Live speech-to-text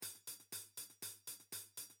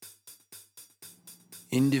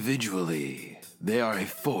Individually, they are a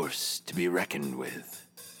force to be reckoned with.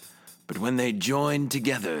 But when they join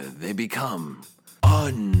together, they become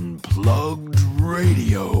Unplugged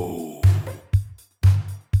Radio.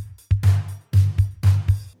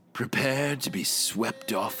 Prepare to be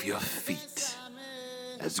swept off your feet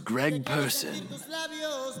as Greg Person,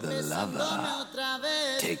 the lover,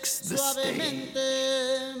 takes the stage.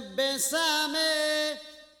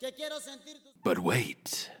 But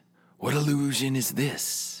wait, what illusion is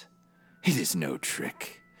this? It is no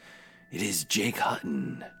trick. It is Jake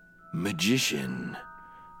Hutton, magician,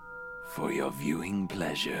 for your viewing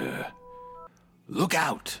pleasure. Look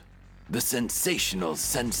out! The sensational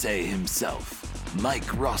sensei himself,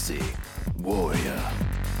 Mike Rossi, warrior,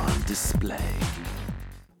 on display.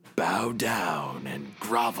 Bow down and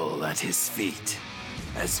grovel at his feet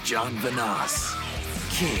as John Vanas,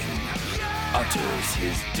 king, utters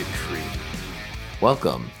his decree.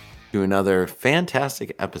 Welcome to another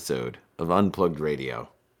fantastic episode of Unplugged Radio.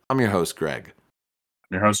 I'm your host, Greg.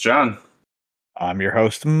 I'm your host, John. I'm your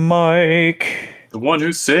host, Mike. The one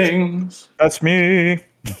who sings. That's me.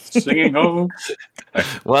 Singing home.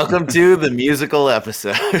 Welcome to the musical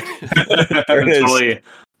episode. There it is. Totally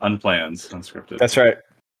unplanned, unscripted. That's right.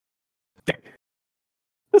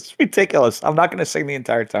 That's ridiculous. I'm not going to sing the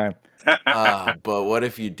entire time. But what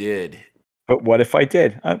if you did? But what if I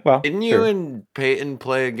did? Didn't you and Peyton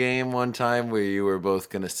play a game one time where you were both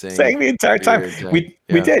going to sing? Sang the entire time. We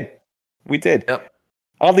did. Yep.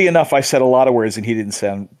 Oddly enough, I said a lot of words and he didn't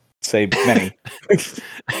say many.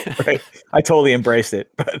 Right. I totally embraced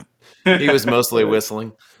it. But he was mostly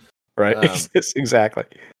whistling. Right. Exactly.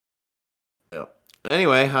 Yep.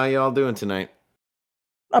 Anyway, how y'all doing tonight?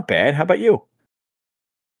 Not bad. How about you?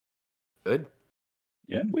 Good.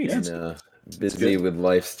 Yeah. Busy with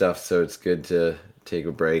life stuff, so it's good to take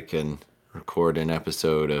a break and record an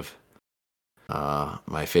episode of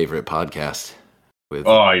my favorite podcast with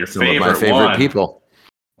your some favorite of my favorite one. people.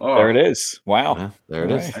 Oh, There it is. Wow. Yeah, there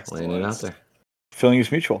it is. Right. Laying it out there. Feeling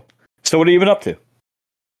is mutual. So what have you been up to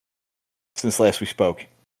since last we spoke?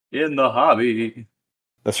 in the hobby.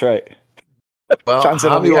 That's right. Well, John's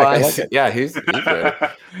in on the act. I hobby-wise, like it. yeah, he's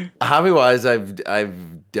right. Hobby-wise,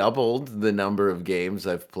 I've doubled the number of games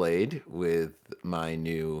I've played with my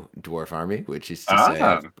new Dwarf Army, which is to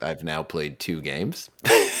say I've now played 2 games.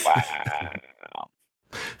 Wow.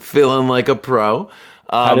 Feeling like a pro.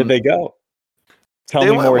 How did they go? Tell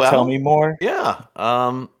they me went more. well. Tell me more. Yeah.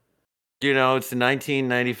 It's a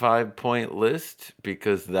 1995 point list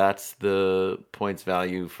because that's the points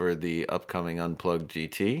value for the upcoming Unplugged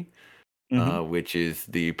GT. Which is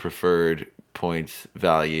the preferred points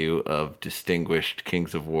value of distinguished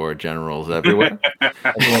Kings of War generals everywhere.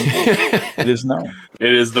 It is known.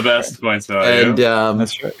 It is the best points value. And,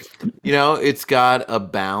 That's right. it's got a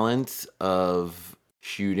balance of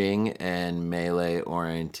shooting and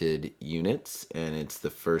melee-oriented units, and it's the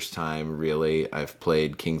first time, really, I've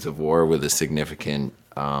played Kings of War with a significant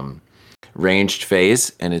ranged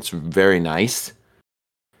phase, and it's very nice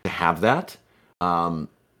to have that.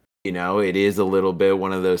 It is a little bit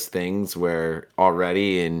one of those things where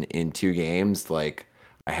already in 2 games, like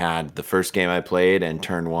I had the first game I played and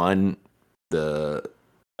turn 1, the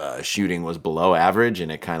shooting was below average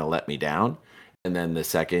and it kind of let me down. And then the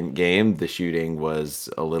second game, the shooting was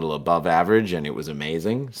a little above average and it was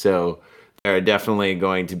amazing. So there are definitely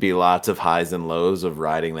going to be lots of highs and lows of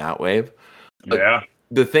riding that wave. Yeah.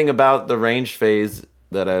 The thing about the range phase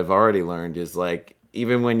that I've already learned is like,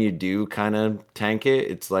 even when you do kind of tank it,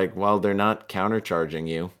 it's like, well, they're not countercharging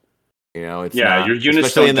you. It's not, your units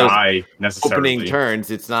especially don't die necessarily. Opening turns,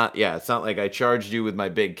 it's not like I charged you with my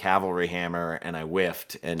big cavalry hammer and I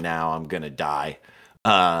whiffed and now I'm going to die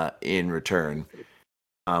in return.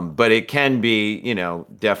 But it can be,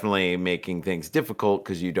 definitely making things difficult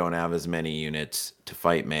because you don't have as many units to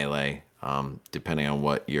fight melee, depending on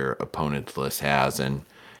what your opponent's list has. And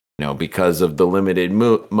because of the limited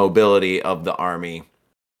mobility of the army,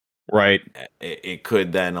 Right. it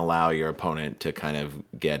could then allow your opponent to kind of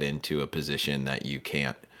get into a position that you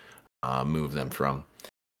can't move them from.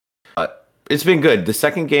 But it's been good. The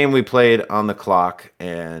second game we played on the clock,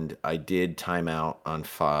 and I did time out on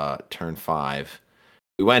turn 5.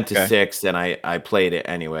 We went to 6, and I played it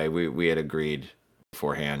anyway. We had agreed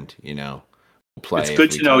beforehand, play. It's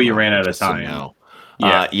good to know you ran out of time.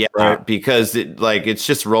 Right. Because it's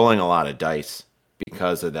just rolling a lot of dice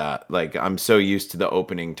because of that. Like I'm so used to the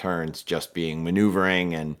opening turns just being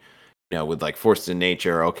maneuvering and with like Force of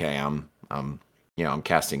Nature. Okay, I'm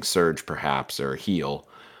casting Surge perhaps or Heal,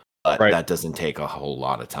 but that doesn't take a whole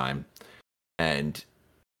lot of time. And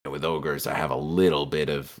with ogres, I have a little bit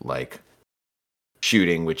of like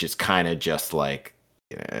shooting, which is kind of just like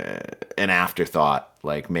an afterthought.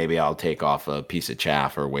 Like maybe I'll take off a piece of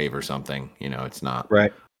chaff or wave or something. It's not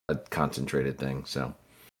right. a concentrated thing. So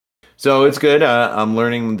it's good. I'm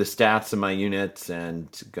learning the stats of my units and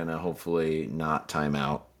gonna hopefully not time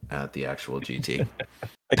out at the actual GT.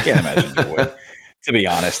 I can't imagine you would. To be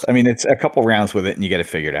honest, I mean, it's a couple rounds with it and you get it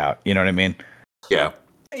figured out. You know what I mean? Yeah.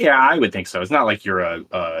 Yeah, I would think so. It's not like you're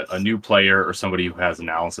a new player or somebody who has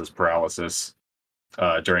analysis paralysis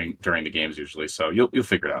during the games usually. So you'll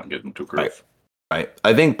figure it out and get into a groove. Right.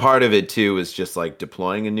 I think part of it too is just like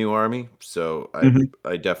deploying a new army. So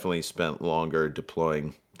I definitely spent longer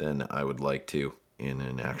deploying than I would like to in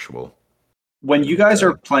an actual. When you guys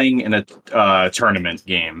are playing in a tournament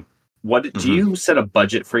game, what do you set a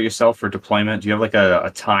budget for yourself for deployment? Do you have like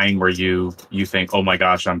a time where you think, oh my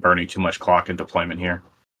gosh, I'm burning too much clock in deployment here?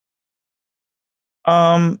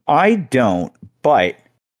 I don't, but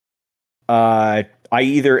I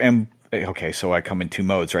either am okay. So I come in two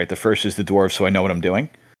modes, right? The first is the dwarves, so I know what I'm doing.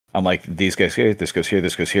 I'm like, these guys here, this goes here,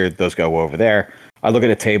 this goes here, those go over there. I look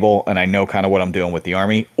at a table and I know kind of what I'm doing with the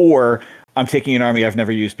army, or I'm taking an army I've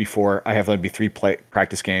never used before. I have maybe 3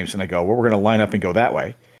 practice games, and I go, well, we're going to line up and go that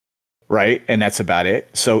way, right? And that's about it.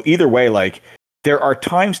 So either way, like there are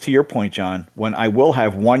times, to your point, John, when I will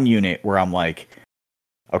have one unit where I'm like,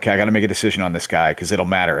 okay, I got to make a decision on this guy because it'll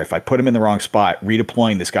matter. If I put him in the wrong spot,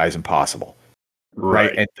 redeploying this guy is impossible.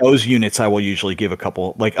 Right. And those units I will usually give a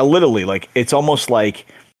couple, like literally, like it's almost like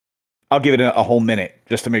I'll give it a whole minute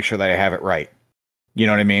just to make sure that I have it right. You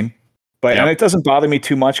know what I mean? But and it doesn't bother me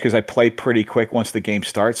too much because I play pretty quick once the game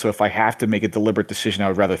starts. So if I have to make a deliberate decision, I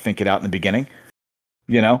would rather think it out in the beginning.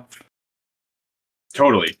 You know?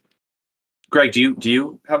 Totally. Greg, do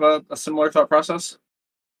you have a similar thought process?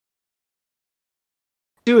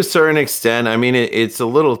 To a certain extent. I mean, it's a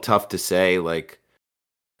little tough to say. Like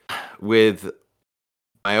with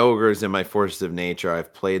my ogres and my forces of nature,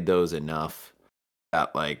 I've played those enough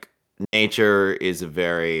that like nature is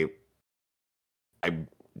I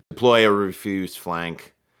deploy a refuse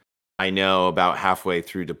flank. I know about halfway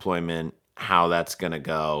through deployment how that's going to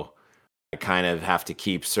go. I kind of have to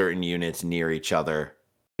keep certain units near each other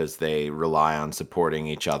because they rely on supporting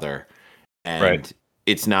each other. And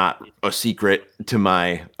it's not a secret to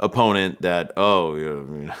my opponent that,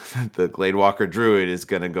 the Gladewalker Druid is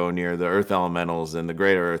going to go near the Earth Elementals and the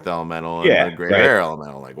Greater Earth Elemental and the Greater Air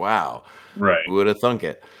Elemental. Like, wow. Right. Who would have thunk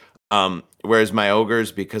it? Whereas my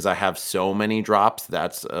ogres, because I have so many drops,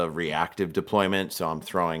 that's a reactive deployment. So I'm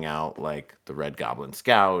throwing out like the Red Goblin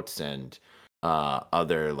Scouts and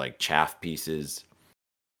other like chaff pieces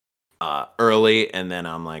early. And then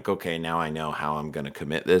I'm like, okay, now I know how I'm going to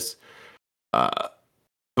commit this.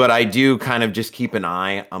 But I do kind of just keep an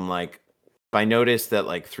eye. I'm like, if I notice that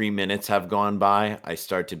like 3 minutes have gone by, I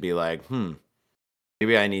start to be like,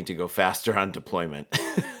 maybe I need to go faster on deployment.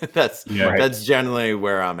 That's generally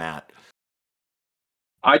where I'm at.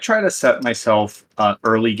 I try to set myself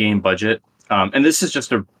early game budget, and this is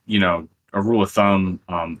just a rule of thumb.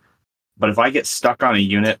 But if I get stuck on a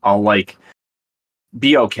unit, I'll like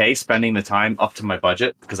be okay spending the time up to my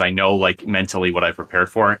budget because I know like mentally what I prepared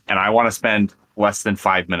for, and I want to spend less than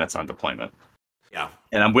 5 minutes on deployment. Yeah.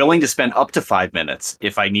 And I'm willing to spend up to 5 minutes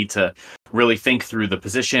if I need to really think through the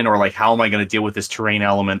position or like how am I going to deal with this terrain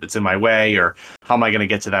element that's in my way, or how am I going to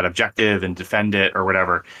get to that objective and defend it or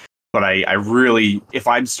whatever. But I really, if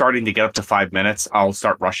I'm starting to get up to 5 minutes, I'll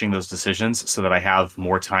start rushing those decisions so that I have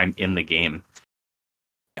more time in the game.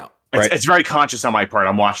 Yeah. It's very conscious on my part.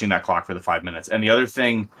 I'm watching that clock for the 5 minutes. And the other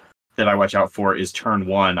thing that I watch out for is turn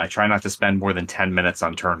 1. I try not to spend more than 10 minutes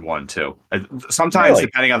on turn 1 too. Sometimes,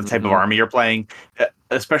 depending on the type of army you're playing,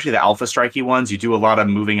 especially the alpha strikey ones, you do a lot of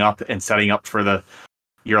moving up and setting up for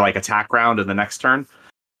your like attack round in the next turn.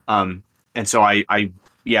 And so I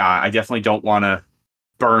definitely don't want to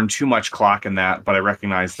burn too much clock in that, but I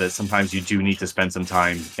recognize that sometimes you do need to spend some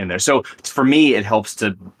time in there. So for me, it helps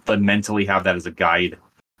to mentally have that as a guide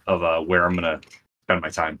of where I'm going to spend my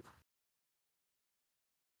time.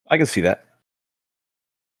 I can see that.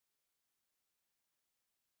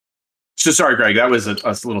 So sorry, Greg, that was a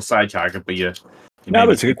little side target, but no, but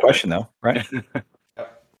it's a good question though, right?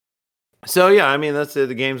 So yeah, I mean that's it.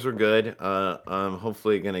 The games were good. I'm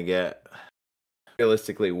hopefully gonna get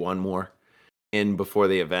realistically one more in before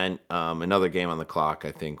the event. Another game on the clock,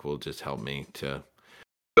 I think, will just help me to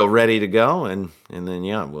feel ready to go, and then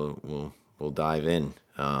we'll dive in.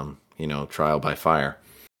 Trial by fire.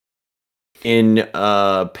 In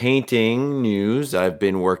painting news, I've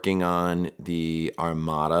been working on the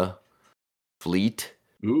Armada fleet.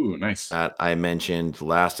 Ooh, nice. That I mentioned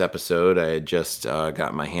last episode. I had just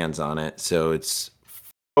got my hands on it. So it's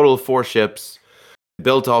a total of 4 ships.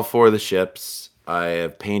 Built all 4 of the ships. I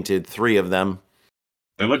have painted 3 of them.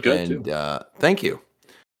 They look good and too. Thank you.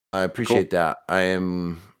 I appreciate that. I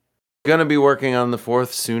am gonna be working on the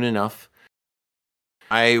 4th soon enough.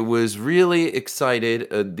 I was really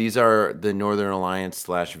excited. These are the Northern Alliance /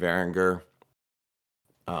 Varangur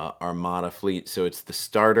Armada fleet. So it's the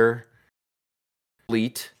starter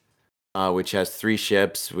fleet, which has 3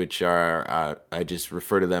 ships, which are I just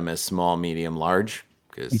refer to them as small, medium, large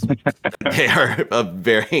because they are of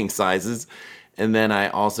varying sizes. And then I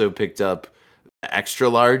also picked up extra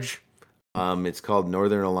large. It's called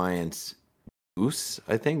Northern Alliance Busse,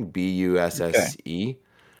 I think, Busse. The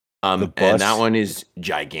And that bus. one is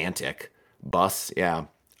gigantic. Bus, yeah.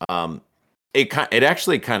 It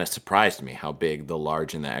actually kind of surprised me how big the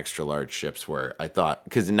large and the extra large ships were. I thought,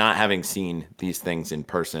 because not having seen these things in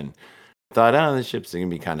person, I thought, oh, the ships are gonna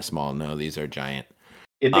be kind of small. No, these are giant.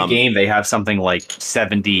 In the game, they have something like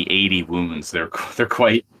 70, 80 wounds. They're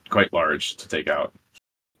quite large to take out.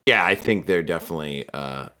 Yeah, I think they're definitely,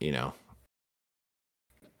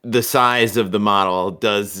 the size of the model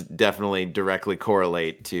does definitely directly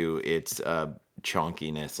correlate to its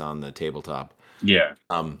chonkiness on the tabletop. Yeah.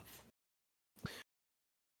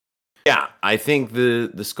 Yeah, I think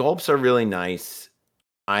the sculpts are really nice.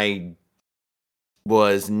 I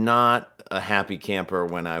was not a happy camper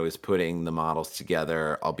when I was putting the models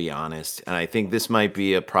together, I'll be honest. And I think this might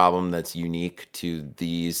be a problem that's unique to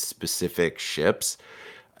these specific ships.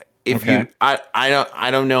 I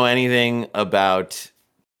don't know anything about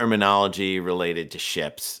terminology related to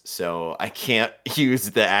ships, so I can't use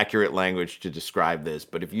the accurate language to describe this.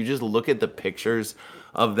 But if you just look at the pictures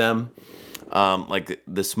of them, like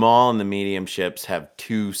the small and the medium ships have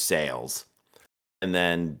 2 sails, and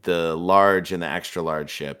then the large and the extra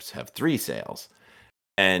large ships have 3 sails.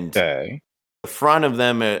 And the front of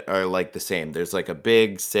them are like the same. There's like a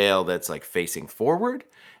big sail that's like facing forward,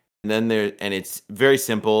 and then it's very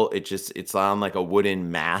simple. It's on like a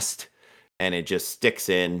wooden mast, and it just sticks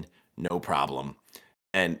in, no problem.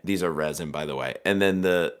 And these are resin, by the way. And then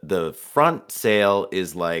the front sail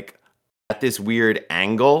is like at this weird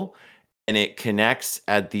angle, and it connects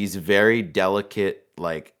at these very delicate,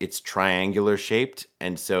 like it's triangular shaped,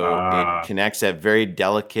 and so it connects at very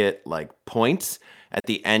delicate like points at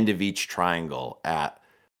the end of each triangle, at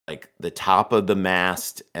like the top of the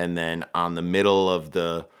mast, and then on the middle of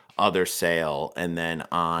the other sail, and then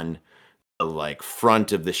on the like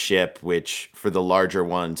front of the ship, which for the larger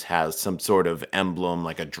ones has some sort of emblem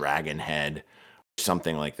like a dragon head or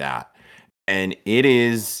something like that. And it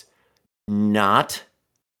is not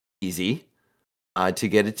easy to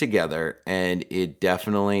get it together, and it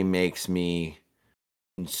definitely makes me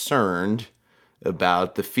concerned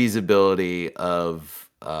about the feasibility of,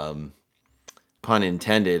 pun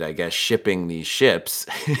intended, I guess, shipping these ships.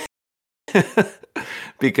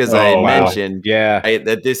 Because I had mentioned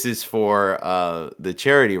that this is for the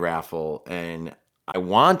charity raffle, and I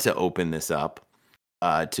want to open this up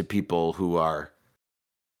to people who are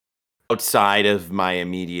outside of my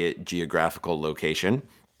immediate geographical location.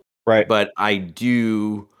 Right. But I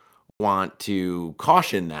do want to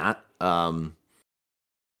caution that I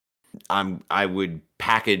would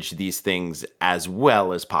package these things as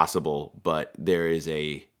well as possible, but there is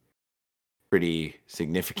a pretty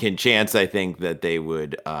significant chance, I think, that they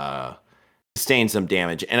would sustain some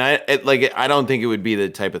damage. And I don't think it would be the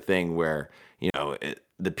type of thing where,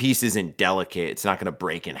 the piece isn't delicate. It's not going to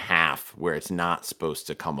break in half where it's not supposed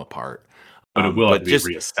to come apart. But it will have to be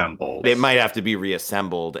reassembled. It might have to be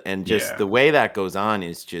reassembled, and just the way that goes on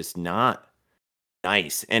is just not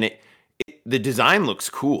nice. And the design looks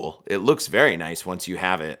cool. It looks very nice once you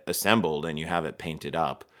have it assembled and you have it painted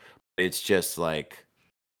up. It's just like,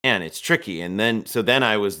 man, it's tricky. And then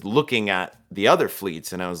I was looking at the other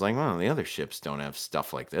fleets, and I was like, well, the other ships don't have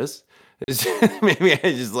stuff like this. Maybe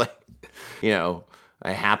I just like,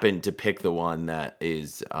 I happened to pick the one that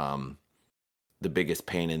is the biggest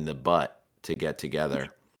pain in the butt to get together.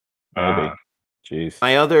 Jeez.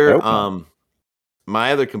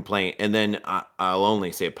 My other complaint, and then I'll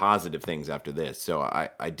only say positive things after this. So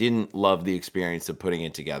I didn't love the experience of putting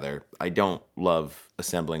it together. I don't love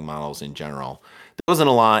assembling models in general. There wasn't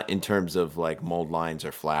a lot in terms of like mold lines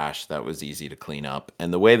or flash that was easy to clean up.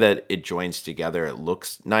 And the way that it joins together, it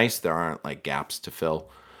looks nice. There aren't like gaps to fill.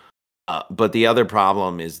 But the other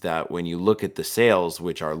problem is that when you look at the sails,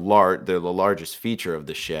 which are large, they're the largest feature of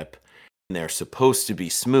the ship, and they're supposed to be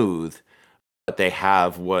smooth, but they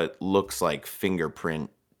have what looks like fingerprint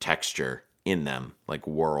texture in them, like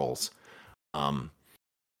whorls.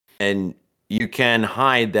 And you can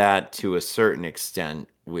hide that to a certain extent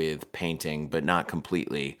with painting, but not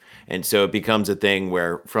completely. And so it becomes a thing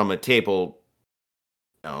where from a table,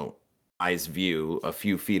 eyes view a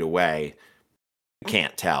few feet away, you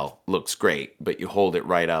can't tell. Looks great, but you hold it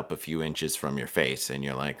right up a few inches from your face, and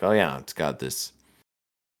you're like, oh yeah, it's got this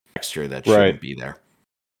texture that shouldn't be there.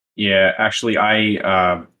 Yeah, actually,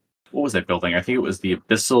 what was I building? I think it was the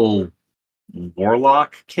Abyssal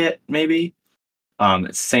Warlock kit, maybe. It's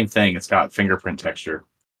the same thing. It's got fingerprint texture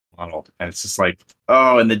modeled, and it's just like,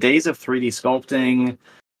 oh, in the days of 3D sculpting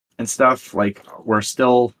and stuff, like we're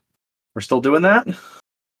still doing that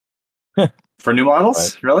for new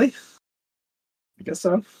models, right. Really? I guess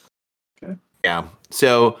so. Okay. Yeah.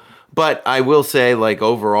 So, but I will say, like,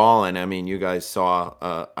 overall, and I mean, you guys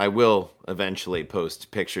saw, I will eventually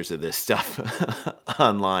post pictures of this stuff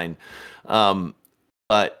online.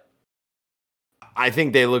 But I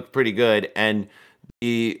think they look pretty good. And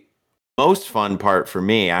the most fun part for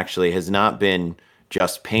me actually has not been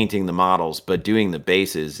just painting the models, but doing the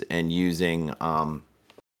bases and using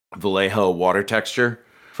Vallejo water texture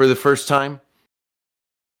for the first time.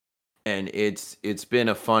 And it's been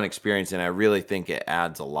a fun experience, and I really think it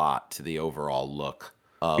adds a lot to the overall look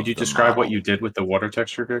of Could you the describe model. what you did with the water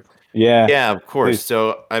texture, Greg? Yeah, of course. Please.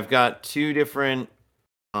 So I've got two different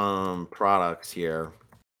products here.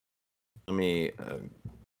 Let me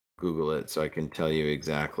Google it so I can tell you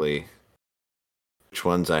exactly which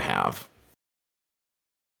ones I have.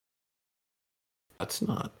 That's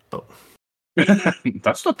not. Oh.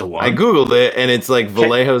 That's not the one. I Googled it, and it's like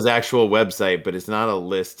Vallejo's actual website, but it's not a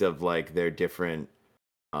list of like their different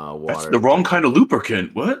water. That's the wrong kind of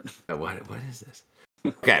lubricant. What is this?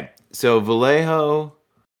 Okay, so Vallejo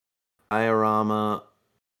diorama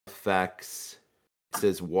effects. It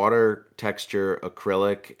says water texture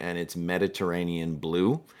acrylic, and it's Mediterranean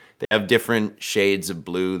blue. They have different shades of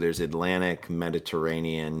blue. There's Atlantic,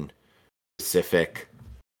 Mediterranean, Pacific.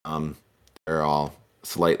 They're all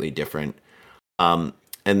slightly different.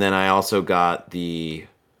 And then I also got the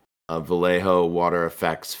Vallejo Water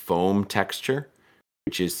Effects foam texture,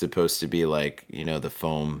 which is supposed to be like, the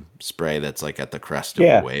foam spray that's like at the crest of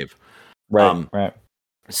a wave. Right, right.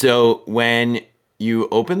 So when you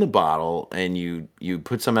open the bottle and you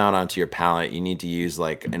put some out onto your palette, you need to use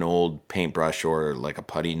like an old paintbrush or like a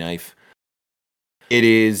putty knife. It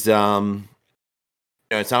is,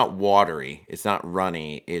 it's not watery. It's not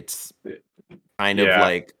runny. It's kind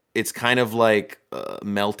of like,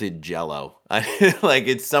 melted Jello. Like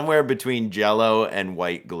it's somewhere between Jello and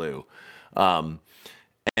white glue.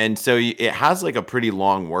 And so it has like a pretty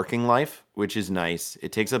long working life, which is nice.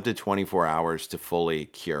 It takes up to 24 hours to fully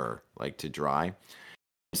cure, like to dry.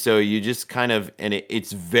 So you just kind of, and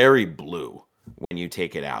it's very blue when you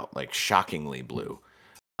take it out, like shockingly blue.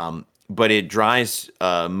 But it dries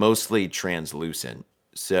mostly translucent.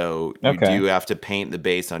 So you do have to paint the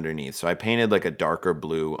base underneath. So I painted like a darker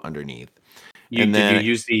blue underneath. Did you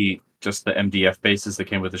use just the MDF bases that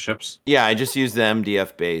came with the ships? Yeah, I just used the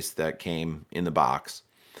MDF base that came in the box.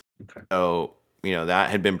 Okay. So, that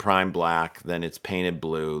had been primed black, then it's painted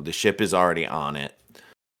blue. The ship is already on it.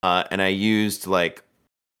 And I used like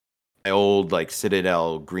my old like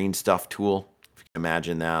Citadel green stuff tool. If you can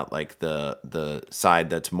imagine that, like the side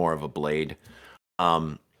that's more of a blade.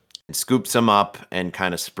 And scoop some up and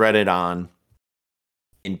kind of spread it on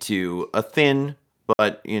into a thin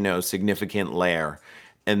but significant layer,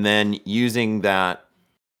 and then using that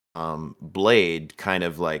blade kind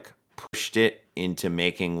of like pushed it into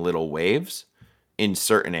making little waves in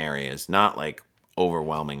certain areas, not like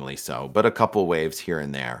overwhelmingly so, but a couple waves here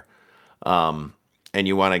and there. And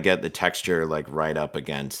you want to get the texture like right up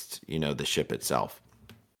against the ship itself.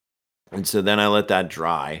 And so then I let that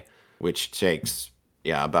dry, which takes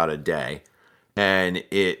about a day, and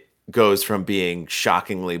it goes from being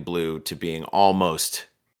shockingly blue to being almost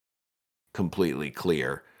completely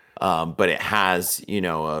clear. But it has, it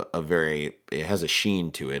has a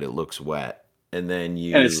sheen to it. It looks wet, and then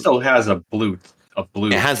and it still has a blue.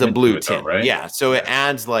 It has a blue tint, though, right? Yeah. So it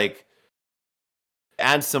adds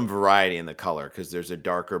some variety in the color because there's a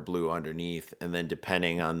darker blue underneath, and then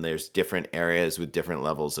depending on there's different areas with different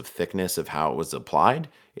levels of thickness of how it was applied,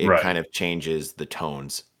 it kind of changes the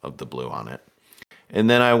tones of the blue on it. And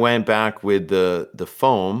then I went back with the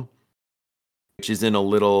foam, which is in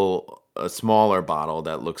a smaller bottle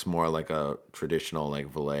that looks more like a traditional like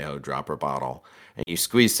Vallejo dropper bottle, and you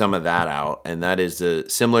squeeze some of that out, and that is a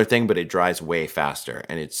similar thing, but it dries way faster,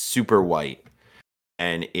 and it's super white.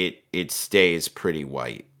 And it stays pretty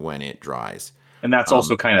white when it dries. And that's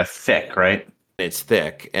also kind of thick, right? It's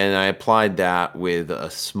thick. And I applied that with a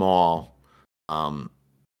small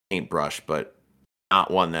paintbrush, but not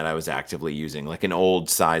one that I was actively using, like an old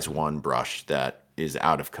size 1 brush that is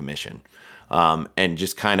out of commission. And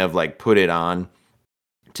just kind of like put it on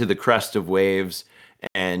to the crest of waves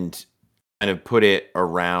and kind of put it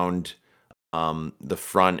around the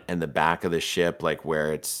front and the back of the ship, like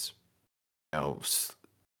where it's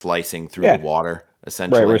slicing through the water,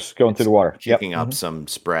 essentially. Right, we're just going through the water. Kicking up some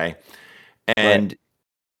spray. Right. And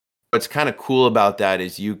what's kind of cool about that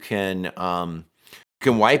is you can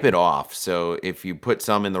wipe it off. So if you put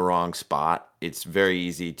some in the wrong spot, it's very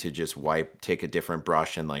easy to just take a different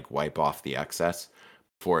brush and like wipe off the excess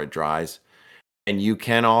before it dries. And you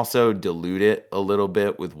can also dilute it a little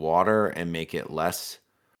bit with water and make it less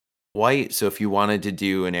white. So if you wanted to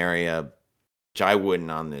do an area, which I wouldn't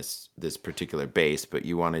on this particular base, but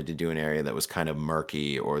you wanted to do an area that was kind of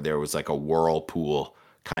murky, or there was like a whirlpool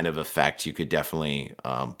kind of effect, you could definitely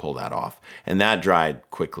pull that off. And that dried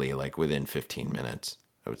quickly, like within 15 minutes,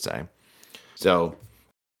 I would say. So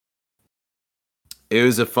it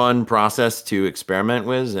was a fun process to experiment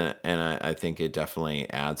with, and I think it definitely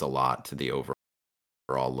adds a lot to the overall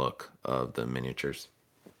look of the miniatures.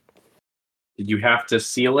 Did you have to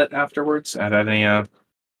seal it afterwards? Add any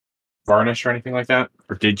varnish or anything like that?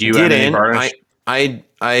 Or did you add any varnish? I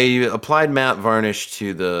applied matte varnish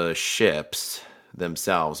to the ships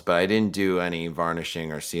themselves, but I didn't do any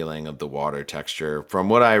varnishing or sealing of the water texture. From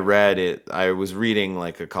what I read, I was reading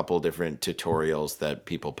like a couple different tutorials that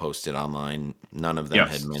people posted online. None of them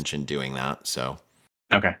had mentioned doing that. So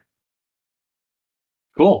okay,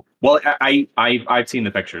 cool. Well, I've seen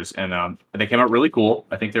the pictures, and they came out really cool.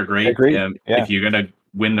 I think they're great. If you're gonna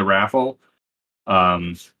win the raffle,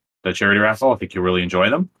 the charity raffle, I think you'll really enjoy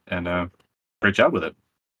them. And great job with it.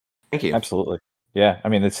 Thank you. Absolutely. Yeah, I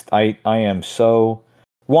mean, I am so...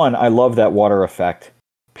 One, I love that water effect,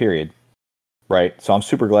 period. Right? So I'm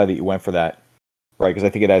super glad that you went for that, right? Because I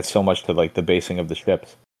think it adds so much to like the basing of the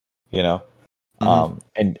ships, you know?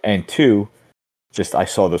 Mm-hmm. And two, just I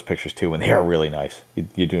saw those pictures too, and they are really nice.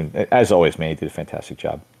 You're doing, as always, man, you did a fantastic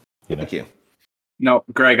job. You know? Thank you. No,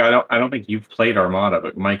 Greg, I don't think you've played Armada,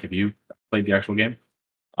 but Mike, have you played the actual game?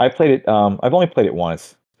 I played it. I've only played it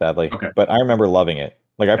once, sadly. Okay. But I remember loving it.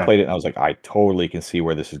 Like I played it, and I was like, I totally can see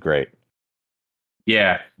where this is great.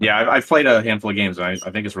 Yeah. I've played a handful of games, and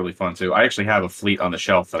I think it's really fun too. I actually have a fleet on the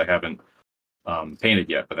shelf that I haven't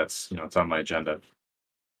painted yet, but that's it's on my agenda.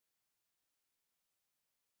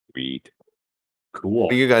 Sweet. Cool.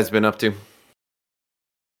 What have you guys been up to?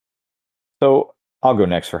 So I'll go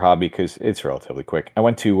next for hobby because it's relatively quick. I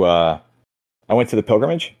went to the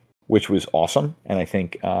pilgrimage, which was awesome, and I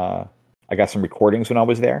think I got some recordings when I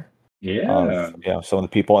was there. Yeah. Some of the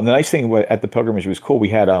people. And the nice thing at the pilgrimage was cool. We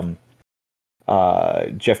had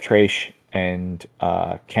Jeff Trace and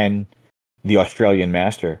Ken, the Australian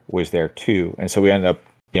master, was there too, and so we ended up,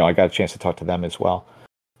 I got a chance to talk to them as well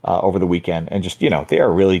over the weekend, and just they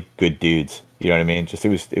are really good dudes. You know what I mean? Just it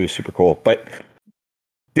was super cool. But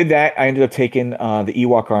did that. I ended up taking the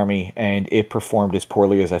Ewok army, and it performed as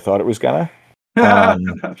poorly as I thought it was gonna.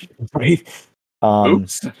 Right.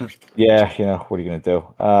 Oops. Yeah, what are you gonna do?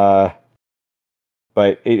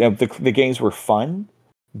 But the games were fun,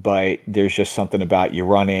 but there's just something about you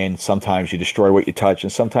run in. Sometimes you destroy what you touch,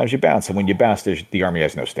 and sometimes you bounce. And when you bounce, the army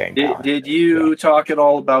has no staying power. Did you talk at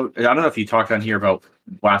all about? I don't know if you talked on here about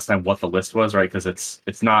last time what the list was, right? Because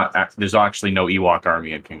it's not. There's actually no Ewok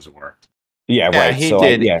army in Kings of War. Yeah, right. He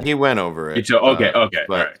did. He went over it. Okay. All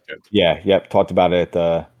right. Good. Yep. Talked about it at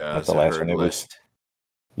the last one. It list.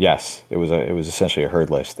 It was essentially a herd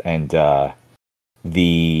list, and a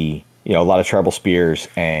lot of tribal spears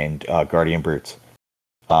and guardian brutes.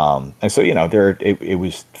 And so it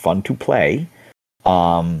was fun to play,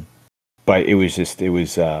 but it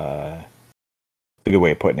was a good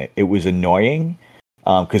way of putting it. It was annoying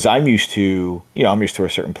because I'm used to a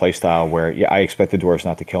certain play style where I expect the dwarves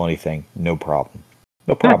not to kill anything. No problem.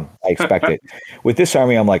 I expect it. With this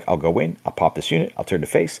army, I'm like, I'll go in, I'll pop this unit, I'll turn the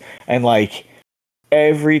face, and like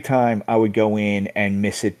every time I would go in and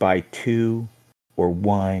miss it by 2 or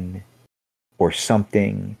 1 or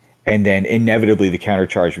something. And then inevitably the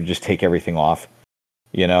countercharge would just take everything off,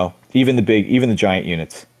 even the giant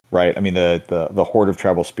units, right? I mean, the horde of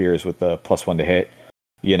tribal spears with the +1 to hit,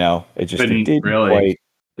 it just didn't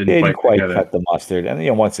quite cut the mustard.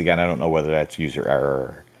 And once again, I don't know whether that's user error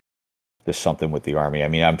or just something with the army. I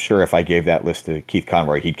mean, I'm sure if I gave that list to Keith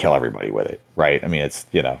Conroy, he'd kill everybody with it, right? I mean, it's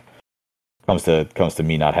comes to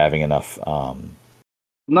me not having enough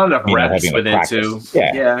not enough reps with it too.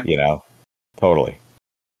 Yeah. Totally.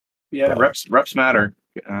 Yeah, reps matter.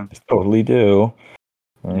 Totally do.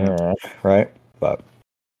 Right. But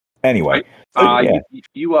anyway,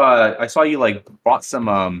 you I saw you bought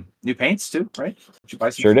some new paints too, right? Did you buy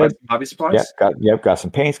some did. Hobby supplies? Got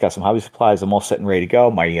some paints, got some hobby supplies. I'm all set and ready to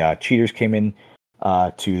go. My cheaters came in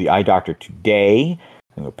to the eye doctor today.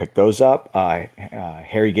 I'm gonna pick those up.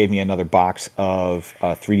 Harry gave me another box of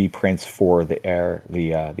 3D prints for the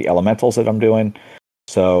elementals that I'm doing.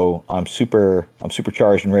 So I'm super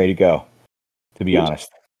charged and ready to go. To be honest,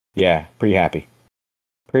 yeah, pretty happy.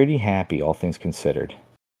 Pretty happy, all things considered.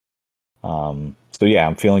 So yeah,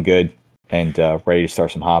 I'm feeling good and ready to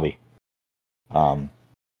start some hobby.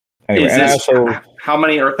 Anyway, Is and I this also how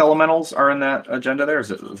many Earth Elementals are in that agenda? There is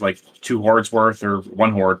it like 2 hordes worth or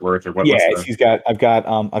 1 horde worth or what? yeah, What's I've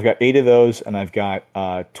got 8 of those, and I've got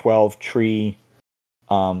 12 tree,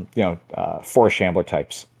 forest shambler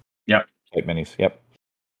types. Yep. Type minis. Yep.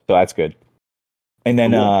 So that's good. And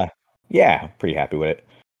then Cool. yeah, pretty happy with it.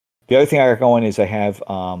 The other thing I got going is I have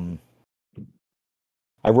I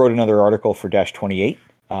wrote another article for Dash 28.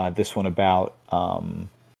 This one about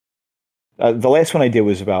the last one I did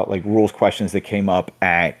was about like rules questions that came up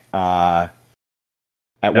at one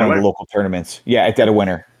of the local tournaments. Yeah, at Dead of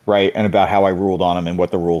Winter, right? And about how I ruled on them and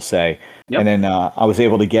what the rules say. Yep. And then I was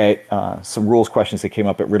able to get some rules questions that came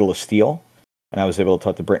up at Riddle of Steel, and I was able to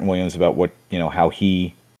talk to Britton Williams about what how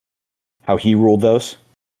he ruled those,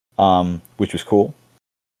 which was cool.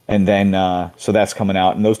 And then so that's coming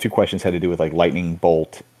out, and those 2 questions had to do with like lightning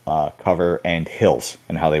bolt, cover, and hills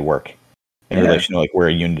and how they work in relation to like where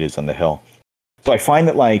a unit is on the hill. So I find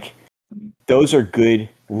that like those are good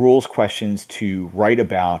rules questions to write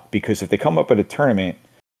about, because if they come up at a tournament,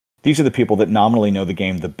 these are the people that nominally know the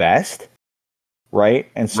game the best, right?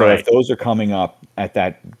 And so if those are coming up at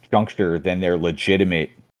that juncture, then they're legitimate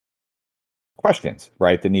questions,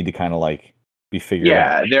 right? That need to kind of like be figured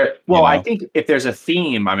out. Well, I think if there's a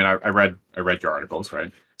theme, I mean, I read your articles,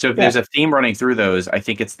 right? So if there's a theme running through those, I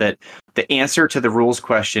think it's that the answer to the rules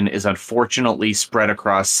question is unfortunately spread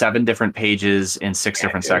across 7 different pages in 6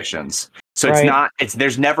 different sections. So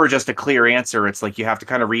there's never just a clear answer. It's like you have to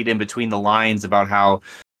kind of read in between the lines about how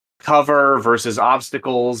cover versus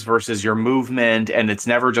obstacles versus your movement, and it's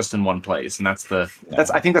never just in one place. And I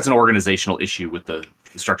think that's an organizational issue with the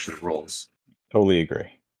structure of the rules. Totally agree.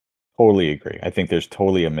 I think there's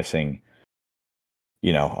totally a missing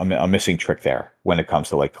trick there when it comes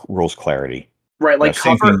to like rules clarity. Right, like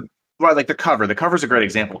cover. Right, like the cover. The cover is a great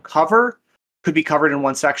example. Cover could be covered in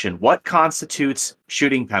one section. What constitutes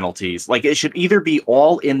shooting penalties? Like it should either be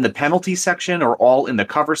all in the penalty section or all in the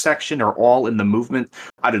cover section or all in the movement.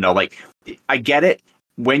 I don't know. Like I get it.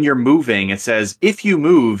 When you're moving, it says if you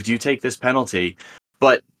moved, you take this penalty.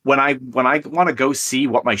 But when I want to go see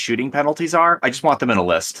what my shooting penalties are, I just want them in a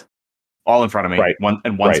list, all in front of me, one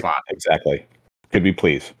spot. Exactly. Could be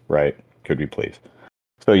please, right? Could be please.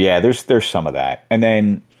 So yeah, there's some of that, and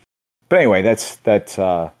then, but anyway, that's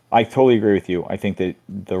I totally agree with you. I think that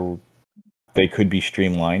they could be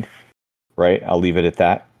streamlined, right? I'll leave it at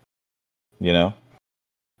that. But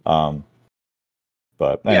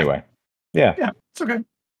anyway, yeah, it's okay.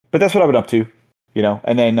 But that's what I've been up to,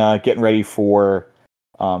 and then getting ready for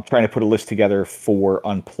trying to put a list together for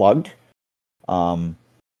Unplugged. Getting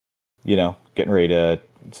ready to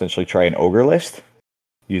essentially try an ogre list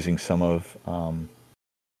using some of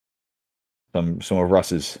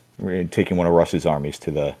Russ's, taking one of Russ's armies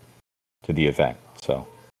to the event. So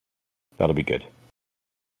that'll be good.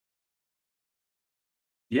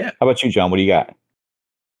 Yeah. How about you, John? What do you got?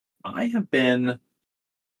 I've been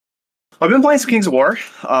playing some Kings of War.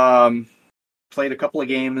 Played a couple of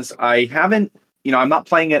games. I haven't, I'm not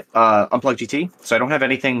playing it Unplugged GT, so I don't have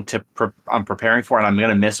anything I'm preparing for, and I'm going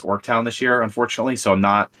to miss Orktown this year, unfortunately. So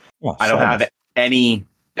I don't have any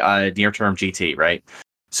near-term GT, right?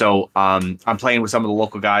 So I'm playing with some of the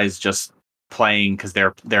local guys, just playing because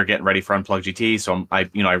they're getting ready for Unplugged GT. So I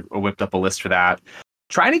whipped up a list for that.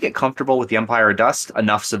 Trying to get comfortable with the Empire of Dust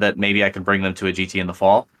enough so that maybe I can bring them to a GT in the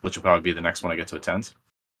fall, which will probably be the next one I get to attend.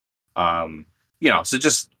 So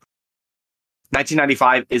just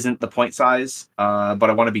 1995 isn't the point size, but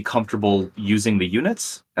I want to be comfortable using the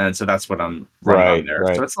units, and so that's what I'm running on there.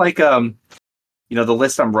 Right. So it's like the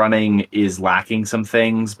list I'm running is lacking some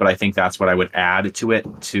things, but I think that's what I would add to it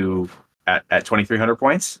at 2,300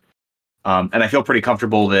 points. And I feel pretty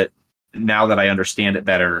comfortable that now that I understand it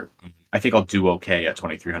better, I think I'll do okay at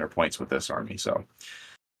 2,300 points with this army. So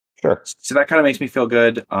sure. So that kind of makes me feel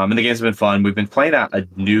good. And the games have been fun. We've been playing at a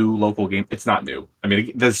new local game. It's not new. I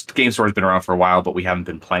mean, this game store has been around for a while, but we haven't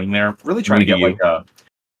been playing there. Really trying to get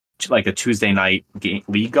like a Tuesday night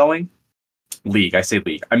league going. League. I say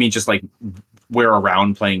league. I mean, just like we're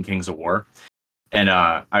around playing Kings of War. And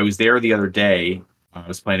I was there the other day. I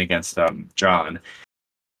was playing against John.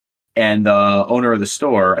 And the owner of the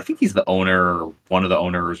store, I think he's the owner, or one of the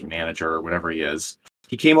owners, manager, or whatever he is.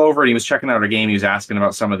 He came over and he was checking out our game. He was asking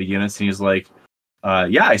about some of the units, and he was like,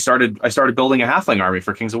 "Yeah, I started building a halfling army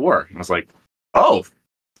for Kings of War." And I was like, "Oh,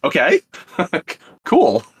 Okay.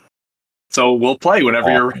 Cool. So we'll play whenever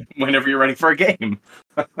Awesome. you're ready for a game.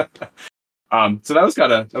 So that was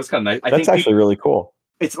kind of nice. That's actually really cool.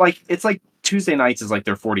 It's like Tuesday nights is like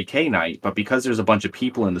their 40K night, but because there's a bunch of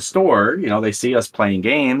people in the store, they see us playing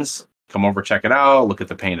games, come over, check it out, look at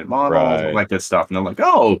the painted models, all that good stuff, and they're like,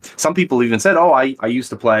 oh, some people even said, oh, I used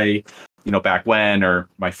to play, back when, or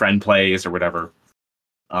my friend plays or whatever.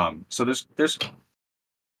 So there's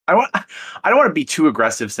I don't want to be too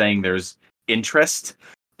aggressive saying there's interest,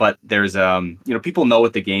 but there's people know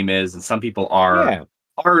what the game is, and some people are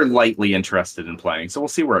lightly interested in playing. So we'll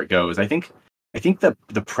see where it goes. I think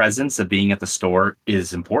the presence of being at the store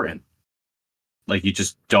is important. Like you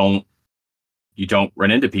don't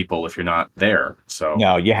run into people if you're not there. So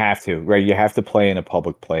no, you have to, right? You have to play in a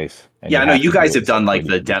public place. Yeah, I know you guys have done like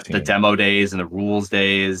the demo days and the rules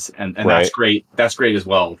days, and that's great. That's great as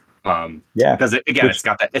well. Because it's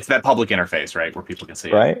got it's that public interface, right, where people can see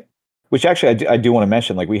it. It. Which actually I do want to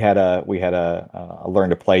mention, like we had a learn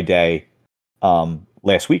to play day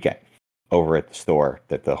last weekend over at the store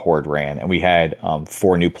that the Horde ran, and we had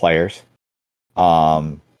 4 new players.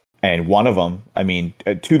 And one of them,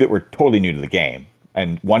 2 that were totally new to the game,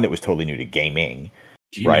 and one that was totally new to gaming.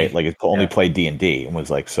 Right, like it only played D&D, and was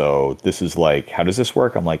like, so this is like, how does this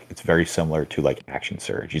work? I'm like, it's very similar to like Action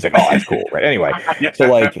Surge. He's like, oh, that's cool, right? Anyway,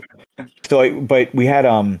 but we had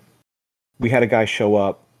a guy show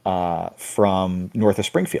up from north of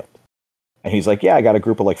Springfield, and he's like, yeah, I got a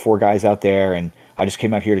group of like 4 guys out there, and I just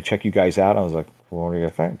came out here to check you guys out. I was like, well, what do you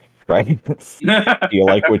think? Right? Do you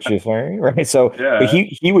like what you're saying? Right? So, but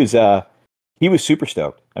he was super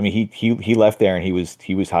stoked. I mean, he left there and he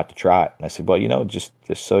was hot to trot. And I said, well, just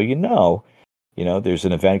so you know, there's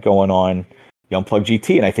an event going on, Young Plug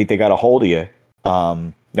GT, and I think they got a hold of you.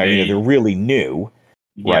 Now, they're really new,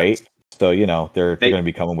 right? So, they're going to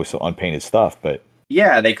be coming with some unpainted stuff, but.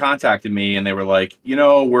 Yeah, they contacted me and they were like,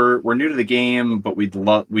 we're new to the game, but we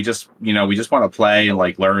just want to play and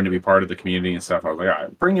like learn to be part of the community and stuff. I was like, all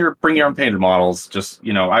right, bring your unpainted models. Just,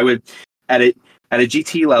 I would at a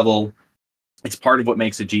GT level, it's part of what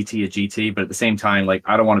makes a GT, but at the same time, like,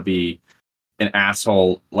 I don't want to be an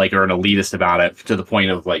asshole, like, or an elitist about it to the point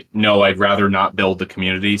of like, no, I'd rather not build the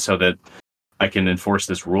community so that I can enforce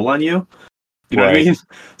this rule on you. You know what I mean?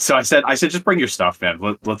 So I said, just bring your stuff, man.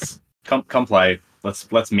 Let's come play.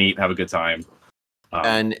 Let's meet, have a good time.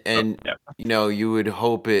 You would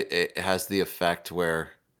hope it has the effect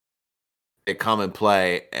where they come and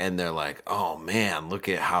play and they're like, oh man, look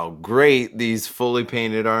at how great these fully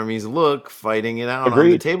painted armies look fighting it out on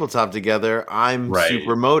the tabletop together. I'm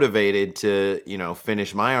super motivated to,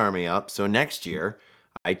 finish my army up. So next year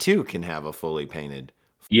I too can have a fully painted.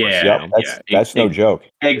 That's no joke.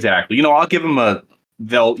 Exactly. I'll give them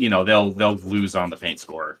they'll lose on the paint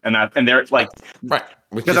score, and they're like, right,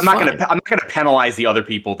 because I'm not gonna penalize the other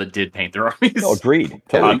people that did paint their armies. No, agreed,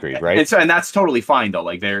 totally agreed, right? And that's totally fine though.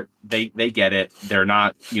 Like they get it. They're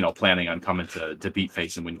not planning on coming to beat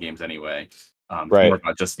face and win games anyway. More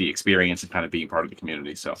about just the experience and kind of being part of the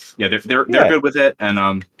community. So yeah, they're good with it,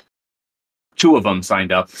 and 2 of them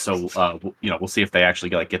signed up, so we'll see if they actually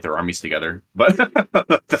get their armies together. But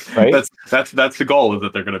that's the goal, is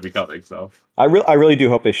that they're going to be coming. So I really do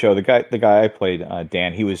hope they show the guy I played,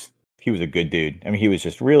 Dan. He was a good dude. I mean, he was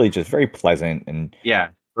just very pleasant and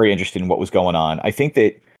very interested in what was going on. I think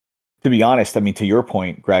that, to be honest, to your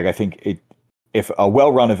point, Greg, I think if a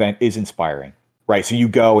well-run event is inspiring, right? So you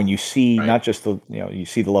go and you see not just you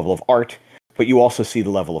see the level of art, but you also see the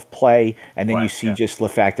level of play, and then you see just the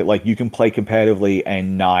fact that like you can play competitively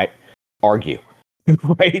and not argue,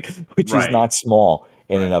 right? Which is not small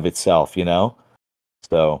in and of itself,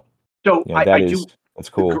 So that's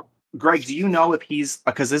cool. Greg, do you know if he's,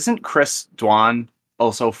 because isn't Chris Dwan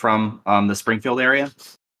also from the Springfield area?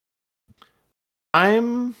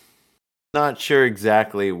 I'm not sure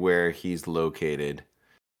exactly where he's located.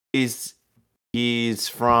 He's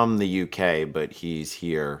from the UK, but he's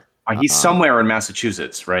here. He's somewhere in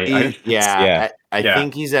Massachusetts, right? I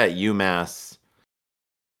think he's at UMass.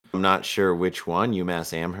 I'm not sure which one.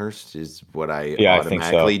 UMass Amherst is what I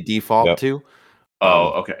automatically default to.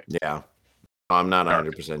 Oh, okay. Yeah. I'm not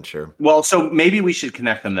 100% sure. Well, so maybe we should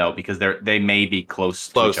connect them though, because they may be close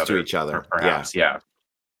to each other. Perhaps, yeah.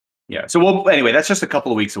 So anyway, that's just a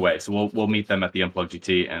couple of weeks away. So we'll meet them at the Unplug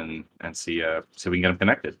GT and see we can get them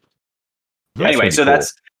connected. Yeah, anyway, so cool.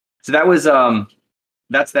 That was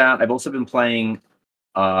that's that. I've also been playing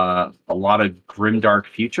a lot of Grimdark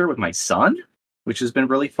Future with my son, which has been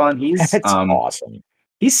really fun. That's awesome.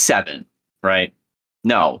 He's 7, right?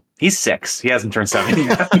 No, he's 6. He hasn't turned 7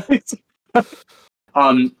 yet.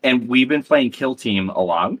 And we've been playing Kill Team a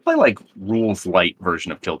lot. We play like rules light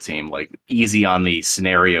version of Kill Team, like easy on the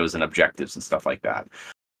scenarios and objectives and stuff like that.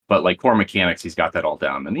 But like core mechanics, he's got that all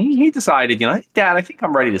down. And he decided, Dad, I think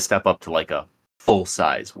I'm ready to step up to like a full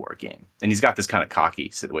size war game. And he's got this kind of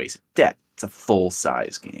cocky way. He said, Dad, it's a full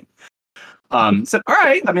size game. Said, all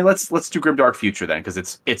right. I mean, let's do Grimdark Future then,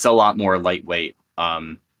 because it's a lot more lightweight.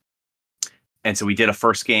 And so we did a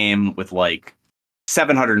first game with like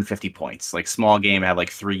 750 points, like small game, had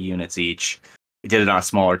like 3 units each. We did it on a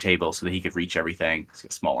smaller table so that he could reach everything. He's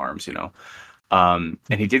got small arms, and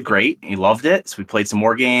he did great. He loved it. So we played some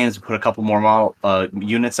more games. We put a couple more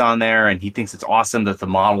units on there, and he thinks it's awesome that the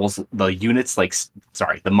models in the units like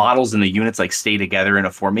stay together in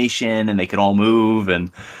a formation and they can all move.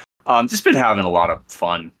 And just been having a lot of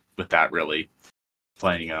fun with that, really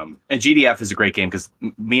playing. And GDF is a great game because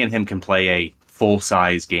me and him can play a full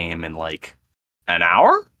size game in like an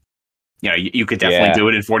hour. You could definitely do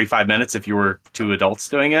it in 45 minutes if you were 2 adults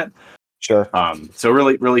doing it. Sure. So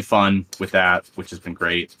really, really fun with that, which has been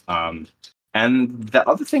great. And the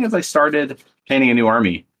other thing is I started painting a new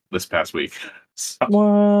army this past week. So,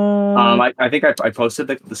 I think I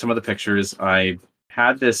posted some of the pictures. I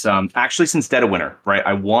had this actually since Dead of Winter, right?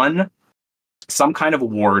 I won some kind of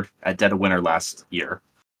award at Dead of Winter last year,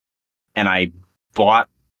 and I bought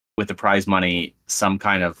with the prize money some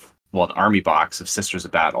kind of an army box of Sisters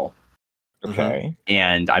of Battle. Okay.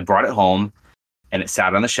 And I brought it home, and it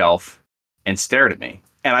sat on the shelf and stared at me.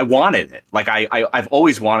 And I wanted it. Like I've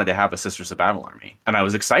always wanted to have a Sisters of Battle army, and I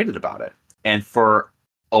was excited about it. And for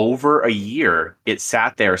over a year, it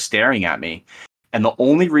sat there staring at me. And the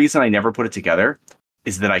only reason I never put it together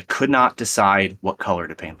is that I could not decide what color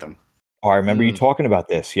to paint them. Oh, I remember you talking about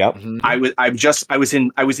this. Yep. I was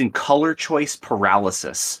in color choice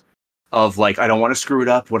paralysis of like, I don't want to screw it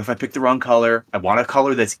up. What if I pick the wrong color? I want a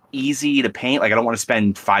color that's easy to paint. Like I don't want to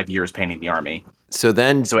spend 5 years painting the army. So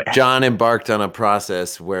John embarked on a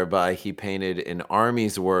process whereby he painted an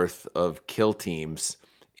army's worth of kill teams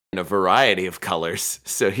in a variety of colors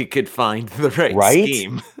so he could find the right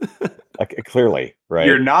scheme. Clearly, right?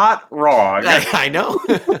 You're not wrong. I know.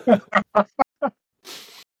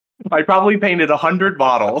 I probably painted 100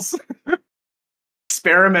 models,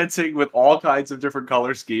 experimenting with all kinds of different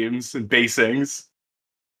color schemes and basings.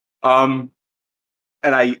 And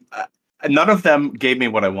none of them gave me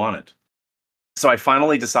what I wanted. So I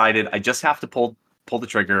finally decided I just have to pull the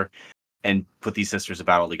trigger and put these Sisters of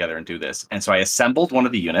Battle together and do this. And so I assembled one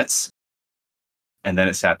of the units, and then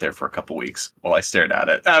it sat there for a couple weeks while I stared at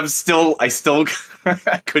it. I still I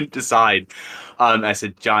couldn't decide. I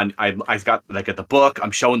said, John, I got like at the book.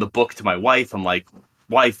 I'm showing the book to my wife. I'm like,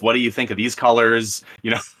 wife, what do you think of these colors?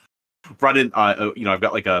 Running. I've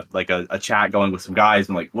got like a chat going with some guys.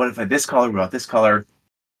 I'm like, what if I this color? What about this color?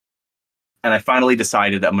 And I finally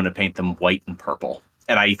decided that I'm going to paint them white and purple.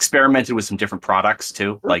 And I experimented with some different products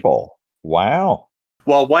too. Purple. Wow.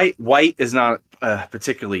 Well, white is not a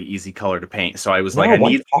particularly easy color to paint. So I was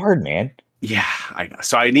white's hard, man. Yeah, I know.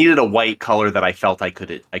 So I needed a white color that I felt I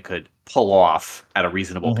could pull off at a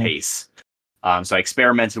reasonable pace. So I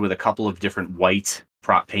experimented with a couple of different white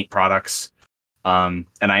paint products. And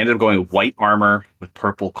I ended up going with white armor with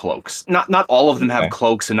purple cloaks. Not all of them have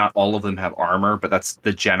cloaks and not all of them have armor, but that's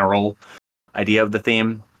the general idea of the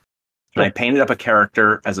theme. Sure. And I painted up a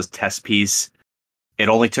character as a test piece. It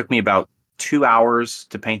only took me about 2 hours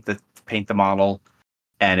to paint the model,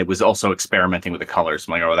 and it was also experimenting with the colors.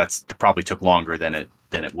 I'm like, that's probably took longer than it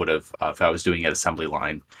would have if I was doing it assembly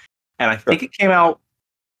line. And I think it came out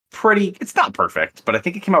pretty. It's not perfect, but I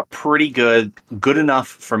think it came out pretty good enough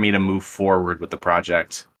for me to move forward with the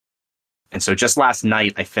project. And so just last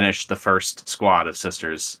night, I finished the first squad of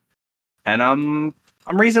Sisters, and I'm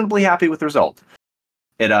reasonably happy with the result.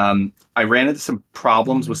 I ran into some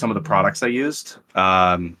problems with some of the products I used.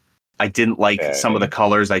 I didn't like some of the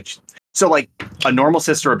colors. So like a normal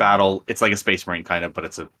Sister of Battle, it's like a Space Marine kind of, but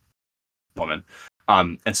it's a woman.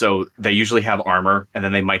 And so they usually have armor, and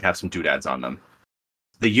then they might have some doodads on them.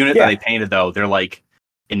 The unit that I painted, though, they're like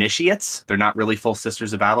initiates. They're not really full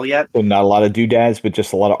Sisters of Battle yet. So not a lot of doodads, but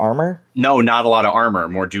just a lot of armor? No, not a lot of armor,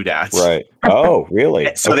 more doodads. Right. Oh,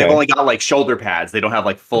 really? So they've only got like shoulder pads. They don't have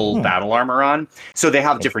like full battle armor on. So they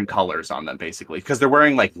have different colors on them, basically, because they're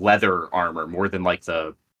wearing like leather armor more than like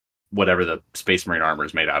the whatever the Space Marine armor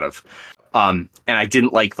is made out of. And I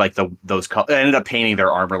didn't like those colors. I ended up painting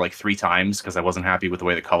their armor like 3 times because I wasn't happy with the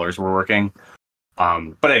way the colors were working.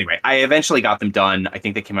 But anyway, I eventually got them done. I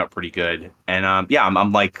think they came out pretty good. And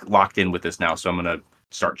I'm like locked in with this now. So I'm going to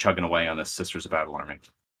start chugging away on this Sisters of Battle army.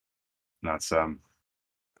 And that's, cool.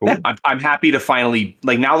 I'm happy to finally,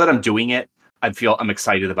 like, now that I'm doing it, I'm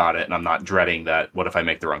excited about it, and I'm not dreading that. What if I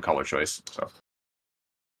make the wrong color choice? So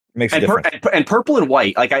Makes a difference. And purple and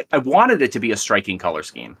white, like I wanted it to be a striking color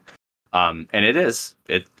scheme, and it is.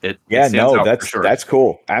 It stands out that's for sure. that's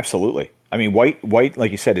cool. Absolutely. I mean, white,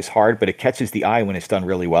 like you said, is hard, but it catches the eye when it's done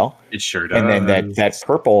really well. It sure does. And then that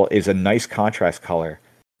purple is a nice contrast color.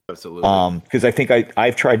 Absolutely. Because I think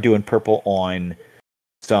I've tried doing purple on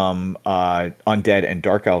some undead and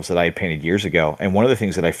dark elves that I had painted years ago, and one of the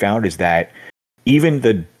things that I found is that even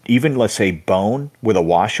let's say bone with a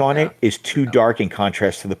wash on it is too dark in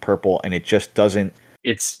contrast to the purple, and it just doesn't.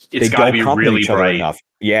 It's got to be really bright enough.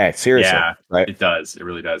 Yeah, seriously. Yeah, right. It does. It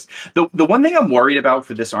really does. The one thing I'm worried about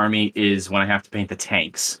for this army is when I have to paint the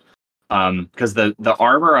tanks, because the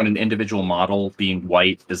armor on an individual model being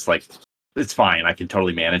white is like, it's fine. I can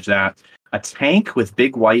totally manage that. A tank with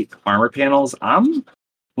big white armor panels, I'm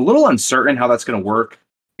a little uncertain how that's going to work.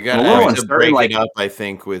 You got to break it up, I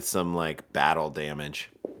think, with some like battle damage.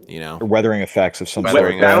 Or weathering effects of some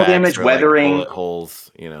sort. Battle damage, weathering, bullet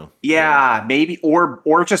holes. Yeah, maybe,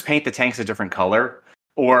 or just paint the tanks a different color.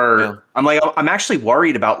 Or I'm actually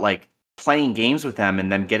worried about like playing games with them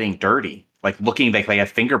and them getting dirty, like looking like they have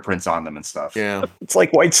fingerprints on them and stuff. Yeah, it's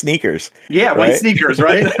like white sneakers. Yeah, right? White sneakers,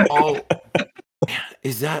 right?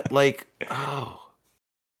 Is that like? Are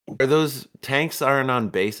those tanks aren't on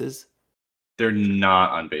bases? They're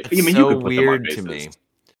not on bases. It's so weird to me.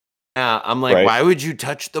 Yeah, I'm like, why would you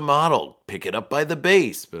touch the model? Pick it up by the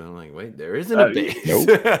base. But I'm like, wait, there isn't a base.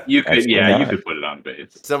 Nope. You could put it on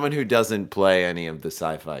base. Someone who doesn't play any of the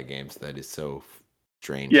sci-fi games, that is so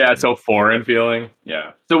strange. Yeah, it's so foreign feeling.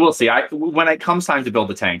 Yeah. So we'll see. When it comes time to build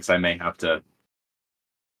the tanks, I may have to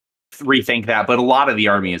rethink that. But a lot of the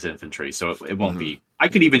army is infantry, so it won't be. I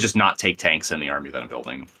could even just not take tanks in the army that I'm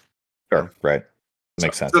building. Sure. Right.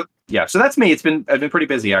 Makes sense. So that's me. I've been pretty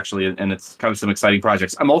busy actually, and it's kind of some exciting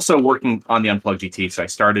projects. I'm also working on the Unplugged GT, so I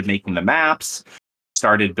started making the maps,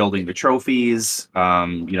 started building the trophies,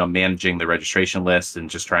 managing the registration list, and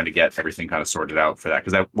just trying to get everything kind of sorted out for that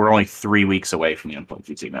because we're only 3 weeks away from the Unplugged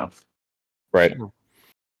GT now. Right.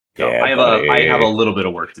 So I have a little bit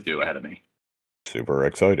of work to do ahead of me. Super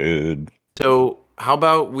excited. So how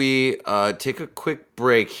about we take a quick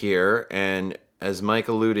break here, and as Mike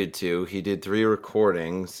alluded to, he did 3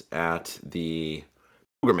 recordings at the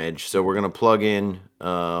pilgrimage. So we're going to plug in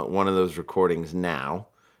one of those recordings now,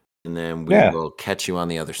 and then we will catch you on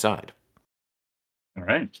the other side. All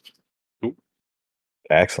right. Cool.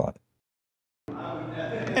 Excellent.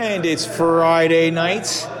 And it's Friday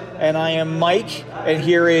night, and I am Mike, and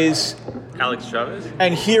here is Alex Chavez.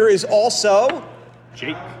 And here is also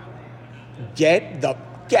Jake. Get the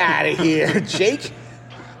out of here, Jake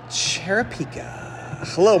Cherapika.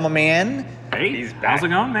 Hello, my man. Hey, how's it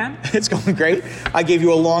going, man? It's going great. I gave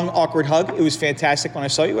you a long, awkward hug. It was fantastic when I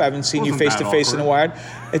saw you. I haven't seen you face to face in a while.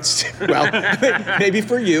 It's maybe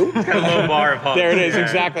for you. Got a low bar of hugs. There it is,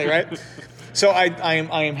 exactly right. So I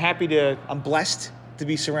am happy to. I'm blessed to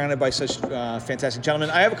be surrounded by such fantastic gentlemen.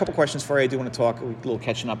 I have a couple questions for you. I do want to talk a little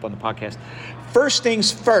catching up on the podcast. First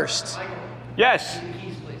things first. Yes.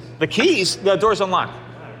 The keys. The door's unlocked.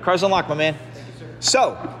 Car's unlocked, my man.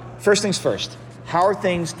 So, first things first. How are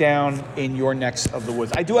things down in your necks of the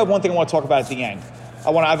woods? I do have one thing I want to talk about at the end.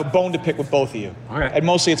 I have a bone to pick with both of you. Okay. And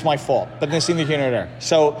mostly it's my fault, but there's neither here nor there.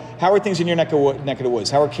 So, how are things in your neck of the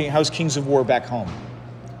woods? How's Kings of War back home?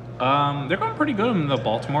 They're going pretty good in the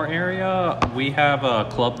Baltimore area. We have a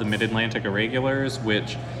club, the Mid-Atlantic Irregulars,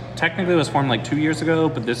 which technically was formed like 2 years ago,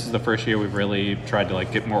 but this is the first year we've really tried to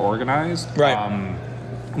like get more organized. Right.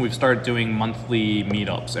 We've started doing monthly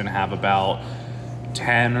meetups and have about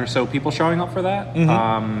 10 or so people showing up for that.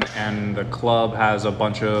 Mm-hmm. And the club has a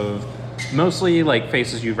bunch of mostly like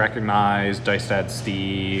faces you recognize: Dice Dad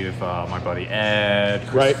Steve, my buddy Ed,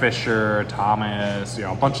 Chris Fisher, Thomas,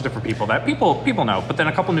 a bunch of different people that people know. But then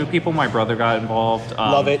a couple new people. My brother got involved.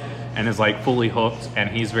 Love it. And is like fully hooked, and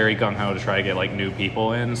he's very gung-ho to try to get like new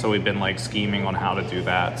people in, so we've been like scheming on how to do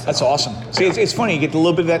that. So. That's awesome. See, it's funny, you get a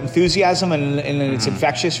little bit of that enthusiasm and it's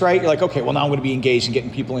infectious, right? You're like, okay, well now I'm going to be engaged in getting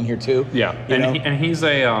people in here too. Yeah, and he's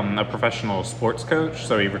a professional sports coach,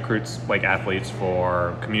 so he recruits like athletes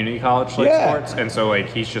for community college sports, and so like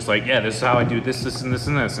he's just like, this is how I do this, and this,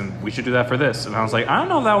 and this, and we should do that for this. And I was like, I don't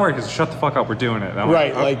know if that works. Shut the fuck up, we're doing it.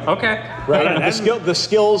 Right, like, okay. Right, the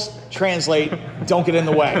skills translate, don't get in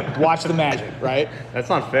the way. Watch the magic, right? That's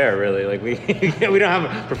not fair, really. Like we don't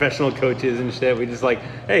have professional coaches and shit. We just like,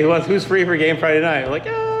 hey, who's free for game Friday night? We're like,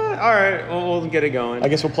 all right, we'll get it going. I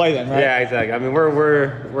guess we'll play then, right? Yeah, exactly. I mean,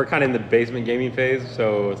 we're kind of in the basement gaming phase,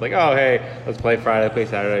 so it's like, oh, hey, let's play Friday, play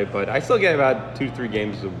Saturday, but I still get about 2 to 3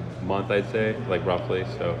 games a month, I'd say, like roughly.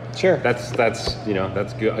 So sure, that's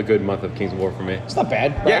a good month of Kings of War for me. It's not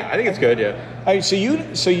bad. Right? Yeah, I think it's good. Yeah. All right, so you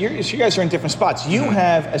guys are in different spots. You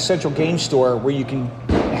have a central game store where you can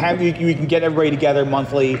you can get everybody together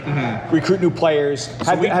monthly, recruit new players,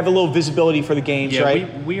 have a little visibility for the games,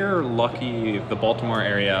 right? We're lucky. The Baltimore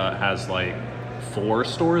area has like 4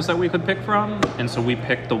 stores that we could pick from, and so we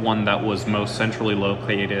picked the one that was most centrally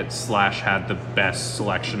located / had the best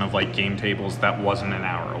selection of like game tables that wasn't an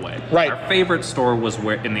hour away. Right. Our favorite store was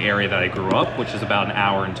in the area that I grew up, which is about an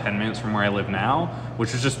hour and 10 minutes from where I live now,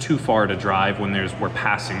 which was just too far to drive when we're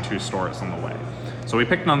passing 2 stores on the way. So we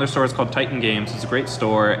picked another store. It's called Titan Games. It's a great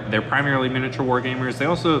store. They're primarily miniature war gamers.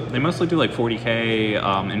 They mostly do like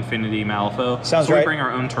 40K, Infinity, Malifaux. Sounds so right. We bring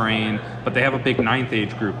our own terrain, but they have a big 9th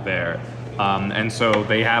age group there. And so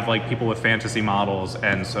they have like people with fantasy models,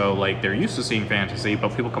 and so like they're used to seeing fantasy,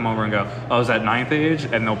 but people come over and go, oh, is that 9th age?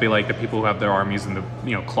 And they'll be like the people who have their armies in the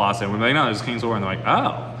closet. And we're like, no, this is King's War. And they're like,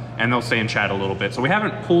 oh. And they'll stay and chat a little bit. So we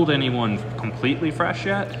haven't pulled anyone completely fresh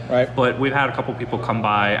yet, right? But we've had a couple people come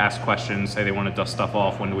by, ask questions, say they want to dust stuff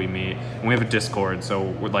off. When do we meet? And we have a Discord, so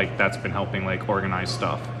we're like that's been helping like organize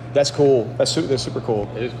stuff. That's cool. That's super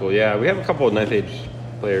cool. It is cool. Yeah, we have a couple of 9th age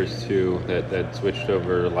players too that switched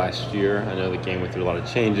over last year. I know the game went through a lot of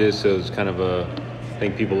changes, so it's kind of I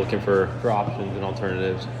think people looking for options and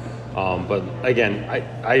alternatives. But again,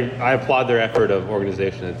 I applaud their effort of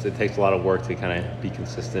organization. It takes a lot of work to kind of be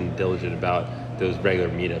consistent and diligent about those regular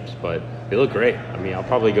meetups, but they look great. I mean, I'll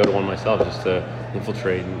probably go to one myself just to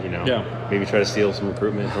infiltrate and, maybe try to steal some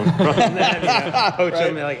recruitment from them. Coach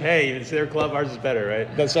them like, hey, it's their club, ours is better,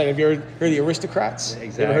 right? That's right. Have you heard of the Aristocrats?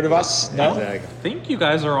 Exactly. You ever heard of us? No? Exactly. I think you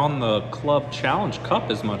guys are on the Club Challenge Cup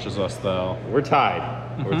as much as us, though. We're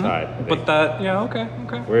tied. We're tied. But okay.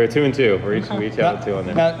 We're 2-2. We each have 2 on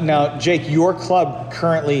there. Now, Jake, your club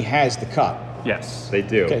currently has the cup. Yes. They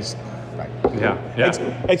do. Right. Yeah.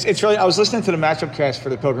 It's really. I was listening to the matchup cast for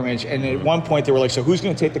the pilgrimage, and at one point they were like, "So who's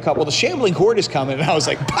going to take the cup?" Well, the Shambling Horde is coming, and I was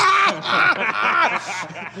like,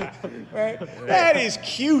 right? That is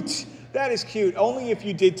cute. That is cute. Only if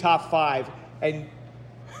you did top 5, and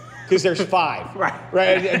because there's 5,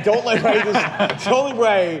 right? And don't let it's only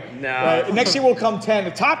way. No. Right? Next year will come 10.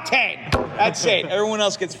 The top 10. That's it. Everyone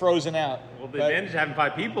else gets frozen out. Well, the advantage of having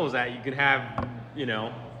 5 people is that you can have,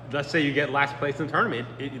 let's say you get last place in the tournament,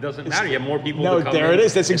 it doesn't matter. You have more people to come there in it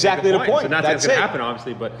is. That's exactly the point. So not that's going to happen,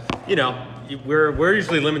 obviously, but, we're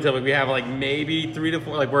usually limited. Like, we have, like, maybe 3 to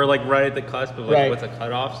 4. Like, we're, like, right at the cusp of, like, what's a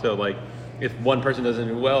cutoff. So, like, if one person doesn't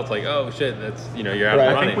do well, it's like, oh, shit, that's, you're out of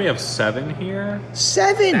running. I think we have 7 here.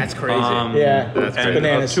 7? That's crazy. That's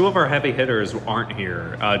bananas. 2 of our heavy hitters aren't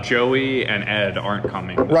here. Joey and Ed aren't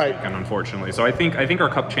coming this weekend, unfortunately. So I think our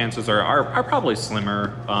cup chances are probably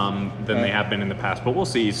slimmer than they have been in the past. But we'll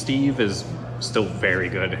see. Steve is still very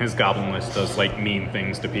good. His goblin list does like mean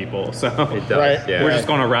things to people. So it does. Yeah. We're just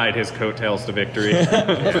going to ride his coattails to victory.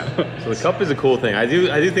 So the cup is a cool thing. I do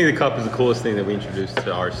think the cup is the coolest thing that we introduced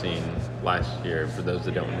to our scene last year. For those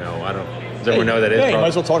that don't know, does everyone know what that is? Yeah, you might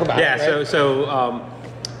as well talk about it. Yeah. So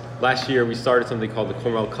last year we started something called the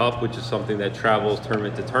Cornwall Cup, which is something that travels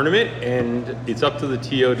tournament to tournament, and it's up to the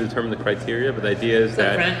TO to determine the criteria. But the idea is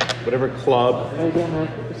that whatever club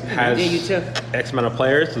has X amount of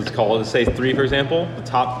players, let's say 3, for example, the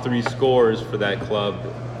top 3 scores for that club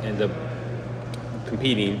end up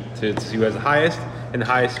competing to see who has the highest, and the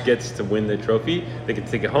highest gets to win the trophy. They can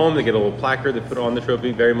take it home, they get a little placard, they put it on the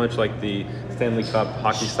trophy, very much like the Stanley Cup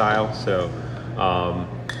hockey style. So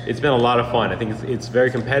it's been a lot of fun. I think it's very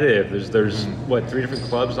competitive. There's 3 different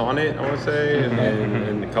clubs on it, I want to say,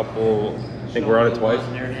 and a couple. I think we're on it twice.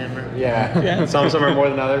 Yeah. Some are more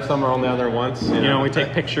than others. Some are only on there once. We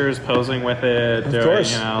take pictures posing with it. Of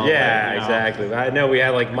course. Exactly. I know we had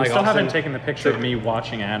like Mike. We still haven't taken the picture of me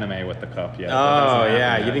watching anime with the cup yet. Oh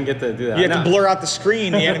yeah, you didn't get to do that. You have to blur out the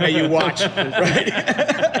screen, the anime you watch, right?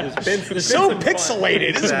 There's so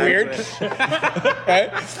pixelated. It's weird.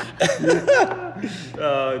 Right?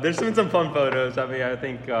 There's been some fun photos. I mean, I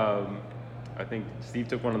think Steve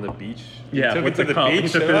took one on the beach. Yeah, took it to the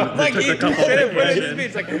beach.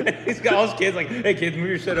 He's got all his kids like, hey kids, move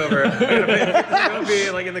your shit over. It's gonna be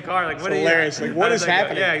like in the car, like what hilarious. Like what is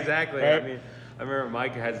happening? Yeah, exactly. Right? I mean, I remember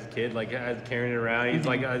Mike has his kid like carrying it around. He's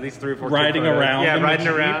like at least 3 or 4 riding around. Yeah, riding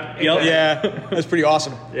around. Yep. Yeah, that's pretty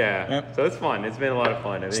awesome. Yeah. Yep. So it's fun. It's been a lot of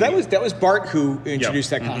fun. So that was Bart who introduced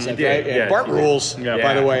that concept, right? Yeah, Bart rules.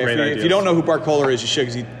 By the way, if you don't know who Bart Kohler is, you should,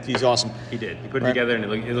 because he's awesome. He did. He put it together and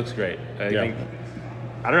it looks great. I think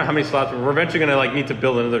I don't know how many slots. We're eventually going to like need to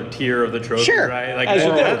build another tier of the trophy, Sure. right? Like As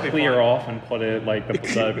you that'd do. be Clear fun. off and put it like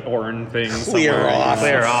the Orin thing. Clear somewhere. off.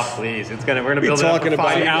 Clear off, please. We're gonna Be build it up talking for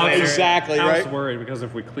 5 about years later. exactly I was right. worried because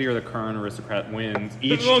if we clear the current aristocrat wins,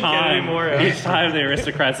 each won't get time, any more, yeah. each time the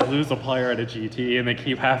aristocrats lose a player at a GT, and they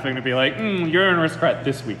keep having to be like, "You're an aristocrat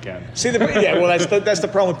this weekend." See, well, that's the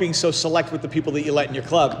problem with being so select with the people that you let in your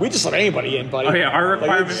club. We just let anybody in, buddy. Oh yeah, our Like,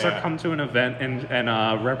 requirements it's- are come to an event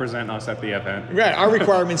and represent us at the event. Right. Our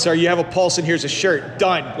requirements are: you have a pulse and here's a shirt.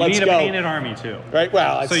 Done. You Let's need go. a painted army too. Right.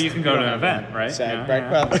 Well, So you can go to an event, right? Sad, Yeah, right.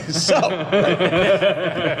 yeah. Well, so.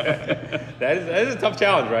 That is a tough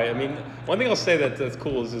challenge, right? I mean, one thing I'll say that's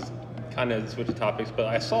cool is just kind of switch topics, but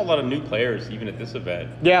I saw a lot of new players even at this event.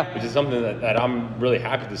 Yeah. Which is something that I'm really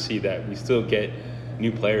happy to see, that we still get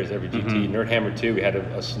new players every GT. Nerdhammer 2, we had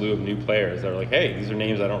a slew of new players that are like, hey, these are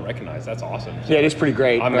names I don't recognize. That's awesome. So Yeah, it is pretty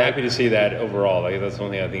great. I'm right? happy to see that overall. Like that's one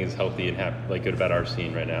thing I think is healthy and good about our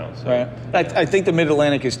scene right now. So. Right. I think the Mid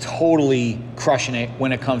Atlantic is totally crushing it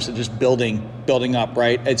when it comes to just building up.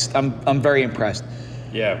 Right. I'm very impressed.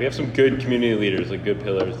 Yeah, we have some good community leaders, like good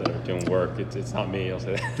pillars that are doing work. It's not me, I'll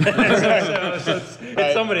say that. so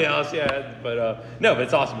it's somebody else, yeah. But no, but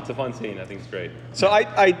it's awesome. It's a fun scene. I think it's great. So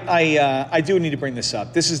I do need to bring this up.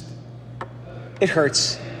 It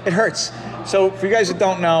hurts. It hurts. So for you guys that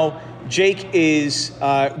don't know, Jake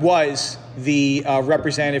was the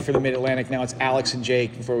representative for the Mid Atlantic. Now it's Alex and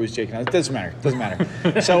Jake. Before it was Jake. Now it doesn't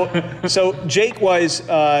matter. So Jake was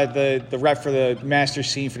the rep for the Masters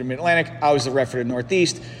scene for the Mid Atlantic. I was the rep for the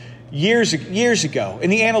Northeast. Years ago, in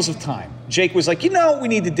the annals of time, Jake was like, what we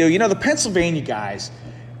need to do? The Pennsylvania guys.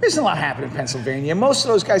 There isn't a lot happening in Pennsylvania. Most of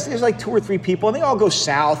those guys, there's like 2 or 3 people, and they all go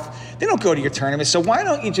south. They don't go to your tournament. So why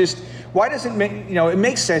does it make, it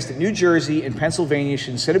makes sense that New Jersey and Pennsylvania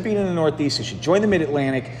should, instead of being in the Northeast, they should join the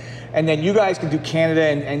Mid-Atlantic, and then you guys can do Canada,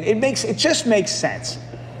 and it just makes sense.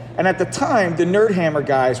 And at the time, the Nerdhammer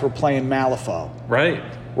guys were playing Malifaux. Right.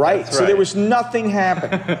 Right? So there was nothing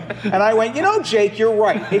happening. And I went, Jake, you're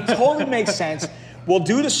right. It totally makes sense. We'll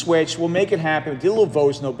do the switch. We'll make it happen. Do a little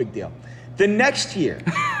votes, no big deal. The next year,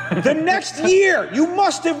 you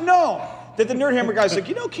must have known that the Nerdhammer guys like,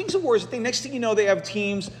 Kings of War is a thing. Next thing you know, they have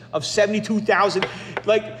teams of 72,000.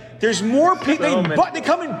 Like, there's more people. They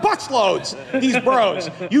come in busloads, these bros.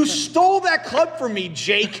 You stole that club from me,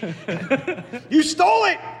 Jake. You stole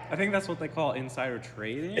it. I think that's what they call insider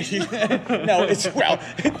trading. No, it's.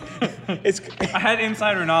 I had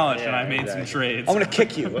insider knowledge and I made some trades. I'm gonna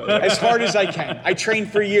kick you as hard as I can. I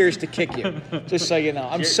trained for years to kick you, just so you know.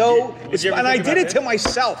 And I did it to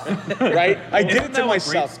myself, right? I did it to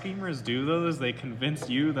myself. What great schemers do though is they convince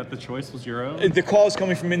you that the choice was your own. The call is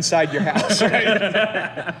coming from inside your house,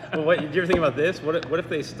 right? Well, did you ever think about this? What if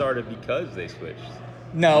they started because they switched?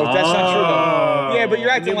 No, that's not true though. Yeah, but you're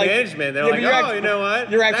acting New like management. They're like, you know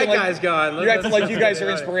what? You're acting that like guy's gone. You're acting like you guys are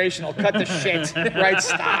inspirational. Cut the shit, right?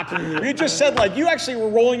 Stop. You just said like you actually were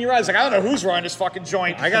rolling your eyes like I don't know who's running this fucking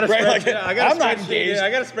joint. I got a right? spreadsheet. I'm not engaged.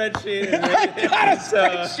 I got a spreadsheet. I got a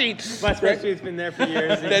spreadsheet. My spreadsheet's been there for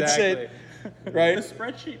years. That's it. Right. The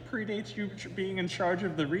spreadsheet predates you being in charge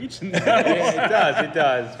of the region. Yeah, it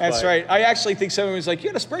does. That's right. I actually think someone was like, "You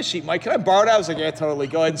had a spreadsheet, Mike. Can I borrow it?" I was like, "Yeah, totally.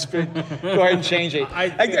 Go ahead and change it."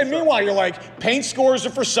 And meanwhile, you're like, "Paint scores are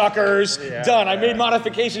for suckers." Yeah, done. I made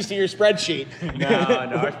modifications to your spreadsheet. No,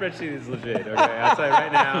 our spreadsheet is legit. Okay, I'll tell you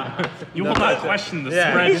right now. You will not question the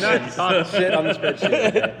Yeah, spreadsheet. you're not talking shit on the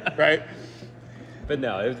spreadsheet. Right. But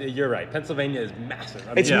no, you're right. Pennsylvania is massive. I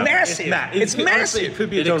mean, It's massive. It's honestly, massive. it could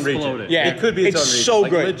be its It own region. exploded. Yeah, it could be its own it's region. so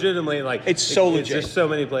like, good. Legitimately, like It's so legit. There's so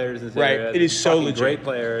many players in this Right. area. It is There's so fucking legit. Great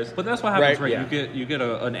players. But that's what happens, Right. right? Yeah. You get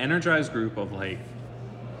an energized group of like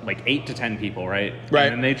 8 to 10 people, right? Right.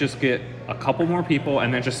 And then they just get a couple more people,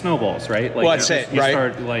 and then just snowballs, right? Like, Well, that's it, You right?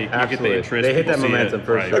 start like you get Absolutely. the interest. They hit people that see momentum it,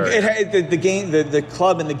 for right. sure. The game, the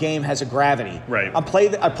club and the game has a gravity. Right. I play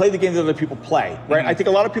the game that other people play. Right. I think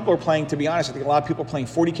a lot of people are playing. To be honest, I think a lot of people are playing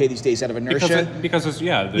 40K these days out of inertia. Because it's You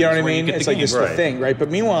know what I mean? It's like this is the Right. thing, right? But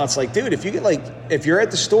meanwhile, it's like, dude, if you're at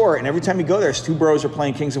the store and every time you go there, it's 2 bros are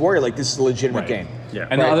playing Kings of War, you're like, this is a legitimate game. Yeah.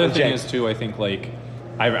 And Right, the other legit. thing is too, I think like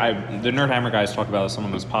the Nerdhammer guys talk about this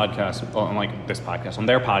on this podcast, on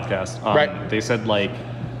their podcast. Right. They said like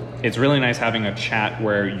it's really nice having a chat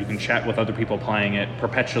where you can chat with other people playing it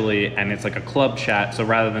perpetually, and it's like a club chat. So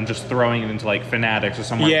rather than just throwing it into like Fanatics or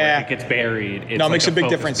somewhere where it gets buried, it's No, it like makes a big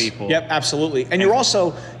focused difference. People. Yep, absolutely. And you're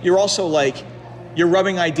also like, you're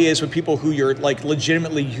rubbing ideas with people who you're like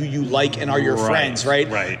legitimately who you like and are your friends, right?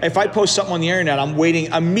 Right. If I post something on the internet, I'm waiting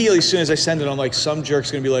immediately as soon as I send it. I'm like, some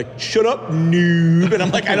jerk's gonna be like, "Shut up, noob," and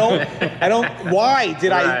I'm like, I don't. Why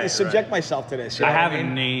did I subject myself to this? You know I have what a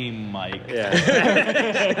mean? name, Mike. Yeah.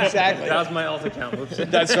 Exactly. That was my alt account. Whoops.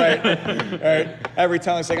 That's right. Right. Every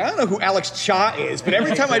time it's like, I don't know who Alex Cha is, but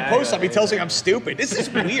every time I post something, he tells me I'm stupid. This is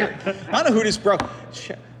weird. I don't know who this bro.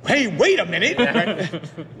 Hey, wait a minute.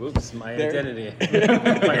 Whoops, my There- identity. My There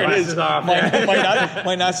it is. glasses off.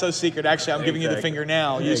 My not so secret. Actually, I'm giving you the Exactly. finger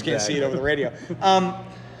now. You just can't see it over the radio.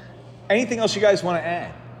 Anything else you guys want to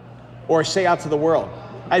add or say out to the world?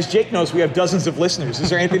 As Jake knows, we have dozens of listeners. Is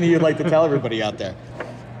there anything that you'd like to tell everybody out there?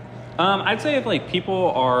 I'd say if like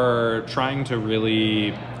people are trying to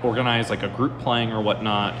really organize like a group playing or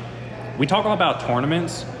whatnot, we talk all about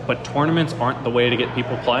tournaments, but tournaments aren't the way to get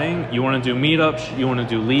people playing. You want to do meetups, you want to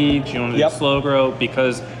do leagues, you want to do slow grow,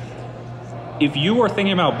 because if you are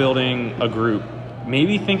thinking about building a group,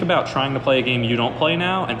 maybe think about trying to play a game you don't play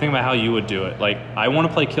now and think about how you would do it. Like, I want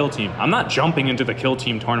to play Kill Team. I'm not jumping into the Kill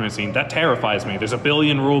Team tournament scene. That terrifies me. There's a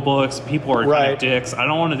billion rule books. People are kind of dicks. I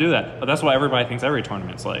don't want to do that. But that's what everybody thinks every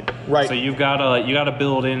tournament's like. Right. So you gotta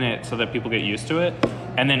build in it so that people get used to it.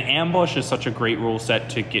 And then Ambush is such a great rule set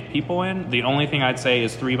to get people in. The only thing I'd say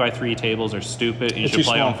is 3x3 tables are stupid. You should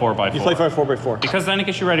play on 4x4. You play 4x4. Because then it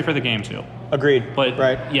gets you ready for the game too. Agreed. But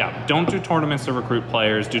right. yeah, don't do tournaments to recruit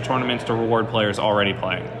players. Do tournaments to reward players already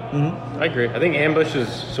playing. I agree. I think Ambush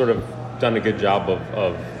has sort of done a good job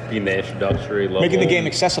of being the introductory level. Making the game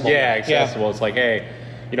accessible. Yeah, accessible. It's like, hey,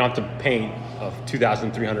 you don't have to paint a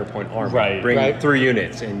 2,300 point army. Right. Bring 3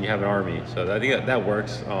 units and you have an army. So I think that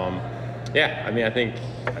works. Yeah, I mean, I think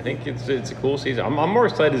it's a cool season. I'm more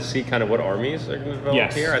excited to see kind of what armies are going to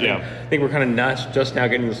develop here. I think we're kind of not just now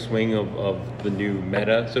getting the swing of the new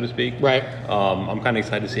meta, so to speak. Right. I'm kind of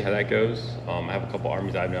excited to see how that goes. I have a couple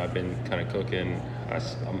armies I've been kind of cooking.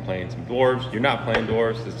 I'm playing some dwarves. You're not playing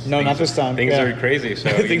dwarves. Not this time. Things are crazy. So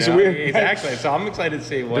things are weird. Exactly. So I'm excited to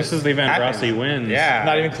see what. This is the event happens. Rossi wins. Yeah.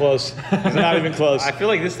 Not even close. Not even close. I feel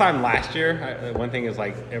like this time last year, one thing is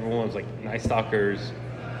like everyone was like Night Stalkers,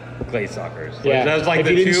 Glade Stalkers. Yeah. That was like if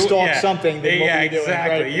the you didn't two. stalk something, then what were you doing?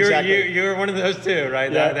 Exactly. Right? Exactly. You were one of those two,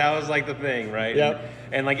 right? Yeah. That was like the thing, right? Yep.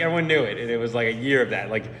 And like everyone knew it, and it was like a year of that.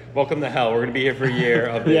 Like, welcome to hell. We're gonna be here for a year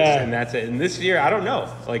of this, and that's it. And this year, I don't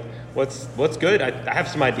know. Like, what's good? I have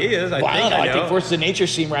some ideas. I think Forces of Nature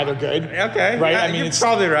seem rather good. Okay. Right. Yeah, I mean, you're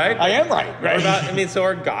probably right. I am right. What about, so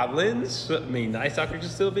are goblins? I mean, Night Stalkers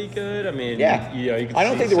should still be good. I mean, you can I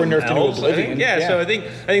don't see think they were some nerfed into elves. oblivion. So I think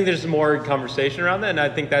there's more conversation around that, and I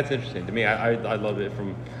think that's interesting to me. I love it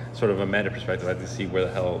from sort of a meta perspective. I like to see where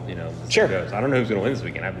the hell this goes. I don't know who's going to win this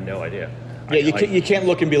weekend. I have no idea. Yeah, you can't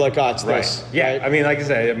look and be like, it's this. Yeah, right? I mean, like I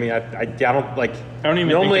said, I don't like. I don't even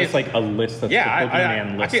normally think it's like a list that's the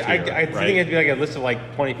Pokemon list I here, think it'd be like a list of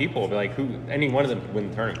like 20 people. It'd be like any one of them could win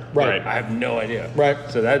the tournament. Right. I have no idea. Right.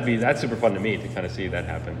 So that's super fun to me to kind of see that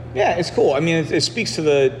happen. Yeah, it's cool. I mean, it speaks to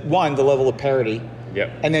the level of parity.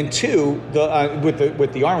 Yep. And then 2,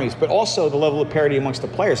 with the armies, but also the level of parity amongst the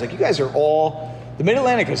players. Like, you guys are all, the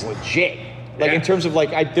Mid-Atlantic is legit. Like, in terms of,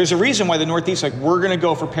 like, there's a reason why the Northeast, like, we're going to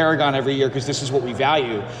go for Paragon every year because this is what we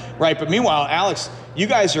value, right? But meanwhile, Alex, you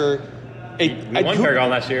guys are... We won Paragon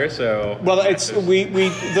last year, so... Well, it's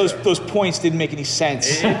those points didn't make any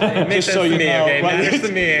sense. It makes sense to me, okay? Right? Makes sense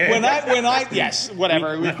to me. When I yes,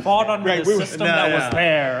 whatever. We fought under the system that was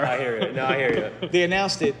there. I hear you. No, I hear you. They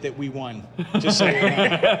announced it that we won. Just so you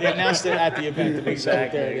know. They announced it at the event. That we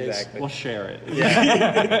said, there it is. We'll share it.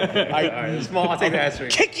 All right, I'll take the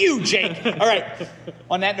asterisk. Kick you, Jake. All right.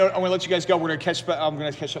 On that note, I'm going to let you guys go. I'm going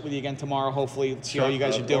to catch up with you again tomorroall. Hopefully, see how you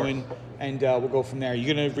guys are doing, and we'll go from there.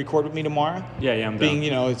 You going to record with me tomorrow? Yeah, I'm Being,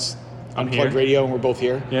 done. It's Unplugged Radio, and we're both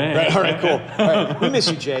here. Yeah. Right. All right. Cool. All right. We miss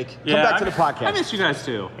you, Jake. Come back to the podcast. I miss you guys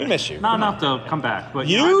too. We miss you. Not enough to come back, but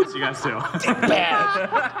you I miss you guys too.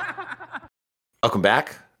 Welcome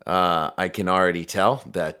back. I can already tell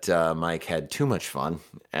that Mike had too much fun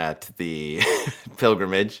at the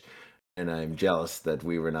pilgrimage, and I'm jealous that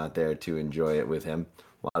we were not there to enjoy it with him.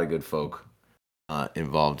 A lot of good folk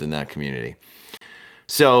involved in that community.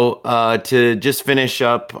 So to just finish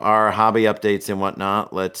up our hobby updates and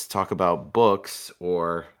whatnot, let's talk about books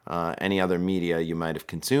or any other media you might have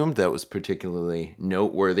consumed that was particularly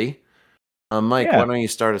noteworthy. Mike, why don't you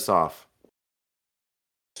start us off?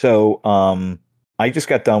 So I just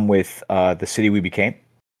got done with The City We Became,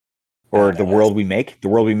 or The World We Make. The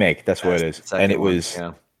World We Make, that's what it is. And it was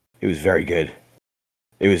very good.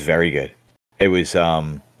 It was very good. It was,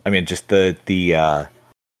 just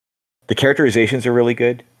the characterizations are really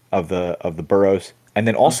good of the boroughs, and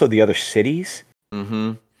then also the other cities.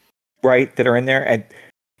 Mm-hmm. right, that are in there. And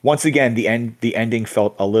once again, the ending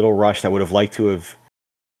felt a little rushed. I would have liked to have.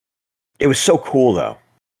 It was so cool though.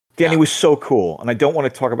 Danny was so cool, and I don't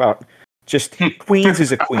want to talk about just Queens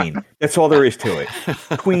is a queen. That's all there is to it.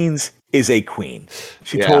 Queens is a queen.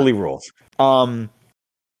 She totally rules.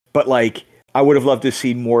 But like, I would have loved to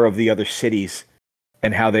see more of the other cities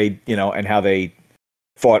and how they,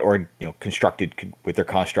 fought or constructed with their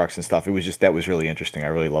constructs and stuff. It was that was really interesting. I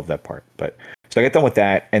really loved that part. But so I got done with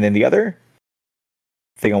that, and then the other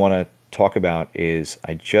thing I want to talk about is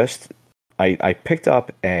I picked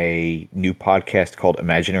up a new podcast called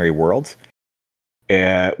Imaginary Worlds,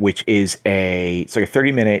 which is it's like a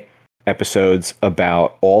 30-minute episodes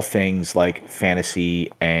about all things like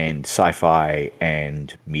fantasy and sci-fi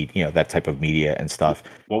and that type of media and stuff.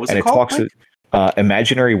 What was and it called? Talks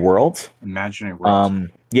Imaginary Worlds. Imaginary Worlds.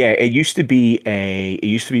 It used to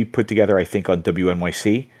be put together, I think, on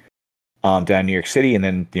WNYC. Down in New York City, and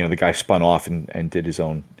then the guy spun off and did his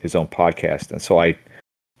own podcast, and so I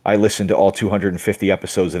listened to all 250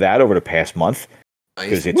 episodes of that over the past month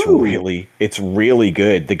because it's really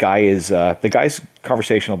good. The guy's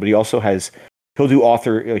conversational, but he also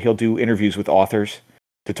he'll do interviews with authors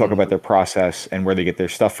to talk about their process and where they get their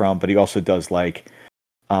stuff from. But he also does like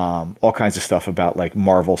all kinds of stuff about like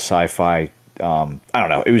Marvel sci-fi. I don't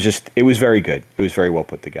know. It was very good. It was very well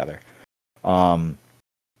put together.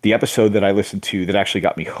 The episode that I listened to that actually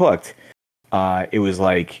got me hooked, it was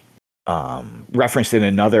like referenced in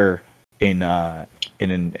another in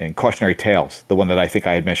Cautionary Tales, the one that I think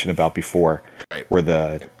I had mentioned about before,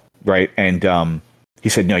 and he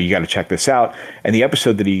said, no, you got to check this out. And the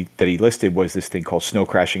episode that he listed was this thing called Snow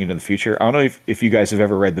Crashing into the Future. I don't know if you guys have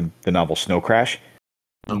ever read the novel Snow Crash.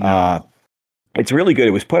 It's really good.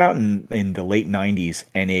 It was put out in the late 90s,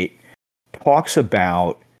 and it talks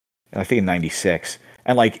about, I think in 96,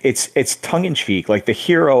 and like it's tongue in cheek. Like the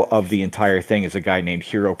hero of the entire thing is a guy named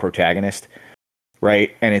Hero Protagonist,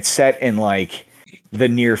 right? And it's set in like the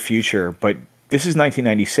near future, but this is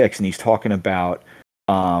 1996, and he's talking about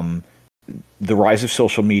the rise of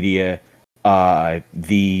social media,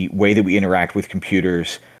 the way that we interact with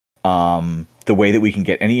computers, the way that we can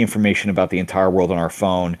get any information about the entire world on our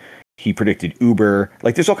phone. He predicted Uber.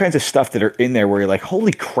 Like there's all kinds of stuff that are in there where you're like,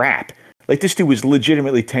 holy crap. Like this dude was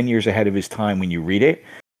legitimately 10 years ahead of his time when you read it.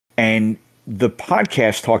 And the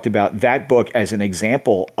podcast talked about that book as an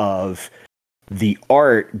example of the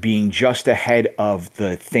art being just ahead of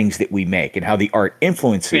the things that we make and how the art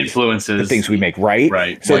influences the things we make, right?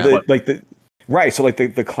 Right. So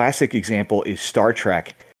the classic example is Star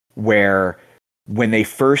Trek, where when they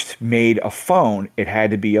first made a phone, it had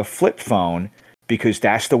to be a flip phone because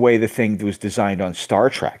that's the way the thing was designed on Star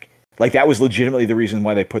Trek. Like that was legitimately the reason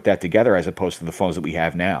why they put that together, as opposed to the phones that we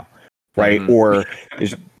have now, right? Mm-hmm. Or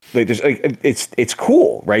it's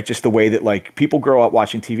cool, right? Just the way that like people grow up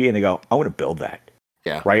watching TV and they go, I want to build that,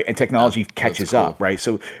 right? And technology catches up, right?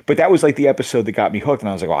 So, but that was like the episode that got me hooked, and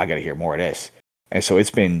I was like, well, I got to hear more of this, and so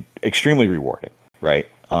it's been extremely rewarding, right?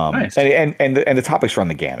 Nice. And the topics run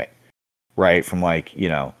the gamut, right? From like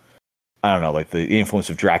I don't know, like the influence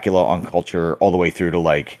of Dracula on culture, all the way through to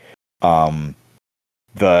like the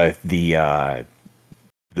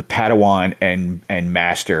Padawan and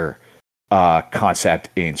Master concept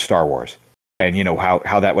in Star Wars, and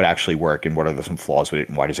how that would actually work, and what are some flaws with it,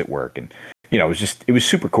 and why does it work, and it was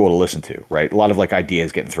super cool to listen to, right? A lot of like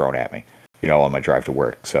ideas getting thrown at me, on my drive to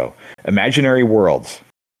work. So Imaginary Worlds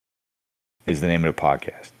is the name of the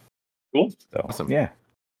podcast. Cool. So, awesome. Yeah.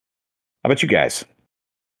 How about you guys?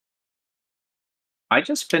 I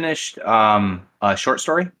just finished a short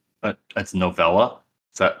story, but it's novella.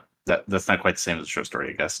 So that's not quite the same as a short story,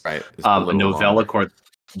 I guess. Right. A novella called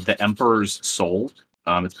The Emperor's Soul.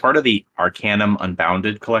 It's part of the Arcanum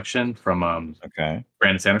Unbounded collection from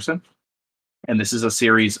Brandon Sanderson. And this is a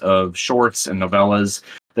series of shorts and novellas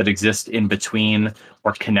that exist in between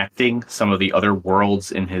or connecting some of the other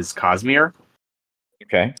worlds in his Cosmere.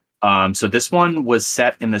 Okay. So this one was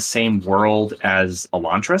set in the same world as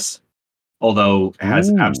Elantris, although it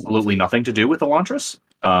has absolutely nothing to do with Elantris.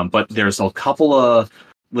 But there's a couple of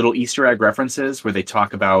little Easter egg references where they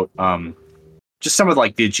talk about just some of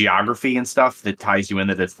like the geography and stuff that ties you in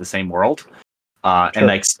that it's the same world. And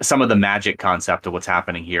like some of the magic concept of what's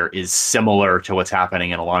happening here is similar to what's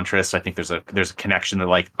happening in Elantris. I think there's a connection that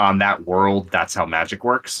like on that world, that's how magic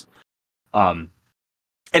works. And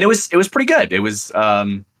it was pretty good. It was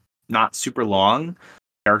not super long.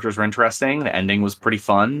 Characters were interesting. The ending was pretty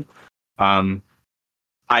fun. I'm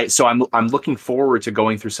looking forward to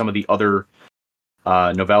going through some of the other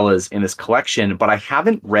novellas in this collection, but I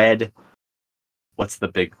haven't read what's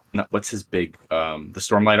his big the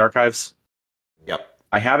Stormlight Archives. Yep.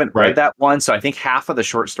 I haven't read that one, so I think half of the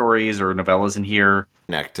short stories or novellas in here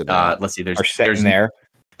connect to that. Let's see.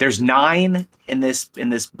 There's 9 in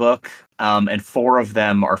this book, and 4 of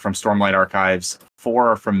them are from Stormlight Archives. 4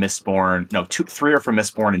 are from Mistborn. No, 3 are from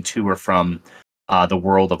Mistborn, and 2 are from the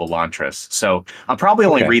World of Elantris. So I'll probably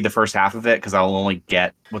only read the first half of it because I'll only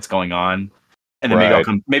get what's going on, and then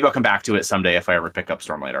maybe I'll come back to it someday if I ever pick up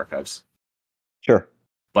Stormlight Archives. Sure.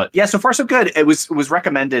 But yeah, so far so good. It was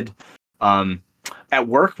recommended. At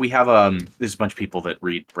work, we have there's a bunch of people that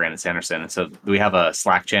read Brandon Sanderson, and so we have a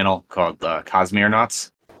Slack channel called Cosmere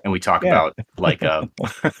Knots, and we talk about like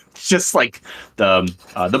just like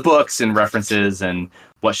the books and references and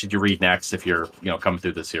what should you read next if you're coming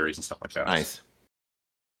through the series and stuff like that. Nice.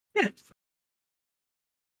 Yeah.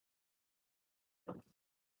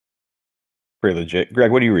 Pretty legit.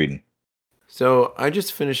 Greg, what are you reading? So I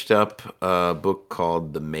just finished up a book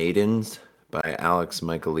called The Maidens by Alex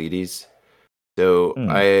Michaelides. So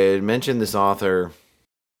I had mentioned this author a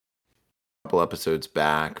couple episodes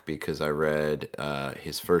back because I read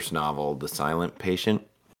his first novel, The Silent Patient,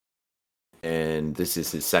 and this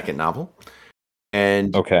is his second novel.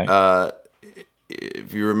 And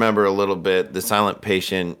if you remember a little bit, The Silent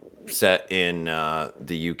Patient set in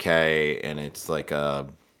the UK, and it's like a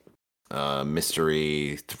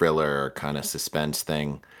mystery thriller kind of suspense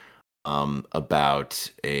thing about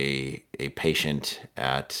a patient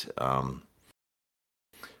at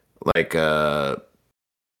like a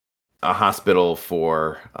hospital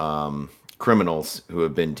for criminals who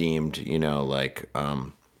have been deemed, like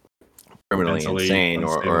criminally insane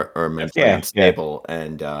or mentally unstable.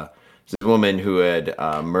 And this woman who had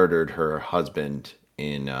murdered her husband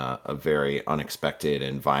in a very unexpected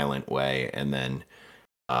and violent way, and then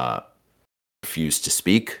refused to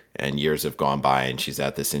speak. And years have gone by, and she's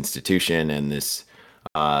at this institution, and this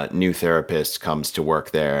new therapist comes to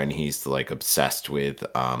work there, and he's like obsessed with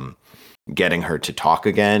getting her to talk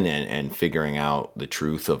again and figuring out the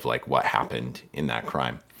truth of like what happened in that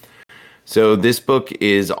crime. So this book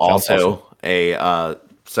is also a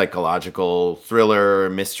psychological thriller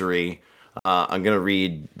mystery. I'm going to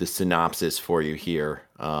read the synopsis for you here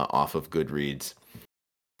off of Goodreads.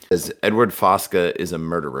 It says, Edward Fosca is a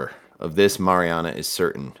murderer. Of this, Mariana is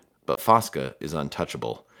certain, but Fosca is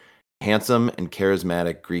untouchable. Handsome and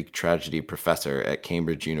charismatic Greek tragedy professor at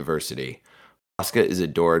Cambridge University, Fosca is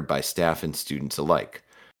adored by staff and students alike,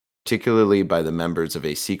 particularly by the members of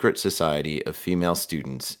a secret society of female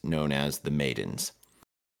students known as the Maidens.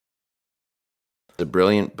 The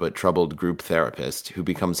brilliant but troubled group therapist who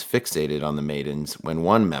becomes fixated on the Maidens when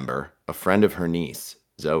one member, a friend of her niece,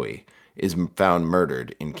 Zoe, is found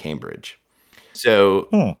murdered in Cambridge.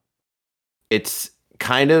 So it's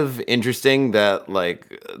kind of interesting that like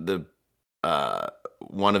the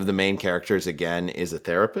one of the main characters again is a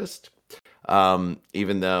therapist.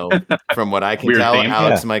 Even though from what I can tell,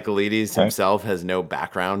 Alex Michaelides himself has no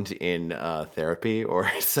background in therapy or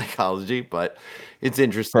psychology, but it's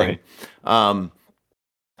interesting.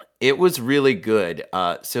 It was really good.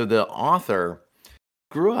 So the author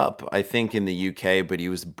grew up, I think, in the UK, but he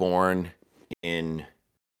was born in,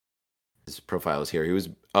 his profile is here. He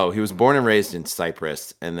was born and raised in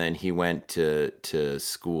Cyprus, and then he went to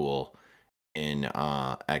school in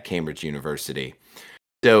at Cambridge University.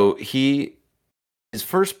 So his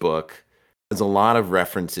first book has a lot of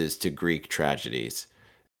references to Greek tragedies,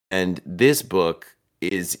 and this book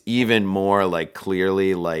is even more like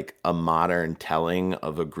clearly like a modern telling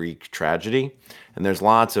of a Greek tragedy. And there's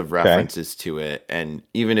lots of references to it. And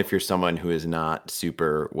even if you're someone who is not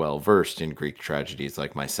super well versed in Greek tragedies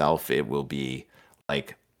like myself, it will be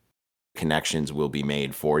like connections will be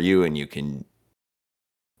made for you, and you can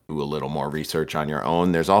do a little more research on your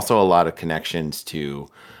own. There's also a lot of connections to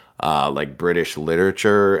like British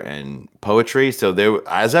literature and poetry. So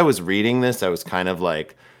as I was reading this, I was kind of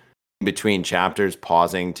like between chapters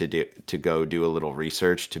pausing to go do a little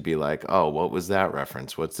research to be like, oh, what was that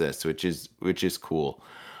reference? What's this? Which is cool.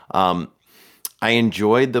 I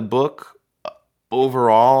enjoyed the book.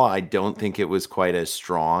 Overall, I don't think it was quite as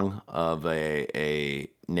strong of a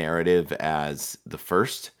narrative as the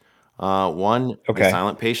first one, The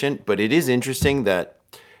Silent Patient. But it is interesting that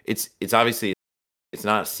it's obviously it's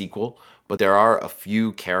not a sequel, but there are a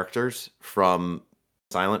few characters from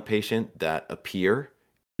Silent Patient that appear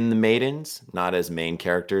in The Maidens, not as main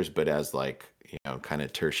characters, but as like, kind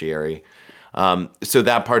of tertiary. So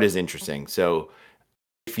that part is interesting. So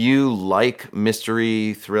if you like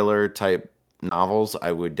mystery thriller type novels,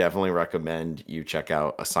 I would definitely recommend you check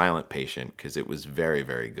out A Silent Patient because it was very,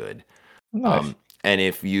 very good. Nice. And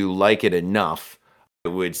if you like it enough, I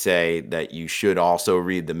would say that you should also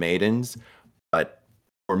read The Maidens, but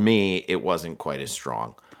for me, it wasn't quite as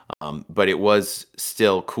strong. But it was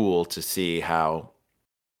still cool to see how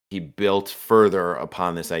he built further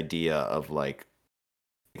upon this idea of like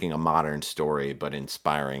taking a modern story but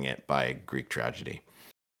inspiring it by Greek tragedy.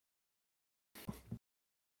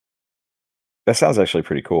 That sounds actually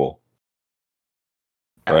pretty cool.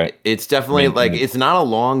 Right. It's definitely it's not a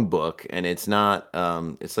long book, and it's not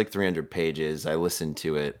it's like 300 pages. I listened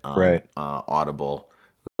to it on Audible,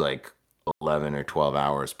 like 11 or 12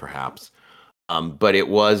 hours perhaps. But it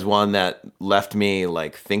was one that left me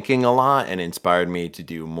like thinking a lot and inspired me to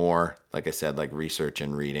do more, like I said, like research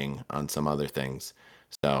and reading on some other things.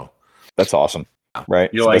 So that's awesome.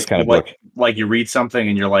 Right. You're like, kind of like you read something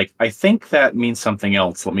and you're like, I think that means something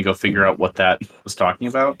else. Let me go figure out what that was talking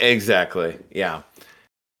about. Exactly. Yeah.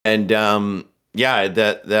 And that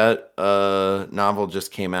novel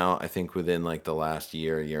just came out, I think, within like the last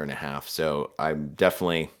year and a half. So I'm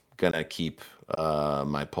definitely gonna keep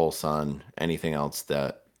my pulse on anything else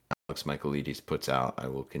that Alex Michaelides puts out. I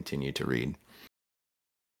will continue to read.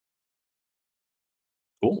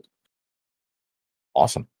 Cool.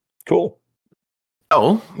 Awesome. Cool.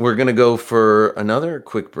 So we're gonna go for another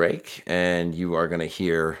quick break, and you are gonna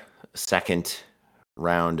hear a second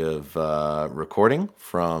round of recording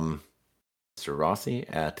from Mr. Rossi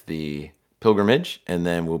at the Pilgrimage, and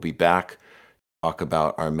then we'll be back to talk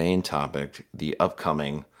about our main topic, the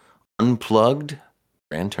upcoming Unplugged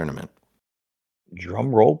Grand Tournament.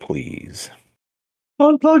 Drum roll, please.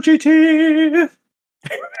 Unplugged GT.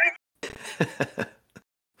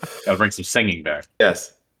 Gotta bring some singing back.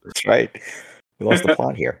 Yes, that's right. We lost the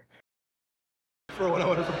plot here.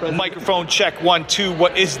 Microphone check 1, 2.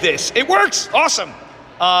 What is this? It works. Awesome.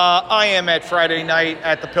 I am at Friday night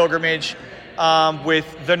at the Pilgrimage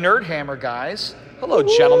with the Nerd Hammer guys. Hello,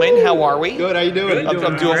 gentlemen. How are we? Good. How you doing?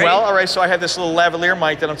 I'm doing well. All right. So I have this little lavalier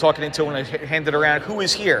mic that I'm talking into when I hand it around. Who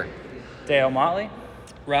is here? Dale Motley.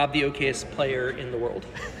 Rob, the okayest player in the world.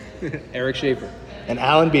 Eric Schaefer. And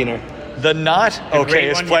Alan Biener. The not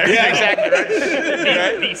okayest player. Yeah, exactly.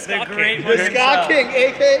 Right. The Ska King,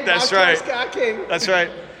 a.k.a. That's right. Ska King. That's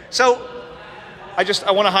right. So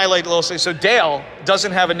I want to highlight a little thing. So Dale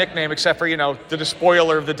doesn't have a nickname except for, the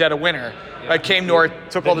despoiler of the Dead of Winter. Came north,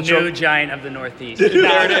 took all the new giant of the Northeast. There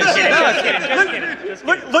it is. Just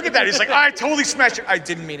kidding. Look at that. He's like, I totally smashed it. I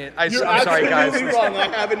didn't mean it. I'm sorry, guys. You're wrong. I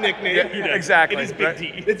have a nickname. Yeah, exactly. It is Big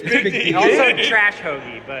D. It's Big D. Also Trash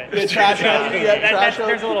Hoagie, but Trash Hoagie. Yeah,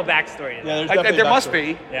 there's a little backstory to that. Yeah, there must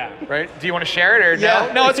be. Yeah. Right? Do you want to share it or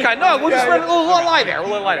no? No, it's kind. No, we'll just let a little lie there. We'll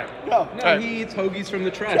let it lie there. No, he eats hoagies from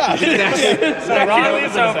the trash. So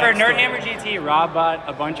for Nerd Hammer GT, Rob bought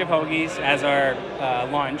a bunch of hoagies as our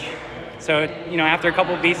lunch. So, after a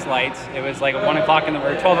couple of Beast Lights, it was like 1 o'clock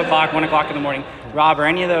or 12 o'clock, 1 o'clock in the morning. Rob, are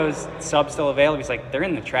any of those subs still available? He's like, they're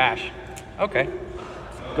in the trash. Okay.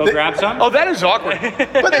 Go grab some. Oh, that is awkward.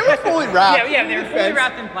 But they were fully wrapped. Yeah, they were fully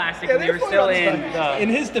wrapped in plastic. And they were still in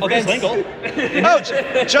his defense.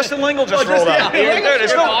 Justin Lingle just rolled up. There it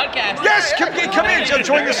is. Yes, come in.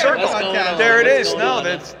 Join the circle. There it is. No,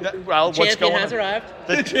 what's going on? Has arrived.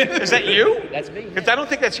 Is that you? That's me. Because I don't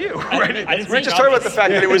think that's you. Right? I didn't We're just talking about the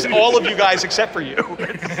fact that it was all of you guys except for you.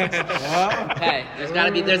 Hey, there's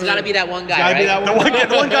gotta be that one guy, right?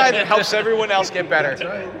 The one guy that helps everyone else get better. That's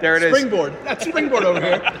right. There it is. Springboard. That's Springboard over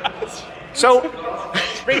here. So,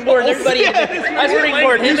 Springboard everybody. I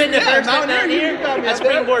springboard him in the first at Mountaineer. I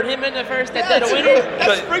springboard him in the first at Dead of Winter.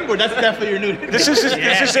 That's Springboard. That's definitely your new. This is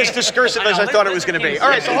as discursive as I thought it was going to be. All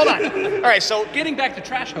right, so hold on. All right, so getting back to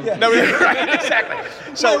Trash Hoagie. No, right, exactly.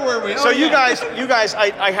 So, where were we? So you guys,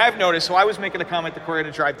 I have noticed. So I was making a comment before I had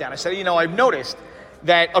to drive down. I said, I've noticed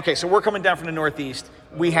that. Okay, so we're coming down from the Northeast.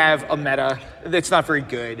 We have a meta that's not very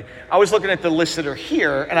good. I was looking at the lists that are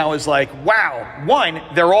here, and I was like, wow. One,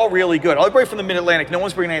 they're all really good. Everybody from the Mid-Atlantic, no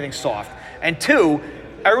one's bringing anything soft. And two,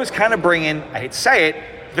 everyone's kind of bringing, I hate to say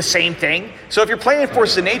it, the same thing. So if you're playing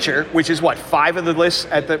Forces of Nature, which is what, 5 of the lists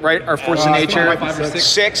at the right are Forces of Nature,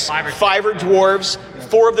 6, 5 are dwarves,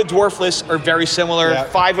 4 of the dwarf lists are very similar,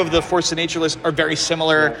 5 of the Forces of Nature lists are very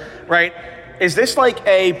similar, right? Is this like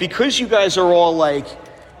because you guys are all like,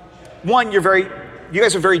 one, you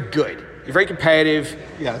guys are very good. You're very competitive.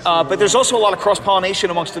 Yes. But there's also a lot of cross-pollination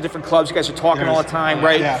amongst the different clubs. You guys are talking all the time,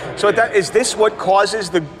 right? Yeah. So is this what causes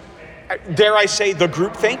the, dare I say, the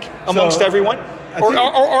groupthink amongst everyone?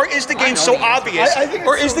 Or is the game so obvious?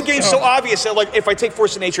 Or is the game so obvious that, like, if I take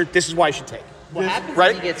Force of Nature, this is why I should take? What happens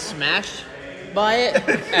when you get smashed by it,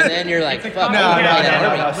 and then you're like, fuck. No.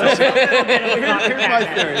 Here's my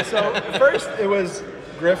theory. So first it was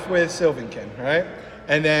Griff with Sylvankin, right?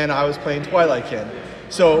 And then I was playing Twilightkin.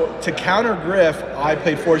 So to counter Griff, I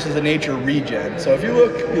played Forces of Nature Regen. So if you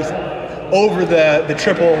look, over the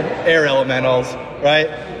triple air elementals, right?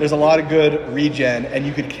 There's a lot of good regen, and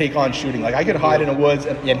you could take on shooting. Like I could hide in the woods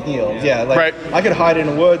and heal. Yeah, like I could hide in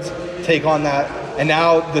the woods, take on that, and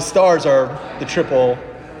now the stars are the triple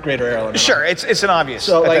greater air elemental. Sure, it's an obvious.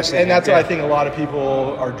 So like, and that's what I think a lot of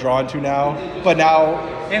people are drawn to now. But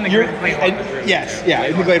now in the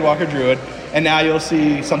Glade Walker Druid. And now you'll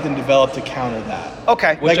see something develop to counter that.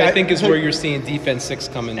 Okay. Which I think is where you're seeing Defense 6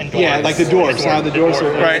 come in. Yeah, like the dwarves. Now the dwarves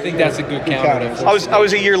are... Right. I think that's a good counter. I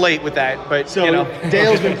was a year late with that, but so, you know.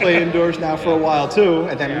 Dale's been playing dwarves now for a while too,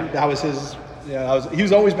 and then that was his...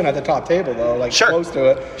 he's always been at the top table though, like close to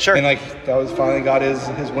it. Sure. And like that was finally got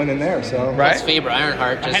his win in there. So That's Faber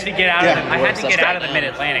Ironheart. I had to get out of the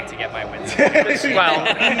Mid-Atlantic to get my wins. Well, you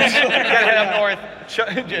gotta head up north,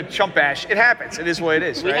 chump bash. It happens. It is what it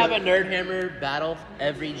is. We right? have a Nerdhammer battle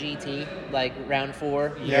every GT, like round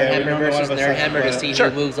 4. Yeah, Nerdhammer versus Nerdhammer to see who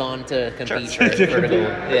moves on to compete for the gold.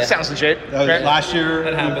 Yeah. Sounds legit. That was last year,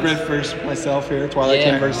 Griff versus myself here, Twilight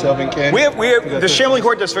King versus Sylvan King. We have the Shambling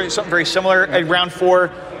Horde does something very similar at round 4,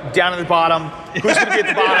 down at the bottom. Who's going to be at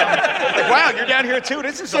the bottom? Like, wow, you're down here too.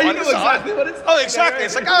 This is so you know exactly what it's like. Oh, exactly.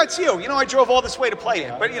 It's like, oh, it's you. You know, I drove all this way to play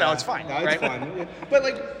it, but you know, it's fine. No, it's fine. But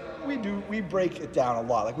like, we break it down a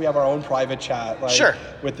lot. Like we have our own private chat, like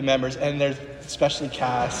with the members, and there's especially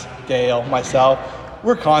Cass, Dale, myself.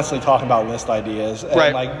 We're constantly talking about list ideas.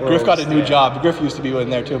 And like Griff got a new job. Griff used to be in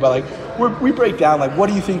there too, but like we break down like, what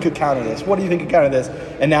do you think could counter this? What do you think could counter this?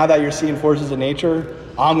 And now that you're seeing Forces of Nature,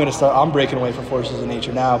 I'm breaking away from Forces of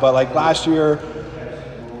Nature now. But like last year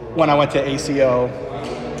when I went to ACO,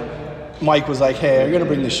 Mike was like, hey, are you gonna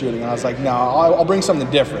bring the shooting? And I was like, no, I'll bring something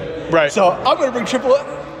different. Right. So I'm gonna bring triple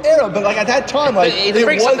arrow, but like at that time, like it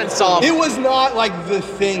was not like the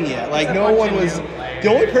thing yet. Like no one was. The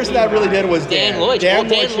only person that really did was Dan Lloyd. Dan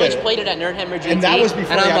Lloyd played it at Nerdhammer GT, and that was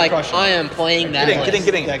before. And I'm like, I am playing that.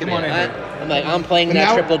 Get in. Come on in. I'm like, I'm playing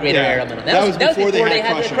that triple greater arrow. That was before they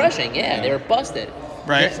had the crushing. Yeah, they were busted.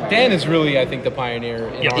 Right. Dan is really, I think, the pioneer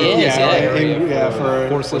in our area for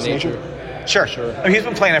Force of Nature. Sure. I mean, he's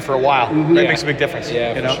been playing it for a while. That makes a big difference.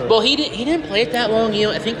 Yeah, you know? Sure. Well, he didn't play it that long. You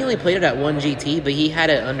know, I think he only played it at one GT, but he had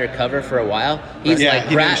it undercover for a while. He's like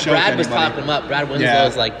Brad was talking him up. Brad Winslow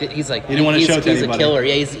is like he's a killer.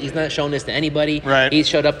 Yeah, he's not showing this to anybody. Right. He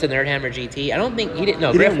showed up to Nerdhammer GT. I don't think he didn't.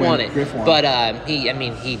 No, Griff won it. But he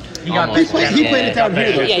played it down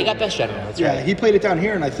here. Yeah, he got best general. That's right. He played it down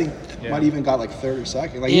here, and I think might even got like third or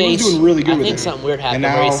second. Like he was doing really good with it. I think something weird happened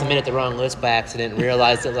where he submitted the wrong list by accident and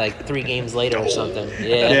realized it like 3 games later or something.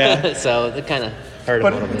 Yeah. So it kind of hurt him a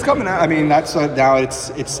little bit. It's coming out. I mean, that's now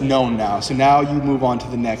it's known now. So now you move on to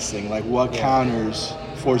the next thing. Like what counters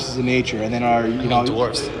Forces of Nature, and then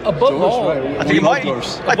dwarves. Above all, I think it might.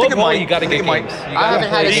 You got to get games.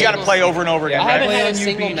 You got to play over and over again. I haven't had a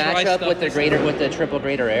single matchup with the triple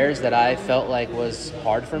greater airs that I felt like was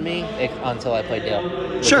hard for me until I played Dale.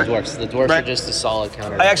 With the dwarves. The dwarves are just a solid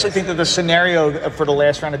counter. I actually think that the scenario for the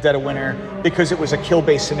last round of Dead of Winter, because it was a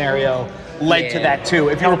kill-based scenario, led to that too.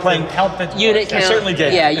 If you were playing unit count, it certainly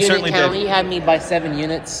did. Yeah, unit count. He had me by 7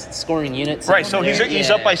 units, scoring units. Right, so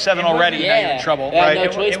he's up by 7 already. Now you're in trouble. Yeah,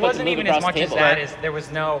 right. no choice it but to wasn't move even across as much the as table. that. Is there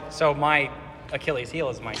was no. So my Achilles heel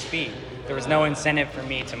is my speed. There was no incentive for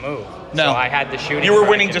me to move. No, so I had the shooting. You were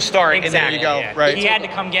winning to start, and there you go. Yeah. Right. He had to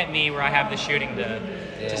come get me where I have the shooting to.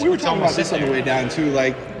 We were talking about this on the way down too,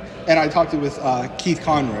 like, and I talked with Keith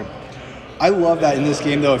Conrad. I love that in this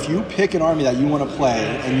game though. If you pick an army that you want to play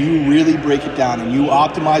and you really break it down and you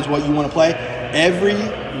optimize what you want to play, every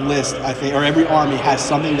list I think or every army has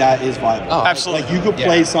something that is viable. Oh, absolutely. Like you could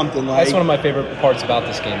play something like. That's one of my favorite parts about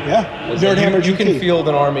this game. Yeah. You can field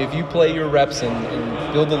an army if you play your reps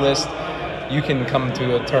and build a list. You can come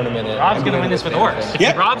to a tournament. Rob's going to win this with orcs.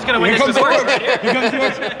 Yeah. Rob's going to win this with orcs. Here comes the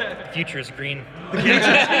orcs. Future is green.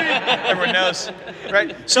 Everyone knows,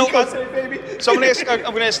 right? So I'm going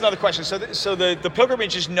to ask another question. So the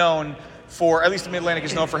pilgrimage is known for, at least the Mid-Atlantic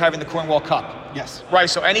is known for having the Cornwall Cup. Yes. Right.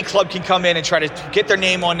 So any club can come in and try to get their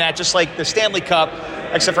name on that, just like the Stanley Cup.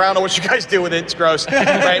 Except for I don't know what you guys do with it. It's gross,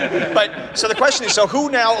 right? But so the question is, so who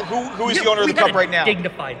is the owner of the cup right now?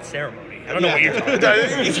 Dignified ceremony. I don't know what you're talking about.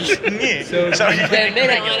 The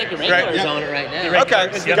Mid-Atlantic Irregulars on it right now. Okay,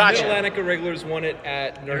 gotcha. Mid-Atlantic Irregulars won it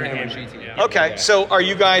at Nerdhammer GT. Okay, so are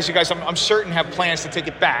you guys, I'm certain have plans to take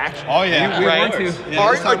it back. Oh yeah, we want to.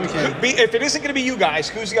 If it isn't going to be you guys,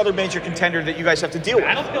 who's the other major contender that you guys have to deal with?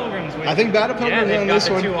 Battle Pilgrims. I think Battle Pilgrims on this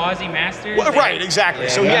one. 2 Aussie Masters. Well, right, exactly.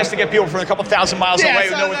 So he has to get people from a couple thousand miles away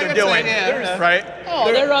who know what they're doing, right?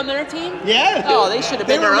 Oh, they're on their team? Yeah. Oh, they should have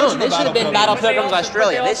been their own. They should have been Battle Pilgrims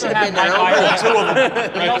Australia. They should have been their own. Two of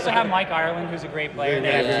them. They also have Mike Ireland, who's a great player.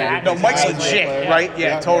 They have Cat. No, Mike's legit, right?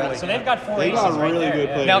 Yeah, totally. So they've got 4 They aces got right really there. good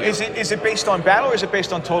players. Now, is it based on battle or is it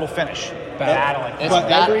based on total finish? Battle. It's But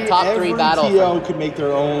top 3 battle. TO could make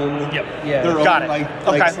their own. Yeah. Their Got own it.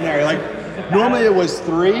 like Okay. scenario. Like normally it was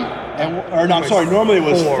 3, normally it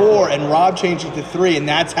was 4, and Rob changed it to 3, and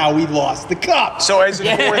that's how we lost the cup. So is it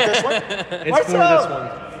 4 at this one? It's for this one.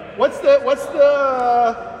 What's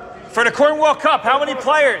the? For the Cornwall Cup, how many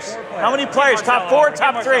players? How many players? Top 4,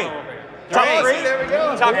 top 3? Top 3? There we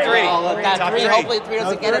go. Top 3. Oh, got Top 3. 3. Hopefully 3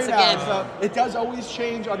 doesn't get us again. So it does always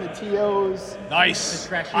change on the TOs. Nice.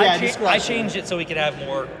 I changed it so we could have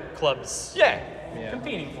more clubs. Yeah.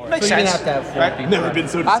 Competing for it. Makes So you're sense. gonna have to have 4 people. Never been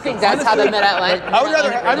so. I think that's how they met Atlanta.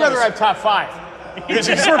 I'd rather have top 5. Because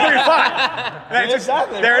we're 3 and 5.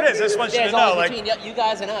 Exactly. There it is. This one Yeah, should it's know. only Like, between you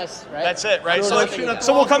guys and us, right? that's it, right?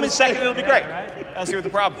 So we'll come in second. It'll be great. I'll see what the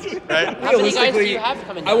problem is, right? How many guys do you have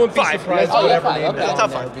coming I wouldn't be 5. surprised Oh, yeah, whatever 5. name Okay. is Top on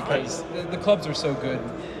there 5. because the clubs are so good,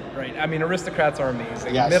 right? I mean, Aristocrats are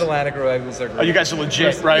amazing. Yes. Mid-Atlantic Rivals are great. Oh, you guys are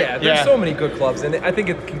legit, right? Yeah, there's so many good clubs, and I think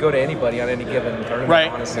it can go to anybody on any given tournament,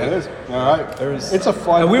 Right. honestly. It is. All right. It's a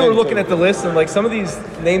fun. And we were thing, looking too. at the list, and like some of these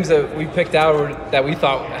names that we picked out or that we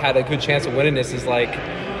thought had a good chance of winning this is like,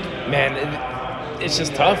 man, it's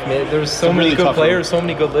just tough, man. There's so many really good tough players, so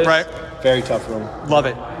many good lists. Right. Very tough room. Love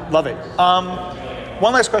it. Love it.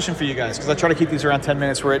 One last question for you guys, because I try to keep these around 10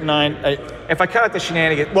 minutes. We're at 9. If I cut out the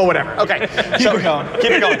shenanigans, well, whatever. Okay. Keep it going.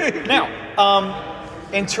 Keep it going. Now,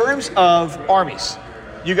 in terms of armies,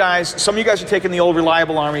 some of you guys are taking the old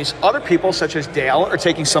reliable armies. Other people, such as Dale, are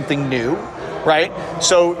taking something new, right?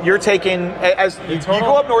 So you're taking, as you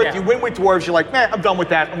go up north, you win with dwarves, you're like, man, I'm done with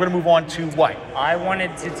that. I'm going to move on to what? I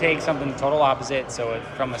wanted to take something total opposite, so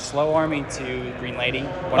from a slow army to Green Lady,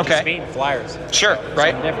 bunch of speed, flyers. Sure,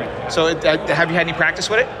 right? Something different. So have you had any practice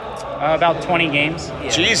with it? About 20 games. Yeah.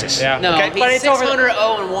 Jesus. Yeah. No, Okay. he's But it's 600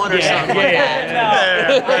 0-1 or something like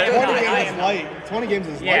that. 20 games is light. 20 games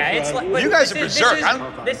is light. Yeah, for it's us. like, but You guys are this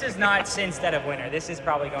berserk. This is not since Dead of Winter. This is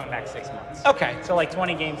probably going back 6 months. Okay. So like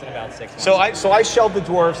 20 games in about 6 months. So I shelved the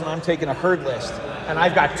dwarves and I'm taking a herd list, and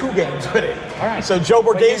I've got 2 games with it. All right. So Joe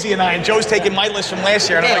Borghese and Joe's taking my list from last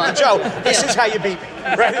year, and I'm like, Joe, this is how you beat me.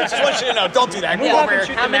 Right? I just want you to know, don't do that. Move over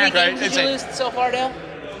here. How many Right? games did you lose so far, Dale?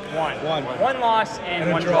 One loss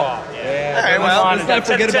and one draw. Yeah. All right, well, Let's not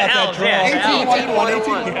forget about that draw.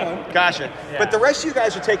 18-1-1. Gotcha. But the rest of you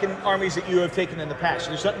guys are taking armies that you have taken in the past.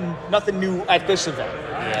 There's nothing new at this event.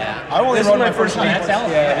 Yeah. I only This run is my first That's GT.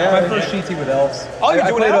 elves. Yeah, my first GT with elves. Oh, you're I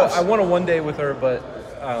doing played elves. I won a 1 day with her, but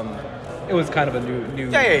it was kind of a new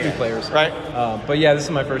players. Right. But yeah, this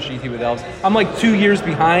is my first GT with elves. I'm like 2 years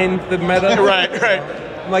behind the meta. Right.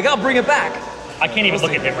 I'm like, I'll bring it back. I can't even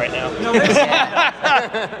look at them right now.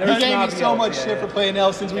 He gave me so much shit for playing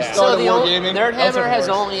elves since we So started the wargaming. Nerdhammer has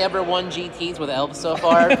only ever won GTs with elves so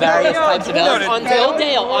far, various types of elves, until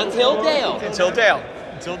Dale. Until Dale.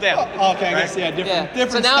 Okay, I guess different Yeah.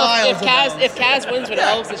 So now styles. if Kaz wins with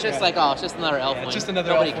elves, it's just like, oh, it's just another elf win. just another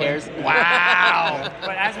Nobody elf win. cares. Wow.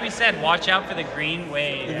 But as we said, watch out for the green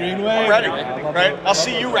wave. The green wave. Ready, right? I'll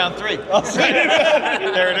see you round 3.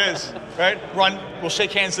 There it is, right? Run. We'll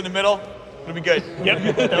shake hands in the middle. It'll be good.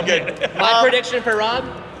 Yep. It'll be good. My prediction for Rob,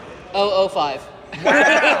 005.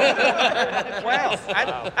 Wow.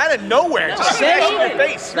 Out of nowhere. Just smash in your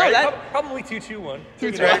face, No, right? that Probably 2-2-1.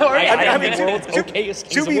 I mean,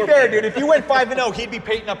 to be fair, dude, if you went 5-0, he'd be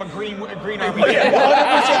painting up a green army.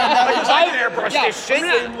 I can airbrush this shit.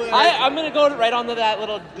 I'm gonna go right onto that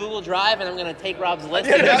little Google Drive and I'm gonna take Rob's list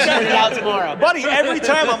and send it out tomorrow. Buddy, every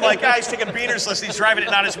time I'm like, guys, taking Beaner's list, he's driving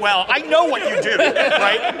it not as well. I know what you do,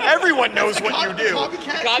 right? Everyone knows what you do.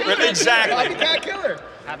 Copycat Exactly. Copycat killer.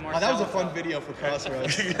 Oh, that was a fun video for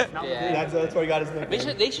Crossroads. Yeah. That's what he got his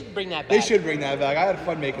nickname. They should bring that back. They should bring that back. I had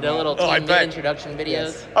fun making The that. little I team bet. introduction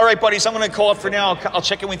videos. All right, buddies, I'm going to call it for now. I'll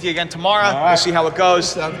check in with you again tomorrow. All right. We'll see how it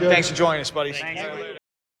goes. Sounds good. Thanks for joining us, buddies.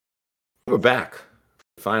 We're back.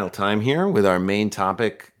 Final time here with our main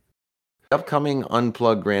topic, the upcoming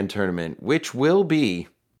Unplugged Grand Tournament, which will be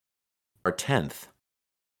our 10th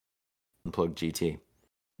Unplugged GT.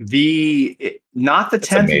 Not the That's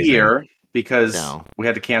 10th amazing. year, because No. we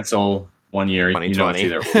had to cancel 1 year. You know, 2020.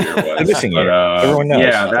 what year it was. The missing But, year. Everyone knows.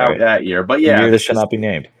 Yeah, Right. that year. But The yeah, year that this should is not be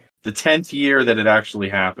named. the 10th year that it actually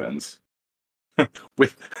happens.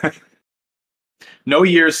 With no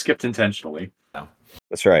years skipped intentionally.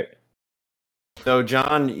 That's right. So,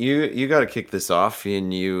 John, you got to kick this off,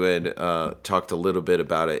 and you had talked a little bit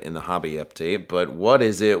about it in the hobby update. But what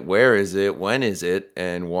is it? Where is it? When is it?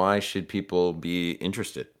 And why should people be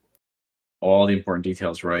interested? All the important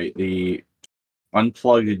details, right? The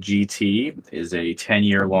Unplugged GT is a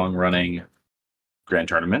 10-year long running grand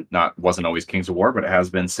tournament. Wasn't always Kings of War, but it has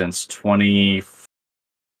been since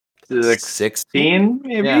 2016,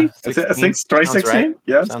 maybe? Yeah, 2016? Right.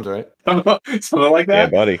 Yeah. Sounds right. Something like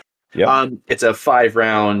that. Yeah, buddy. Yep. It's a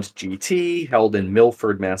 5-round GT held in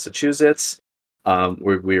Milford, Massachusetts.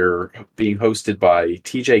 We're being hosted by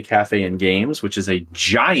TJ Cafe and Games, which is a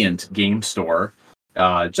giant game store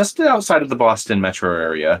just outside of the Boston metro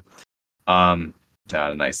area.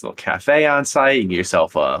 Got a nice little cafe on site. You can get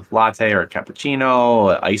yourself a latte or a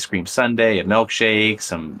cappuccino, an ice cream sundae, a milkshake,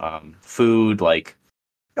 some food like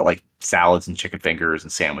salads and chicken fingers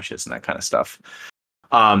and sandwiches and that kind of stuff.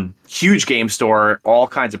 Huge game store, all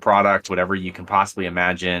kinds of products, whatever you can possibly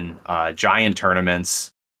imagine. Giant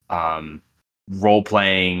tournaments,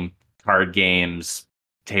 role-playing, card games,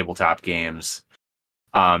 tabletop games.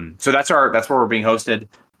 So that's where we're being hosted.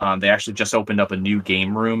 They actually just opened up a new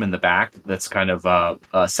game room in the back that's kind of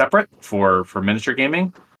separate for miniature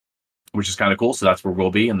gaming, which is kind of cool. So that's where we'll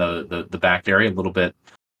be in the back area, a little bit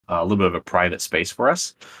of a private space for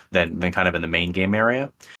us than kind of in the main game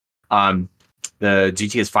area. The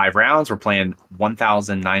GT is 5 rounds. We're playing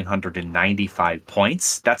 1,995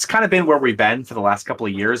 points. That's kind of been where we've been for the last couple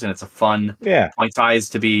of years, and it's a fun point size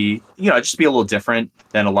to be, just be a little different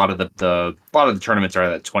than a lot of the tournaments are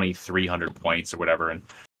at 2,300 points or whatever. And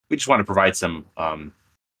we just want to provide some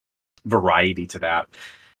variety to that.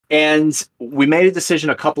 And we made a decision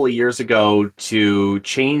a couple of years ago to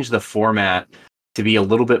change the format to be a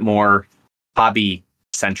little bit more hobby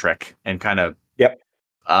centric and kind of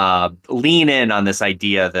lean in on this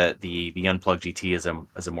idea that the Unplugged GT is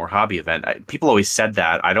a more hobby event. People always said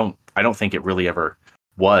that. I don't think it really ever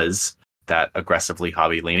was that aggressively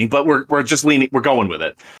hobby leaning, but we're just leaning. We're going with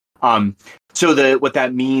it. So what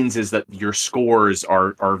that means is that your scores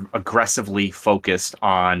are aggressively focused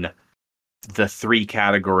on the 3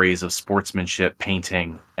 categories of sportsmanship,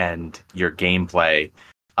 painting, and your gameplay.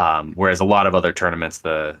 Whereas a lot of other tournaments,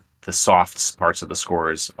 the soft parts of the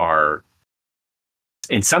scores are,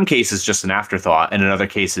 in some cases, just an afterthought, and in other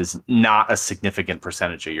cases, not a significant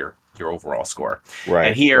percentage of your overall score. Right.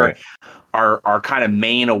 And here, our kind of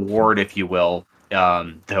main award, if you will,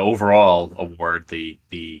 the overall award,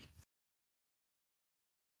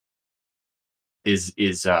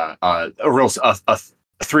 is a real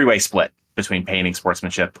 3-way split between painting,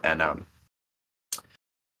 sportsmanship, and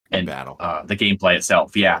battle, the gameplay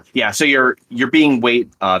itself. Yeah. So you're being weighed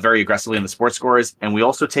very aggressively in the sports scores, and we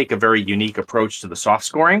also take a very unique approach to the soft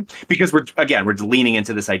scoring because we're leaning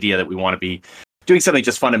into this idea that we want to be doing something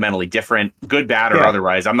just fundamentally different, good, bad, or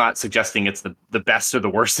otherwise. I'm not suggesting it's the best or the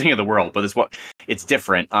worst thing in the world, but it's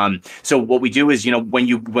different. So what we do is, when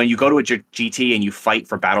you go to a GT and you fight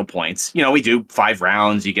for battle points, we do 5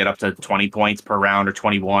 rounds. You get up to 20 points per round, or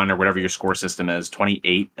 21, or whatever your score system is,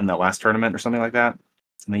 28 in the last tournament or something like that.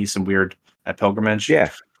 And they use some weird at Pilgrimage.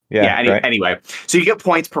 Anyway, so you get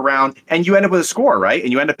points per round, and you end up with a score, right?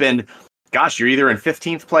 And you end up in, you're either in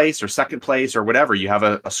 15th place or 2nd place or whatever. You have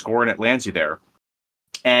a score, and it lands you there.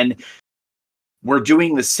 And we're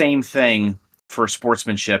doing the same thing for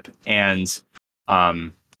sportsmanship and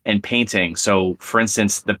painting. So, for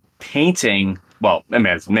instance, the painting,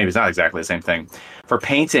 maybe it's not exactly the same thing. For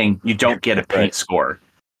painting, you don't get a paint score.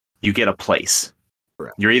 You get a place.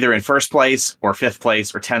 Correct. You're either in 1st place or 5th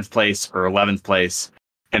place or 10th place or 11th place.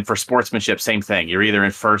 And for sportsmanship, same thing. You're either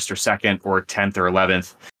in 1st or 2nd or 10th or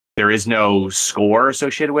 11th. There is no score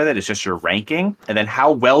associated with it. It's just your ranking. And then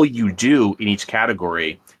how well you do in each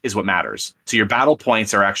category is what matters. So your battle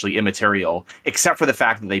points are actually immaterial, except for the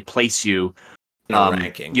fact that they place you in a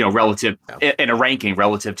ranking, relative in a ranking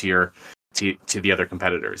relative to your to the other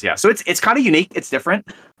competitors. Yeah. So it's kind of unique. It's different.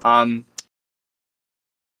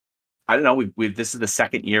 I don't know. This is the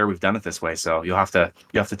 2nd year we've done it this way, so you'll have to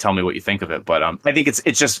tell me what you think of it. But I think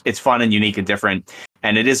it's fun and unique and different,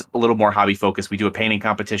 and it is a little more hobby focused. We do a painting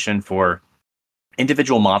competition for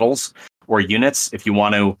individual models or units. If you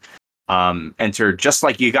want to enter, just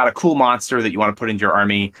like you got a cool monster that you want to put into your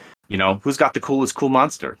army, who's got the coolest cool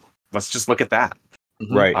monster? Let's just look at that.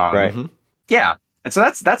 Mm-hmm. Right. Mm-hmm. Yeah, and so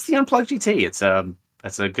that's the Unplugged GT.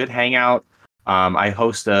 It's a good hangout. I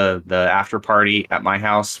host the after party at my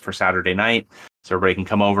house for Saturday night, so everybody can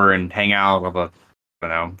come over and hang out. Have a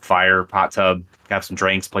fire, hot tub, have some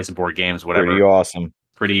drinks, play some board games, whatever. Pretty awesome.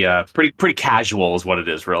 Pretty casual is what it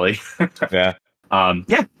is, really. Yeah. And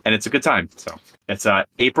it's a good time. So it's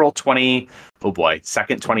April 2nd,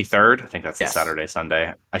 23rd. I think that's the Saturday,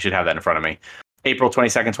 Sunday. I should have that in front of me. April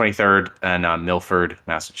 22nd, 23rd, and Milford,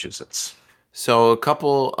 Massachusetts. So a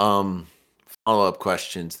couple follow-up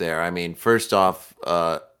questions there. I mean, first off,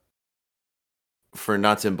 for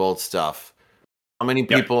nuts and bolts stuff, How many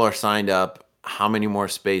people are signed up? How many more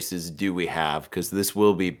spaces do we have? Because this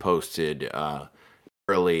will be posted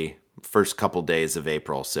early, first couple days of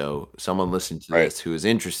April. So someone listening to this who is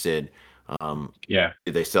interested, do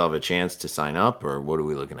they still have a chance to sign up, or what are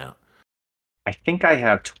we looking at? I think I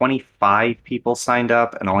have 25 people signed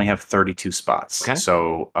up and only have 32 spots. Okay.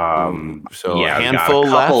 So, a handful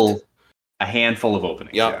left. A handful of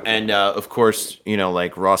openings. Yep. Yeah. And of course,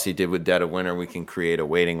 like Rossi did with Dead of Winter, we can create a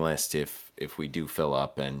waiting list if we do fill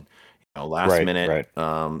up, and last minute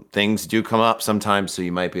things do come up sometimes, so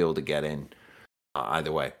you might be able to get in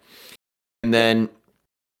either way. And then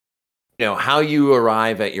how you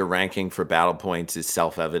arrive at your ranking for battle points is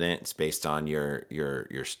self-evident. It's based on your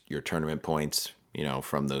tournament points,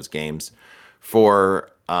 from those games. For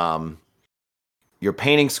your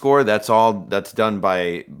painting score, that's done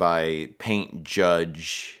by paint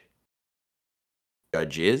judges.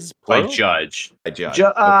 By judge.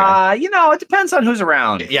 Okay. It depends on who's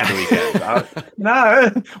around. Yeah. For the weekend. No,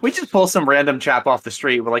 we just pull some random chap off the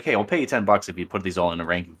street. We're like, hey, I'll pay you $10 if you put these all in a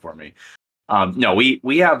ranking for me. No,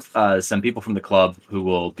 we have some people from the club who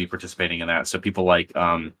will be participating in that. So people like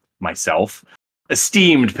myself,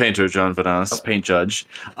 esteemed painter John Vanas, paint judge.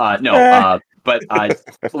 But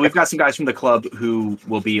we've got some guys from the club who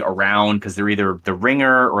will be around because they're either the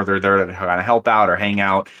ringer or they're there to kind of help out or hang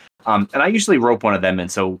out. And I usually rope one of them in.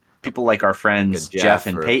 So people like our friends Jeff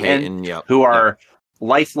and Peyton who are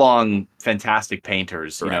lifelong fantastic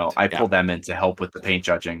painters. Correct. I pull them in to help with the paint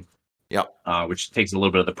judging. Yep. Which takes a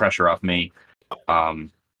little bit of the pressure off me.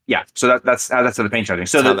 So that's the paint judging.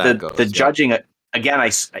 So the judging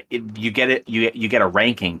again, you get a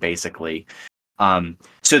ranking basically.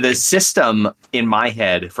 So the system in my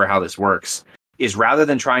head for how this works is rather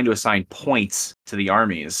than trying to assign points to the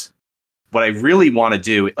armies, what I really want to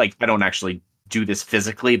do, like I don't actually do this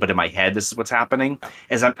physically, but in my head, this is what's happening,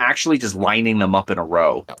 is I'm actually just lining them up in a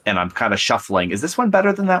row and I'm kind of shuffling. Is this one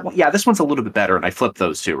better than that one? Yeah, this one's a little bit better. And I flip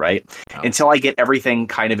those two, right? Until I get everything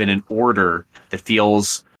kind of in an order that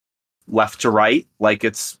feels left to right, like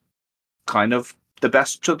it's kind of the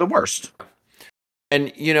best to the worst.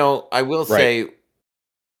 And, I will say,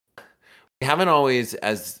 we haven't always,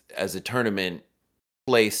 as a tournament,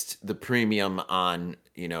 placed the premium on,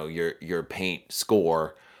 your paint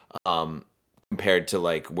score, compared to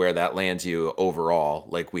like where that lands you overall,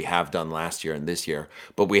 like we have done last year and this year.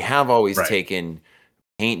 But we have always taken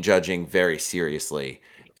paint judging very seriously.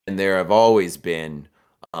 And there have always been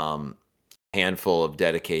a handful of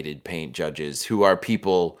dedicated paint judges who are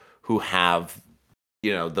people who have,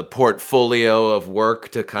 the portfolio of work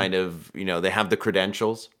to kind of, they have the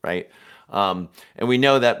credentials, right? And we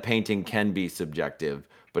know that painting can be subjective,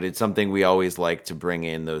 but it's something we always like to bring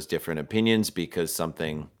in those different opinions because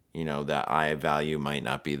something that I value might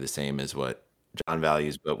not be the same as what John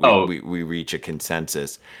values, but we reach a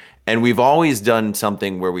consensus. And we've always done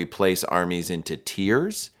something where we place armies into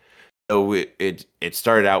tiers. So it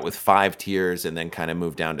started out with 5 tiers and then kind of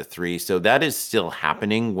moved down to 3. So that is still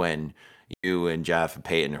happening when you and Jeff and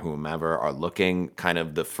Peyton or whomever are looking kind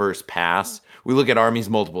of the first pass. We look at armies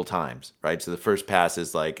multiple times, right? So the first pass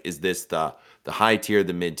is like, is this the high tier,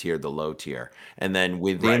 the mid tier, the low tier? And then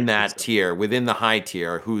within that tier, within the high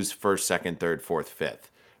tier, who's first, second, third, fourth,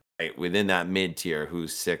 fifth? Right? Within that mid tier,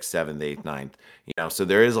 who's 6th, 7th, 8th, 9th? So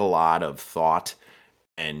there is a lot of thought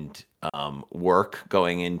and work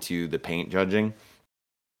going into the paint judging.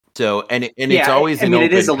 So it's always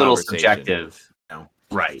it is a little subjective.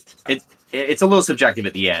 Right. It's a little subjective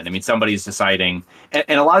at the end. I mean, somebody's deciding,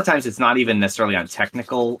 and a lot of times it's not even necessarily on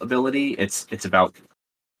technical ability. It's about,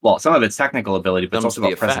 well, some of it's technical ability, but it's also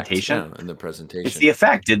about presentation. And the presentation. It's the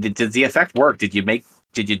effect. Did the effect work? Did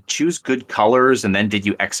you choose good colors, and then did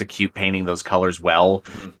you execute painting those colors well?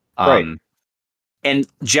 Right. And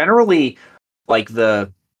generally, like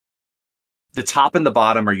the top and the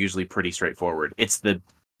bottom are usually pretty straightforward. It's the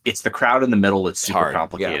crowd in the middle that's super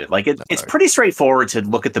complicated. Yeah, like it's pretty straightforward to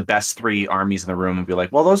look at the best 3 armies in the room and be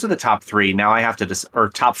like, well, those are the top 3. Now I have to or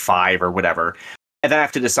top 5 or whatever, and then I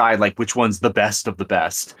have to decide like which one's the best of the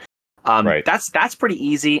best. That's pretty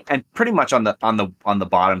easy, and pretty much on the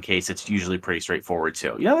bottom case, it's usually pretty straightforward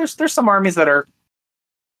too. There's some armies that are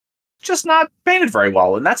just not painted very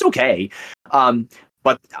well, and that's okay.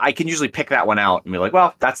 But I can usually pick that one out and be like,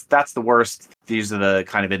 well, that's the worst. These are the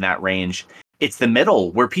kind of in that range. It's the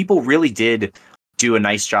middle where people really did do a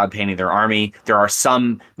nice job painting their army. There are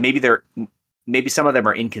some, maybe some of them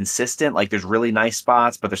are inconsistent. Like there's really nice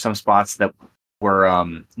spots, but there's some spots that were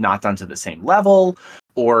not done to the same level,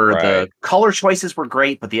 or the color choices were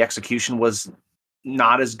great, but the execution was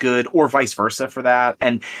not as good, or vice versa for that.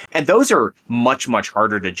 And those are much, much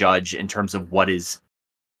harder to judge in terms of what is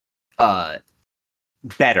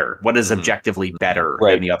better? What is objectively better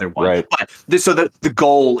than the other one? Right. But so the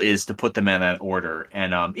goal is to put them in that order,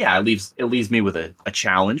 and it leaves me with a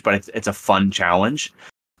challenge, but it's a fun challenge.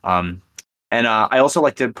 And I also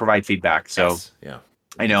like to provide feedback. So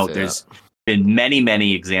I know there's been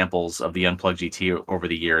many examples of the Unplugged GT over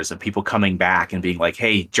the years of people coming back and being like,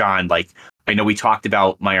 "Hey, John, like I know we talked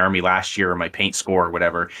about my army last year or my paint score or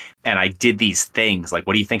whatever, and I did these things. Like,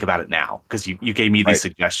 what do you think about it now? Because you gave me these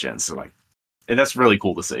suggestions." So like. And that's really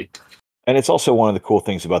cool to see. And it's also one of the cool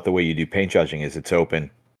things about the way you do paint judging is it's open,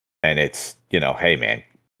 and it's hey man,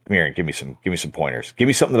 come here and give me some pointers. Give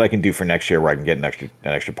me something that I can do for next year where I can get an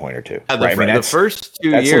extra point or two. The first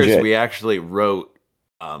 2 years legit. We actually wrote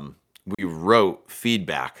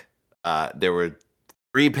feedback. There were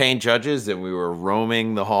 3 paint judges, and we were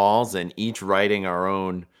roaming the halls and each writing our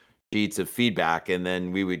own sheets of feedback, and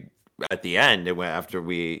then we would. At the end, after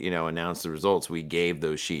we announced the results, we gave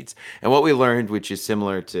those sheets. And what we learned, which is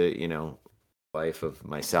similar to life of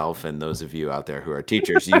myself and those of you out there who are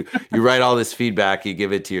teachers, you write all this feedback, you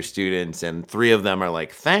give it to your students, and 3 of them are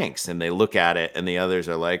like, "Thanks," and they look at it, and the others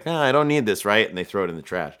are like, "No, I don't need this," right? And they throw it in the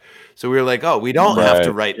trash. So we were like, "Oh, we don't have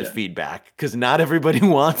to write the feedback because not everybody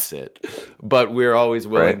wants it, but we're always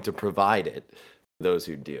willing to provide it for those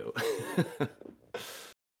who do."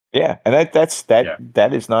 Yeah, and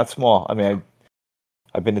that is not small. I mean,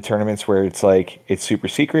 I've been to tournaments where it's like it's super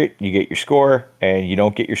secret. You get your score, and you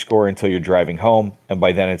don't get your score until you're driving home, and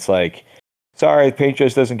by then it's like, sorry, the paint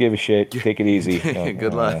judge doesn't give a shit. Take it easy.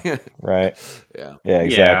 Good luck. Right. Yeah. Yeah.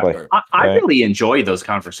 Exactly. Yeah. I really enjoy those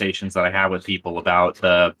conversations that I have with people about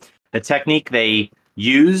the technique they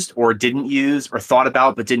used or didn't use or thought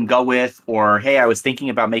about but didn't go with, or hey, I was thinking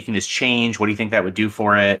about making this change. What do you think that would do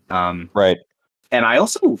for it? Right. And I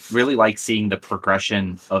also really like seeing the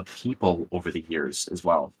progression of people over the years as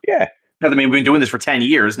well. Yeah. I mean, we've been doing this for 10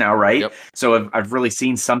 years now, right? Yep. So I've really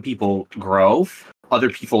seen some people grow, other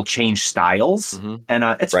people change styles, and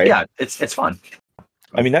it's fun.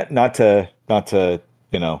 I mean, not to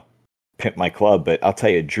pimp my club, but I'll tell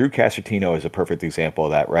you, Drew Casertino is a perfect example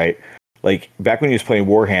of that, right? Like back when he was playing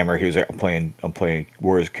Warhammer, he was like, I'm playing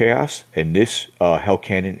War's Chaos, and this Hell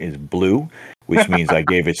Cannon is blue, which means I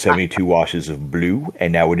gave it 72 washes of blue,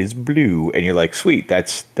 and now it is blue. And you're like, sweet,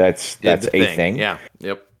 that's a thing. Yeah.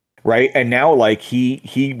 Yep. Right. And now like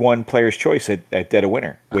he won Player's Choice at Dead of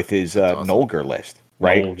Winter with his awesome. Nolger list.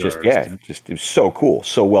 Right. It was so cool,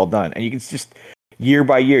 so well done. And you can just year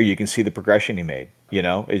by year you can see the progression he made.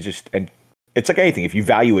 It's just, and it's like anything. If you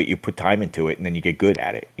value it, you put time into it, and then you get good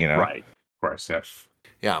at it. Right. Of course. Yes.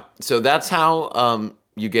 Yeah. So that's how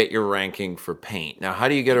you get your ranking for paint. Now, how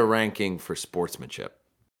do you get a ranking for sportsmanship?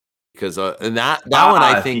 Because and that one,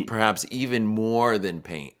 I think perhaps even more than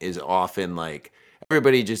paint is often like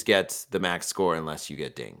everybody just gets the max score unless you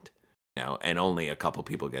get dinged, and only a couple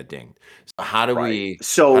people get dinged. So how do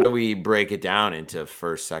we break it down into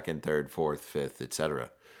first, second, third, fourth, fifth, etc.?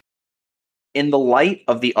 In the light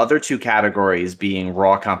of the other 2 categories being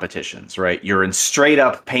raw competitions, right? You're in straight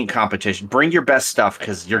up paint competition. Bring your best stuff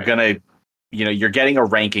because you're gonna, you're getting a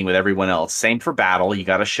ranking with everyone else. Same for battle. You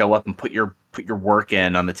got to show up and put your work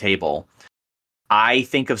in on the table. I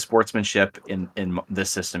think of sportsmanship in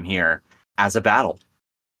this system here as a battle.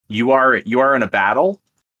 You are in a battle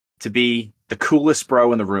to be the coolest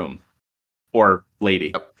bro in the room or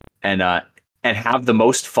lady, and have the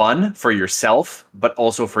most fun for yourself, but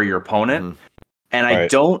also for your opponent. And I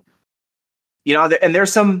don't, and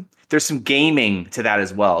there's some gaming to that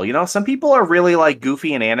as well. Some people are really like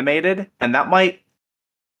goofy and animated, and that might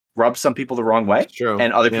rub some people the wrong way. True.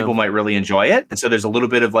 And other people might really enjoy it. And so there's a little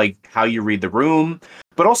bit of like how you read the room,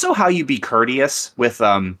 but also how you be courteous with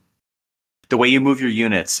the way you move your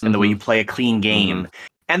units and the way you play a clean game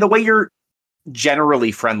and the way you're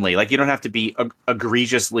generally friendly. Like you don't have to be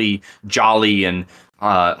egregiously jolly and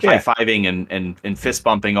high-fiving and fist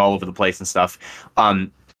bumping all over the place and stuff.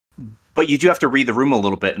 But you do have to read the room a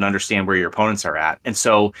little bit and understand where your opponents are at. And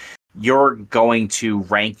so you're going to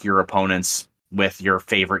rank your opponents with your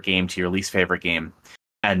favorite game to your least favorite game.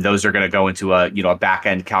 And those are going to go into a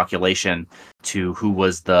back-end calculation to who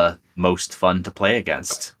was the most fun to play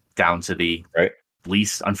against, down to the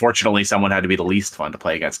least. Unfortunately, someone had to be the least fun to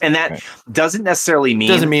play against. And that doesn't necessarily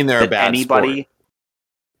mean they're a bad anybody. Sport.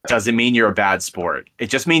 Doesn't mean you're a bad sport. It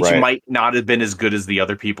just means you might not have been as good as the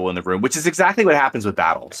other people in the room, which is exactly what happens with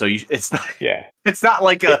battle. So it's not. Yeah. It's not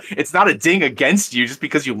like it's not a ding against you just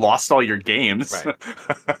because you lost all your games.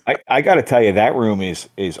 Right. I got to tell you, that room is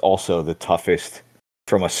also the toughest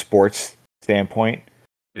from a sports standpoint.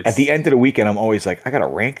 At the end of the weekend, I'm always like, I got to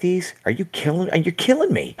rank these. Are you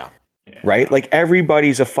killing me? Yeah. Right? Like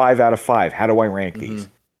everybody's a 5 out of 5. How do I rank these?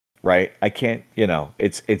 right? I can't,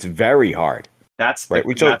 it's very hard. That's right.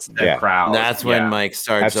 That's the crowd. That's when Mike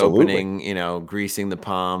starts Absolutely. opening, greasing the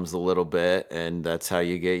palms a little bit, and that's how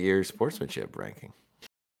you get your sportsmanship ranking.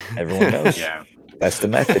 Everyone knows. Yeah. That's the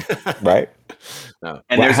method, right? No.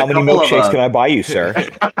 And there's how many milkshakes can I buy you, sir?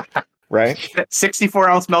 Right?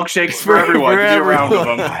 64-ounce milkshakes for everyone. Give you a round of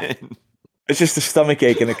them. It's just a stomach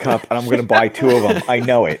ache in a cup, and I'm going to buy 2 of them. I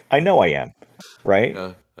know it. I know I am. Right?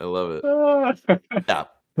 I love it. Yeah.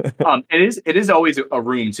 It is always a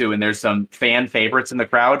room too, and there's some fan favorites in the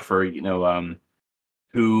crowd for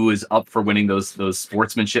who is up for winning those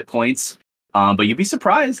sportsmanship points. But you'd be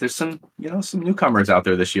surprised. There's some newcomers out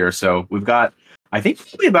there this year. So we've got, I think,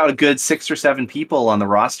 probably about a good 6 or 7 people on the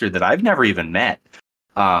roster that I've never even met.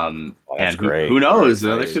 And who knows?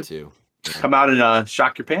 They should come out and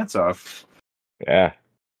shock your pants off. Yeah.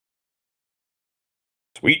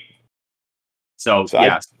 Sweet. So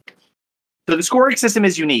So the scoring system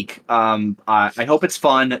is unique. I hope it's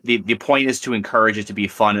fun. The point is to encourage it to be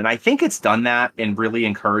fun, and I think it's done that in really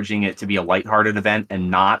encouraging it to be a lighthearted event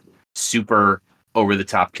and not super over the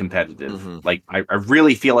top competitive. Mm-hmm. Like I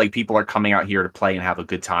really feel like people are coming out here to play and have a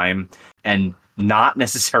good time, and not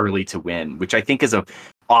necessarily to win, which I think is a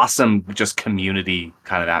awesome just community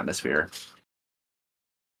kind of atmosphere.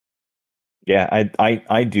 Yeah,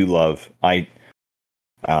 I do love I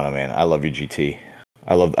don't know, man. I love your GT.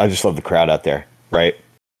 I just love the crowd out there, right?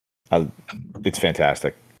 It's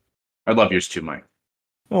fantastic. I love yours too, Mike.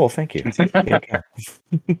 Oh, well, thank you.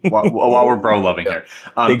 while we're bro loving here,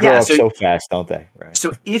 they grow up so fast, don't they? Right.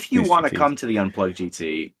 So if you want to come to the Unplugged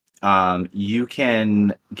GT, you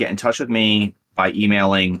can get in touch with me by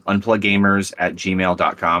emailing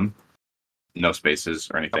unpluggedgamers@gmail.com. No spaces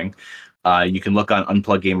or anything. You can look on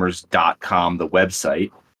unpluggedgamers.com, the website.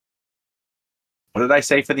 What did I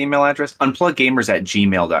say for the email address?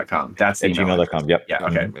 Unpluggedgamers@gmail.com. That's the email gmail.com. Yep. Yeah.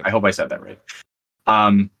 Okay. Mm-hmm. I hope I said that right.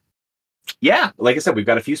 Yeah. Like I said, we've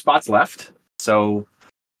got a few spots left. So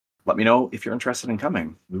let me know if you're interested in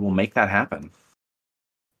coming. We will make that happen.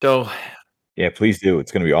 So, yeah, please do.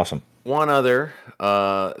 It's going to be awesome. One other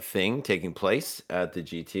thing taking place at the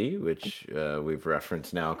GT, which we've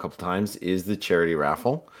referenced now a couple times, is the charity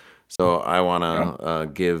raffle. So I want to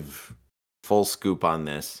give full scoop on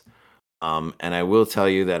this. And I will tell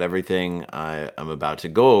you that everything I'm about to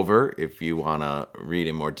go over, if you want to read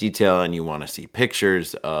in more detail and you want to see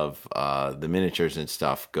pictures of the miniatures and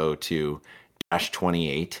stuff, go to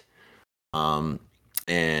 -28.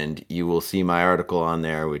 And you will see my article on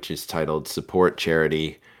there, which is titled Support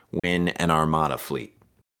Charity, Win an Armada Fleet.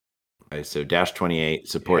 Okay, so -28,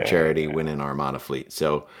 support charity, win an Armada Fleet.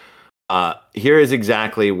 So here is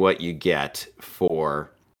exactly what you get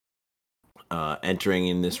for entering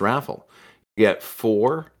in this raffle. You get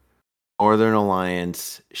 4 Northern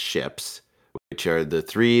Alliance ships, which are the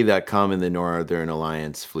 3 that come in the Northern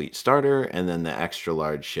Alliance Fleet Starter, and then the extra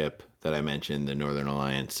large ship that I mentioned, the Northern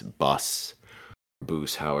Alliance bus,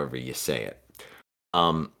 boost, however you say it.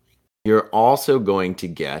 You're also going to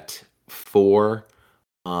get 4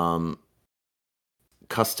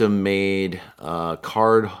 custom-made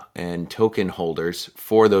card and token holders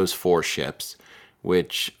for those 4 ships,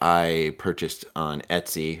 which I purchased on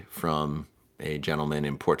Etsy from a gentleman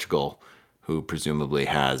in Portugal who presumably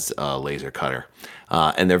has a laser cutter.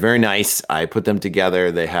 And they're very nice. I put them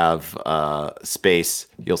together. They have space.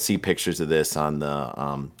 You'll see pictures of this on the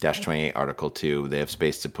 -28 article too. They have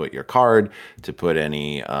space to put your card, to put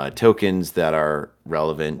any tokens that are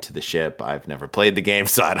relevant to the ship. I've never played the game,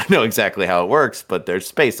 so I don't know exactly how it works, but there's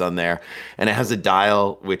space on there. And it has a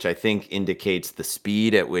dial, which I think indicates the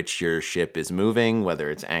speed at which your ship is moving,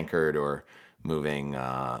 whether it's anchored or moving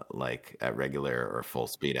like at regular or full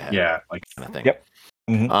speed ahead. Yeah, like kind of thing. Yep.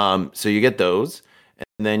 Mm-hmm. So you get those,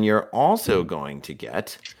 and then you're also going to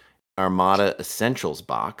get Armada Essentials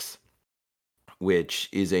box, which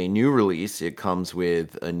is a new release. It comes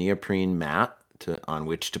with a neoprene mat on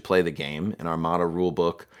which to play the game, an Armada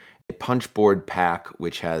rulebook, a punchboard pack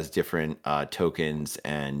which has different tokens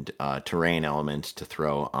and terrain elements to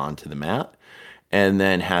throw onto the mat, and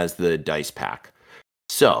then has the dice pack.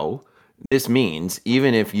 So this means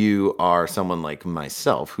even if you are someone like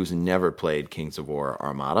myself who's never played Kings of War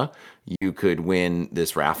Armada, you could win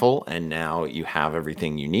this raffle and now you have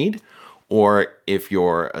everything you need. Or if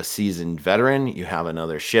you're a seasoned veteran, you have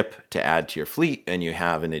another ship to add to your fleet and you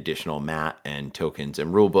have an additional mat and tokens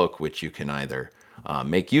and rulebook, which you can either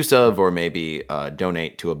make use of or maybe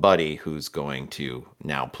donate to a buddy who's going to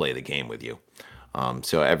now play the game with you.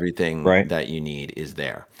 So everything that you need is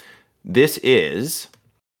there. This is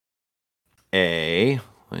let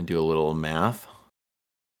me do a little math.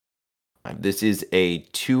 This is a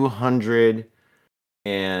 200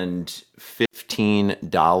 and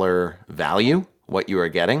 $15 value, what you are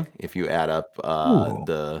getting if you add up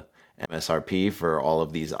the MSRP for all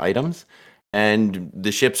of these items. And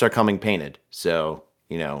the ships are coming painted. So,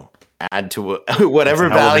 add to whatever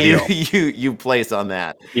value you place on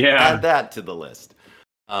that. Yeah. Add that to the list.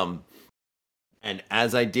 And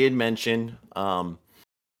as I did mention, I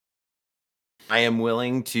am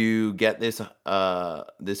willing to get this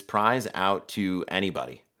prize out to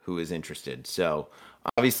anybody who is interested. So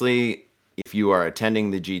obviously, if you are attending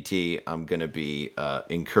the GT, I'm going to be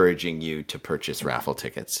encouraging you to purchase raffle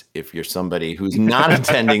tickets. If you're somebody who's not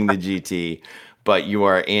attending the GT, but you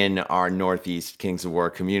are in our Northeast Kings of War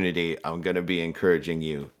community, I'm going to be encouraging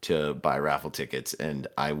you to buy raffle tickets. And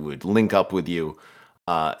I would link up with you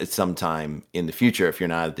sometime in the future, if you're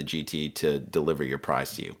not at the GT, to deliver your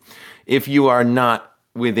prize to you. If you are not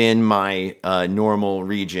within my normal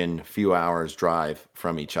region, few hours drive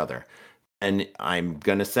from each other, and I'm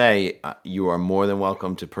going to say you are more than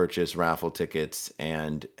welcome to purchase raffle tickets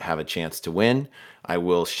and have a chance to win. I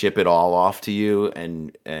will ship it all off to you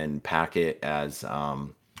and pack it as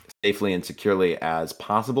safely and securely as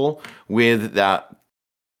possible, with that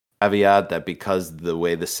caveat that because the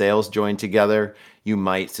way the sails join together, you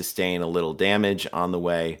might sustain a little damage on the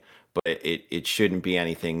way, but it shouldn't be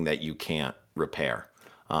anything that you can't repair.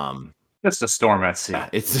 It's a storm at sea. Yeah,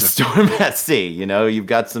 it's a storm at sea. You've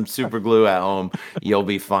got some super glue at home. You'll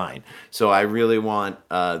be fine. So I really want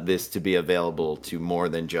this to be available to more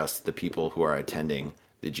than just the people who are attending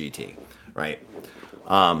the GT, right?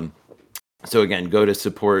 So again, go to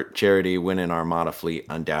support charity Win an Armada Fleet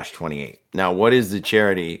on -28. Now, what is the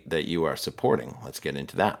charity that you are supporting? Let's get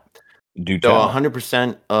into that. So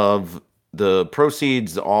 100% of the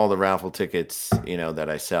proceeds, all the raffle tickets, that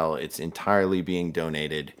I sell, it's entirely being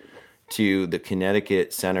donated to the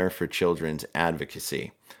Connecticut Center for Children's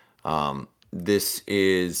Advocacy. This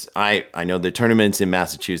is, I know the tournament's in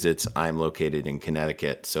Massachusetts. I'm located in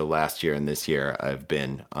Connecticut. So last year and this year, I've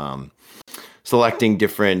been selecting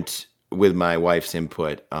different, with my wife's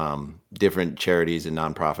input, different charities and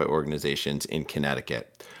nonprofit organizations in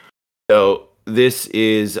Connecticut. So this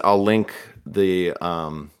is, I'll link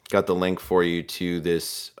got the link for you to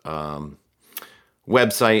this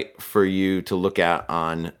website for you to look at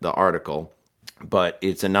on the article, but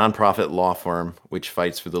it's a nonprofit law firm which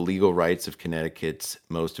fights for the legal rights of Connecticut's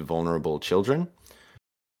most vulnerable children.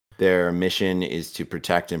 Their mission is to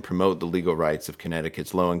protect and promote the legal rights of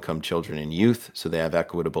Connecticut's low-income children and youth so they have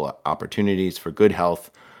equitable opportunities for good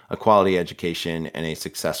health, a quality education, and a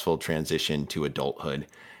successful transition to adulthood.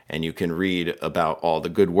 And you can read about all the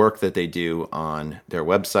good work that they do on their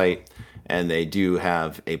website, and they do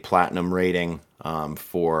have a platinum rating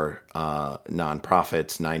for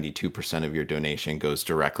nonprofits. 92% of your donation goes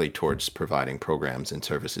directly towards providing programs and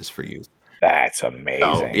services for youth. That's amazing.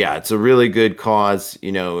 So, yeah, it's a really good cause.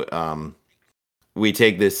 We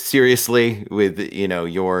take this seriously with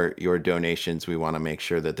your donations. We want to make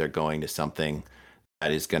sure that they're going to something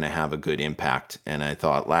that is going to have a good impact. And I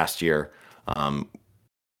thought last year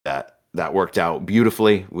that worked out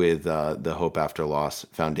beautifully with the Hope After Loss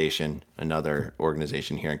Foundation, another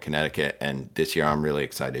organization here in Connecticut. And this year, I'm really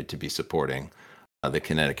excited to be supporting the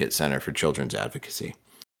Connecticut Center for Children's Advocacy.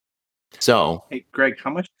 So, hey, Greg, how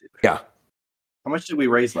much did we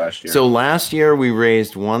raise last year? So last year we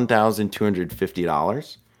raised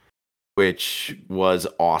 $1,250, which was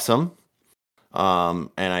awesome. And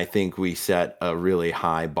I think we set a really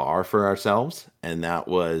high bar for ourselves. And that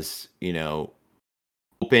was,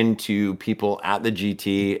 open to people at the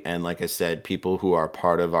GT. And like I said, people who are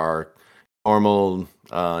part of our normal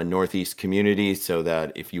Northeast community, so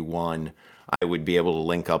that if you won, I would be able to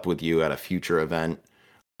link up with you at a future event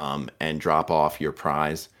and drop off your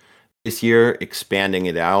prize. This year, expanding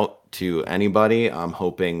it out to anybody, I'm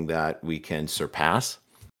hoping that we can surpass,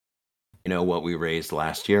 what we raised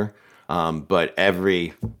last year. But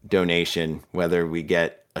every donation, whether we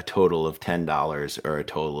get a total of $10 or a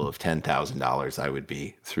total of $10,000, I would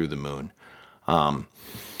be through the moon.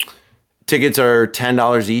 Tickets are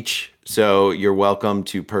 $10 each, so you're welcome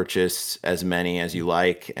to purchase as many as you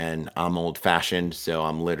like. And I'm old-fashioned, so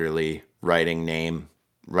I'm literally writing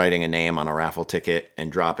a name on a raffle ticket and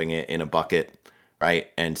dropping it in a bucket,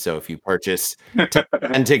 right? And so if you purchase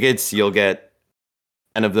 10 tickets, you'll get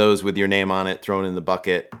 10 of those with your name on it thrown in the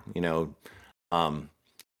bucket,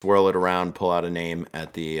 swirl it around, pull out a name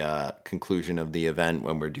at the conclusion of the event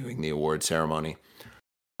when we're doing the award ceremony.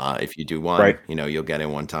 If you do one, right, you'll get it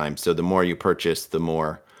one time. So the more you purchase, the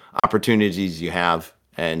more opportunities you have.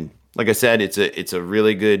 And like I said, it's a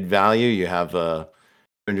really good value. You have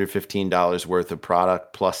 $115 worth of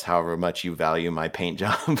product plus however much you value my paint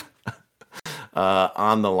job.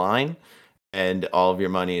 on the line, and all of your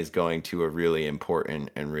money is going to a really important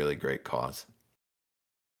and really great cause.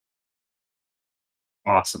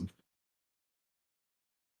 Awesome.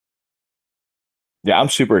 Yeah, I'm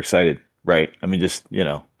super excited. Right. I mean, just,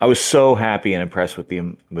 I was so happy and impressed with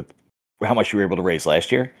how much you were able to raise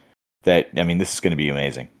last year that, I mean, this is going to be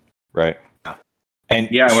amazing. Right. And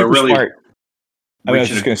we're really smart. I was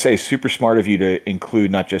just going to say, super smart of you to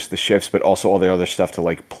include not just the shifts, but also all the other stuff to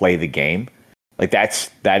like play the game. Like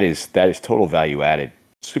that is total value added.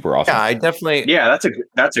 Super awesome. Yeah, I definitely. Yeah,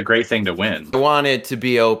 that's a great thing to win. I want it to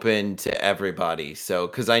be open to everybody. So,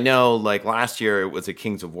 because I know, like last year, it was a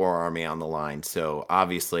Kings of War army on the line. So,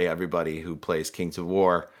 obviously, everybody who plays Kings of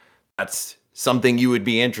War, that's something you would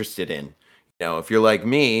be interested in. If you're like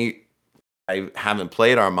me, I haven't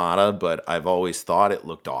played Armada, but I've always thought it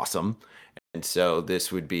looked awesome. And so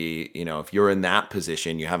this would be, if you're in that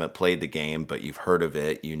position, you haven't played the game, but you've heard of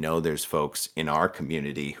it, there's folks in our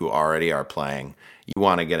community who already are playing, you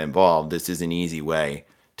want to get involved, this is an easy way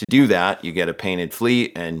to do that. You get a painted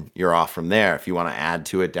fleet and you're off from there. If you want to add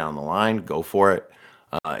to it down the line, go for it.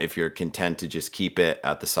 If you're content to just keep it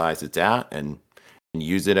at the size it's at and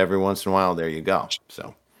use it every once in a while, there you go.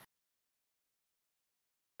 So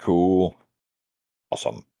cool.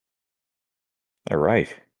 Awesome. All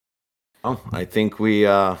right. Oh, I think we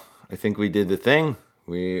did the thing.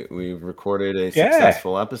 We recorded a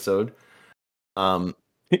successful episode.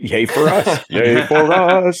 Yay for us! Yay for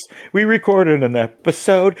us! We recorded an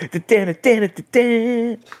episode.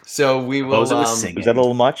 So we will. Was that a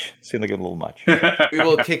little much? Seemed like a little much. We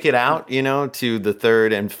will kick it out, to the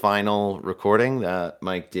third and final recording that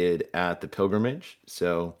Mike did at the pilgrimage.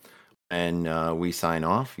 So, and we sign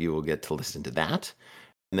off. You will get to listen to that,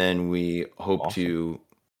 and then we hope to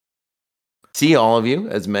see all of you,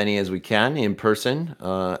 as many as we can, in person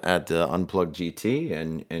at the Unplugged GT,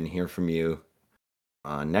 and hear from you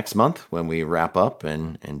next month when we wrap up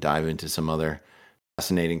and dive into some other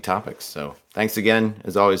fascinating topics. So thanks again,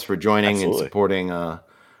 as always, for joining and supporting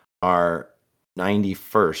our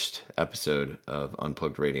 91st episode of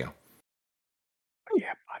Unplugged Radio.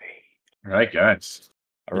 Yeah, buddy. All right, guys.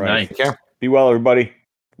 All right. Take care. Be well, everybody.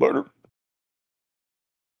 Later.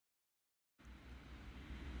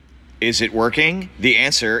 Is it working? The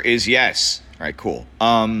answer is yes. All right, cool.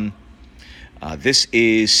 This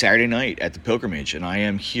is Saturday night at the pilgrimage, and I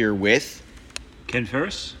am here with Ken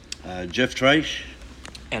Ferris, Jeff Trace,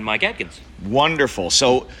 and Mike Atkins. Wonderful.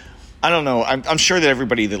 So, I don't know. I'm sure that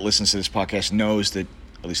everybody that listens to this podcast knows that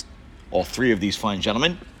at least all three of these fine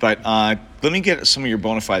gentlemen. But let me get some of your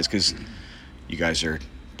bona fides because you guys are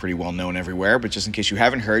pretty well known everywhere. But just in case you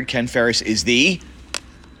haven't heard, Ken Ferris is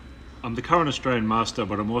I'm the current Australian master,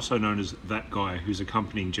 but I'm also known as that guy who's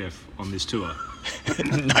accompanying Jeff on this tour.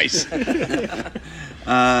 Nice.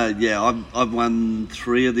 I've won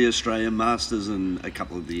 3 of the Australian Masters and a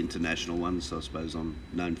couple of the international ones, so I suppose I'm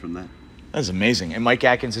known from that. That's amazing. And Mike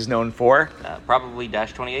Atkins is known for? Probably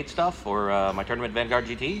Dash 28 stuff or my tournament Vanguard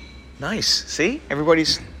GT. Nice. See?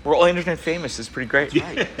 We're all internet famous. It's pretty great.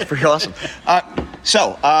 Right. It's pretty awesome.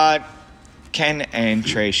 Ken and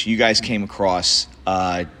Trace, you guys came across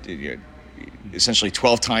essentially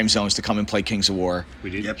 12 time zones to come and play Kings of War. We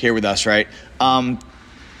did. Here with us, right? How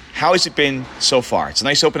has it been so far? It's a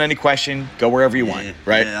nice open-ended question. Go wherever you want,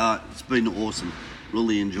 right? Yeah, it's been awesome.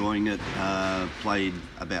 Really enjoying it. Played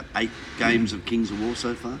about 8 games of Kings of War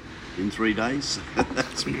so far in 3 days.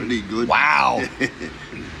 That's pretty good. Wow.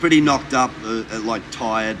 Pretty knocked up,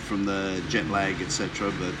 tired from the jet lag,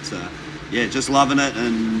 etc. But just loving it.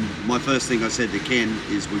 And my first thing I said to Ken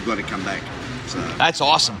is we've got to come back. So that's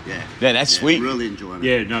awesome. Yeah, that's sweet. Really enjoying it.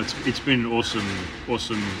 Yeah, no, it's been awesome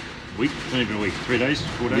week. It's not even a week. 3 days,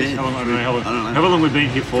 4 days. Yeah. I don't know how long we've been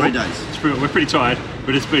here for. 3 days. We're pretty tired,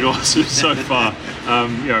 but it's been awesome so far.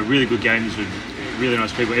 Really good games with really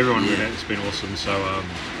nice people. Everyone with it, it's been awesome. So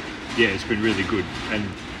it's been really good and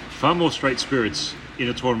far more straight spirits in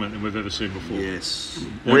a tournament than we've ever seen before. Yes.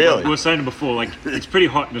 Really? We were saying before, it's pretty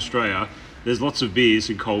hot in Australia. There's lots of beers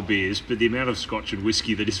and cold beers, but the amount of scotch and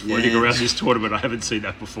whiskey that is floating around this tournament, I haven't seen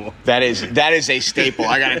that before. That is a staple.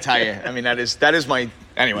 I got to tell you. I mean, that is my.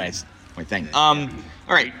 Anyways, my thing. All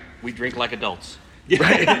right. We drink like adults.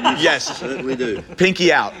 Right? Yes. Certainly do.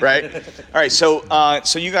 Pinky out, right? All right. So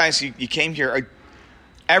you guys, you came here.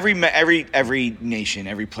 Every nation,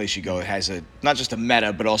 every place you go, it has not just a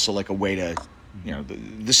meta, but also like a way to,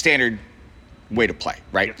 the standard way to play,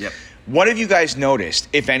 right? Yep. What have you guys noticed,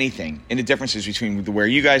 if anything, in the differences between where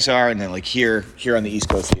you guys are and then here on the East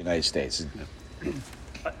Coast of the United States?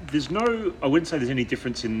 I wouldn't say there's any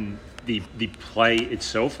difference in the play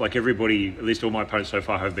itself. Like everybody, at least all my opponents so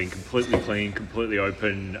far have been completely clean, completely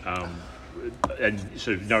open, and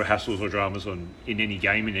sort of no hassles or dramas in any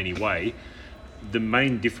game in any way. The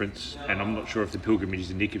main difference, and I'm not sure if the pilgrimage is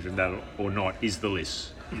indicative of that or not, is the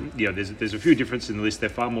lists. There's a few differences in the list. They're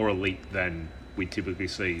far more elite than we typically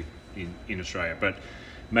see in Australia, but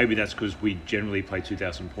maybe that's because we generally play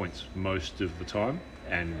 2,000 points most of the time,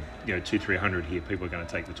 and 200-300 here, people are going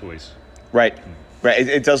to take the toys. Right.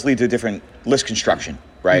 It does lead to different list construction,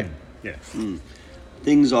 right? Yeah.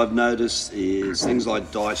 Things I've noticed is things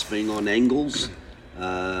like dice being on angles.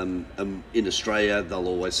 In Australia, they'll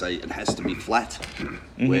always say it has to be flat,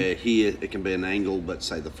 where here it can be an angle, but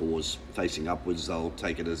say the 4's facing upwards, they'll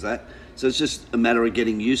take it as that. So it's just a matter of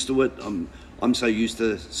getting used to it. I'm so used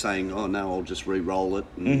to saying, oh no, I'll just re-roll it.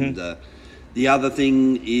 And the other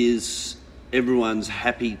thing is everyone's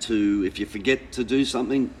happy to, if you forget to do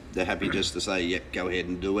something, they're happy just to say, yeah, go ahead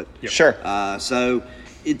and do it. Yep. Sure. So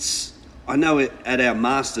it's, I know at our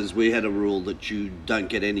Masters we had a rule that you don't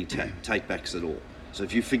get any take-backs at all. So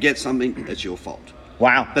if you forget something, that's your fault.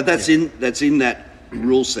 Wow. But that's in that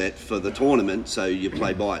rule set for the tournament, so you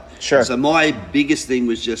play by it. Sure. So my biggest thing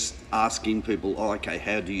was just asking people, okay,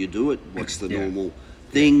 how do you do it? What's the normal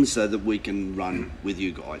thing, so that we can run with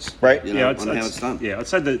you guys, right? On how it's done. Yeah, I'd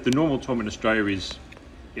say that the normal tournament in Australia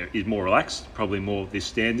is more relaxed, probably more this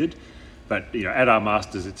standard. But at our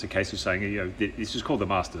Masters, it's a case of saying, this is called the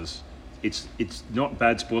Masters. It's not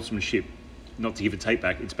bad sportsmanship not to give a take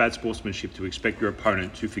back. It's bad sportsmanship to expect your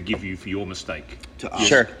opponent to forgive you for your mistake.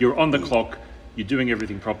 Sure. You're on the clock. You're doing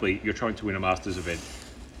everything properly. You're trying to win a Masters event.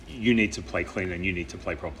 You need to play clean and you need to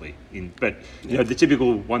play properly. But the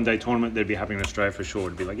typical one-day tournament they'd be having in Australia for sure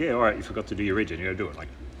would be like, yeah, all right, you forgot to do your regen, you got to do it. Like,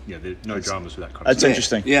 there's no dramas with that kind of stuff. That's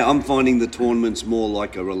interesting. Yeah, I'm finding the tournament's more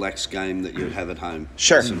like a relaxed game that you'd have at home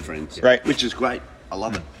with some friends. Right. Which is great. I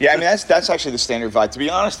love it. Yeah, I mean, that's actually the standard vibe. To be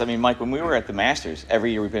honest, I mean, Mike, when we were at the Masters,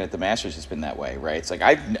 every year we've been at the Masters, it's been that way, right? It's like,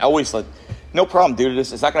 I've always like, no problem, dude. It's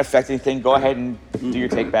not going to affect anything. Go ahead and do your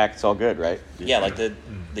take back. It's all good, right? Yeah, like the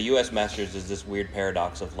U.S. Masters is this weird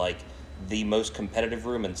paradox of like the most competitive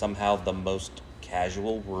room and somehow the most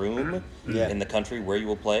casual room in the country where you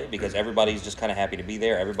will play, because everybody's just kind of happy to be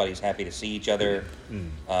there. Everybody's happy to see each other.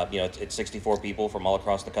 It's 64 people from all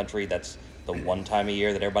across the country. That's the one time a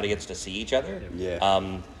year that everybody gets to see each other.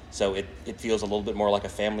 So it feels a little bit more like a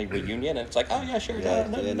family reunion, and it's like, oh yeah, sure,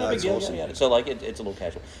 no big deal. Awesome. Yeah. So like it's a little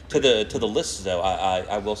casual. To the lists though,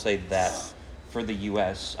 I will say that for the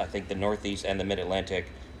U.S., I think the Northeast and the Mid-Atlantic,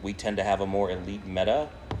 we tend to have a more elite meta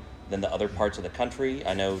than the other parts of the country.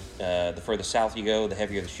 I know the further south you go, the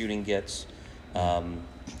heavier the shooting gets.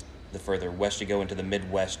 The further west you go into the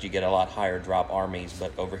Midwest, you get a lot higher drop armies.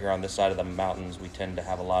 But over here on this side of the mountains, we tend to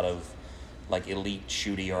have a lot of like elite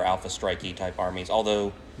shooty or alpha strikey type armies.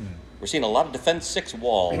 Although we're seeing a lot of defense 6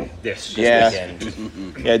 wall this weekend.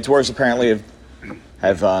 Yeah, dwarves apparently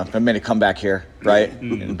have made a comeback here, right?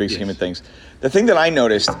 In the big scheme of things. The thing that I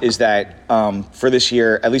noticed is that for this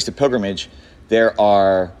year, at least at Pilgrimage, there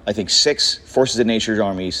are, I think, 6 Forces of Nature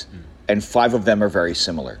armies, and 5 of them are very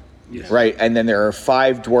similar, right? And then there are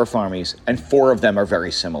 5 dwarf armies, and 4 of them are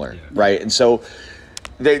very similar, right? And so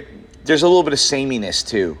there's a little bit of sameness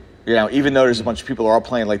too. Even though there's a bunch of people who are all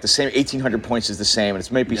playing like the same, 1,800 points is the same, and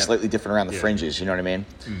it's maybe slightly different around the fringes. You know what I mean?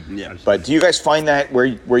 Yeah. But do you guys find that where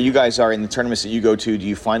you guys are in the tournaments that you go to? Do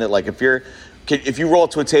you find that like if you roll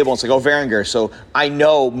up to a table and it's like, oh, Varangur, so I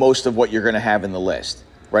know most of what you're going to have in the list,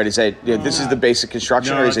 right? Is that this is the basic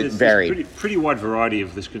construction, or is it varied? There's pretty wide variety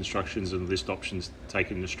of list constructions and list options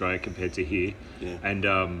taken in Australia compared to here. Yeah. And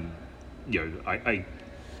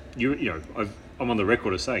I'm on the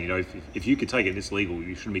record of saying, if you could take it, it's legal.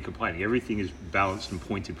 You shouldn't be complaining. Everything is balanced and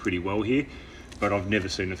pointed pretty well here, but I've never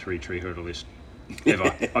seen a 3-tree hurdle list ever.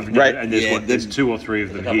 Right. And there's 2 or 3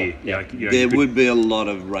 of them here. There would be a lot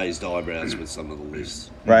of raised eyebrows with some of the lists.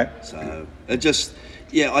 Right. So it just,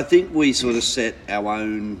 I think we sort of set our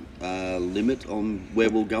own limit on where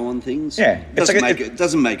we'll go on things. Yeah. It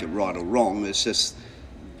doesn't make it right or wrong. It's just,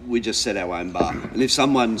 we just set our own bar, and if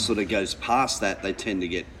someone sort of goes past that, they tend to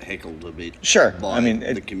get heckled a bit. Sure, by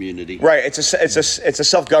the community. Right, it's a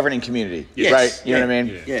self-governing community, right? You know what I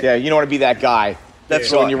mean? Yeah. You don't want to be that guy.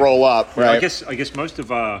 That's when you roll up, right? I guess most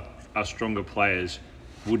of our stronger players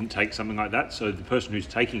wouldn't take something like that. So the person who's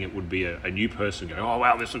taking it would be a new person going, oh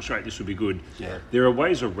wow, this looks great, this would be good. Yeah. There are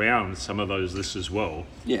ways around some of those lists as well.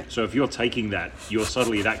 Yeah. So if you're taking that, you're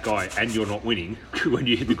suddenly that guy and you're not winning, when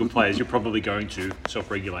you hit the good players, you're probably going to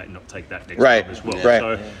self-regulate and not take that next time as well.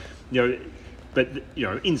 Right. So,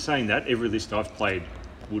 in saying that, every list I've played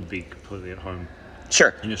would be completely at home.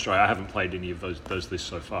 Sure. In Australia, I haven't played any of those lists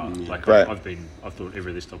so far. I've thought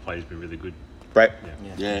every list I've played has been really good. Right.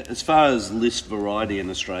 Yeah. As far as list variety in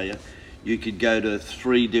Australia, you could go to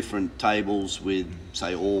 3 different tables with,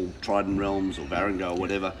 say, all Trident Realms or Varangar or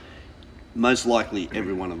whatever. Most likely,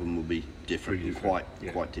 every one of them will be different, and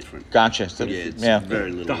quite different. Gotcha. So, it's Yeah.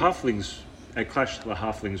 very little. The halflings at Clash, the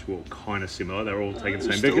halflings were kind of similar. They were all taking the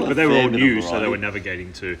same Still beacon, a but they were fair all bit of new, so they variety. were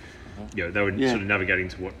navigating to, you know, they were sort of navigating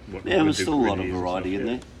to what. Yeah, there was still a lot of variety in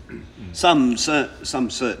there. Some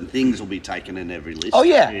certain things will be taken in every list. Oh,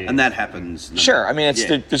 yeah. And that happens. Sure. I mean,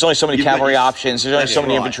 there's only so many You've got cavalry your- options. There's only that's so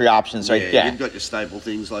many right. infantry options, right? Yeah. You've got your staple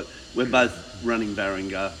things like we're both running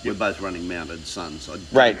Varangar, we're both running Mounted Suns. I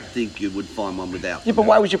Right. don't think you would find one without. Yeah, but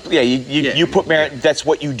why would you? Yeah, you put that's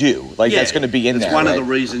what you do. Like that's going to be in it's there. one right? of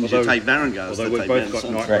the reasons you take Varangars. Although we've both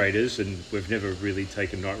got Night Raiders, and we've never really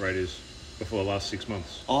taken Night Raiders before the last 6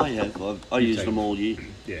 months. I have. I use them all year.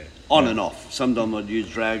 Yeah. On and off. Sometimes I'd use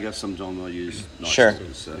Draga, sometimes I use Night Sure.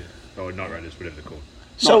 Sisters, so. Oh, Night Raiders, whatever they're called.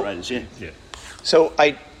 Night Raiders, yeah. So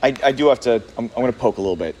I do have to. I'm going to poke a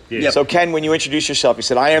little bit. Yeah. So Ken, when you introduced yourself, you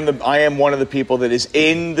said I am one of the people that is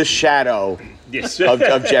in the shadow. Yes.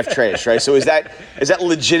 of Jeff Trace, right? So is that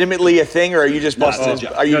legitimately a thing, or are you just busting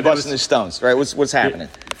busting his stones, right? What's happening?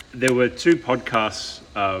 There were 2 podcasts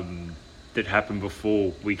that happened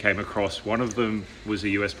before we came across. One of them was a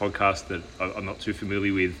US podcast that I'm not too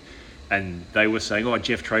familiar with, and they were saying, "Oh,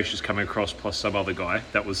 Jeff Trace is coming across plus some other guy."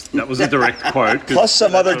 That was a direct quote. Plus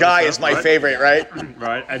some other guy is my favorite, right?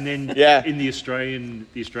 Right, and then in the Australian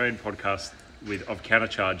podcast of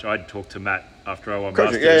Countercharge, I'd talked to Matt after I won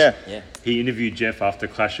Masters. Yeah. He interviewed Jeff after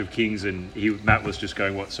Clash of Kings, and Matt was just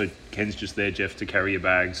going, "What? So Ken's just there, Jeff, to carry your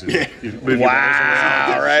bags and move your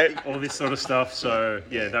bags around, right? All this sort of stuff." So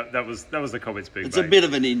yeah, that was the comments being It's made. a bit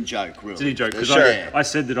of an in-joke, really. It's an in-joke because I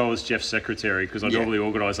said that I was Jeff's secretary because I normally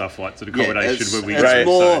organise our flights and accommodation when we it's go.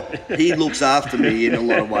 more, he looks after me in a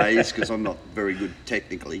lot of ways because I'm not very good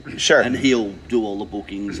technically. Sure. And he'll do all the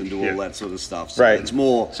bookings and do all that sort of stuff. So Right. It's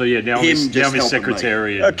more. So yeah, now I'm his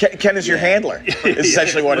secretary. Ken is your handler. Is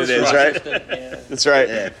essentially what it is, right? That's right.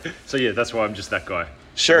 Yeah. So yeah, that's why I'm just that guy.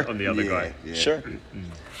 Sure. I'm the other guy. Yeah. Sure.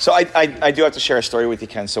 So I do have to share a story with you,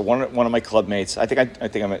 Ken. So one of my club mates, I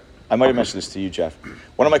might have mentioned this to you, Jeff.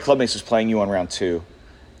 One of my club mates was playing you on round 2,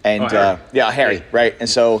 and Harry, right? And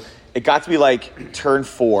so it got to be like turn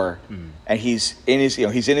 4, and he's in his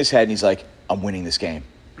head, and he's like, I'm winning this game.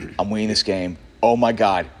 Oh my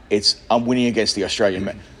God, I'm winning against the Australian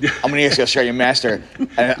Master,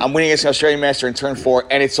 and I'm winning against the Australian Master in turn 4,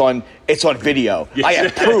 and it's on video. Yes. I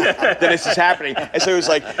have proof that this is happening, and so it was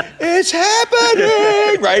like, it's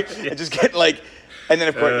happening, right? And just getting like, and then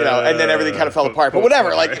of course and then everything kind of fell apart. But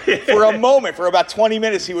whatever, like for a moment, for about 20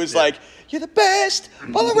 minutes, he was like, "You're the best."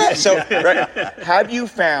 All the rest. So, right, have you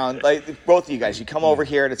found, like both of you guys, you come over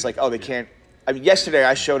here and it's like, oh, they can't. I mean, yesterday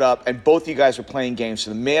I showed up and both of you guys were playing games.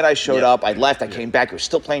 So the minute I showed up, I left, I came back, we were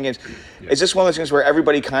still playing games. Is this one of those things where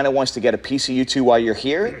everybody kind of wants to get a piece of you two while you're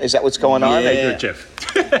here? Is that what's going on? Yeah. Jeff.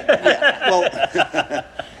 Well,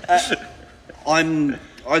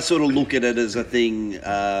 I sort of look at it as a thing.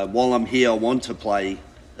 While I'm here, I want to play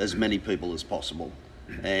as many people as possible,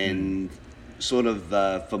 and sort of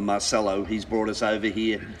for Marcelo, he's brought us over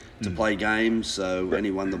here to play games. So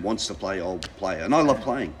anyone that wants to play, I'll play, and I love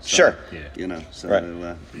playing. So, sure. You know. So.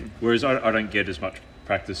 Right. Whereas I don't get as much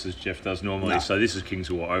practice as Jeff does normally, so this is Kings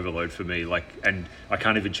of War overload for me. Like, and I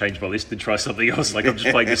can't even change my list and try something else. Like I'm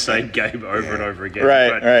just playing the same game over and over again.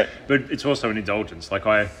 Right. But it's also an indulgence. Like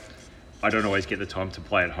I don't always get the time to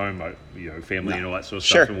play at home. Family and all that sort of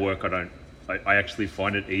stuff, and work. I actually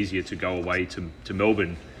find it easier to go away to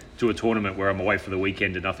Melbourne to a tournament where I'm away for the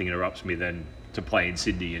weekend and nothing interrupts me than to play in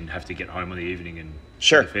Sydney and have to get home in the evening and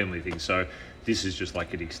do the family thing. So this is just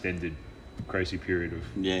like an extended crazy period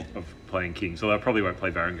of playing Kings. Although I probably won't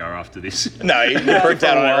play Varangar after this. No, you burnt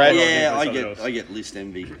out on it, right? Yeah, I get list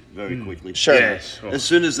envy very quickly. Sure. Yes. As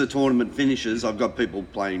soon as the tournament finishes, I've got people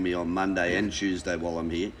playing me on Monday and Tuesday while I'm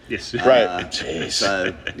here. Yes. Right.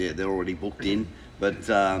 So yeah, they're already booked in. But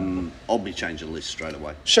I'll be changing the list straight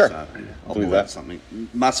away. Sure. So I'll believe that. Something.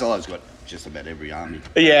 Marcelo's got just about every army.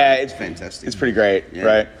 Yeah, it's fantastic. It's pretty great,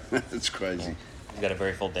 right? It's crazy. He's got a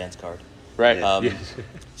very full dance card. Right.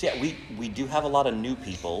 So yeah, we do have a lot of new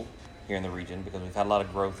people here in the region because we've had a lot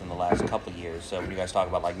of growth in the last couple of years. So when you guys talk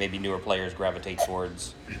about like maybe newer players gravitate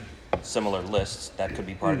towards similar lists, that could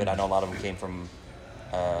be part of it. I know a lot of them came from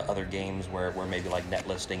other games where maybe like net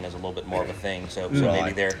listing is a little bit more of a thing. So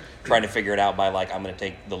maybe they're trying to figure it out by like, I'm going to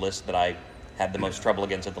take the list that I had the most trouble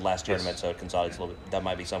against at the last tournament, so it consolidates a little bit. That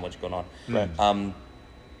might be something what's going on. Right.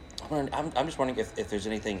 I'm just wondering if there's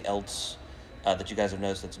anything else that you guys have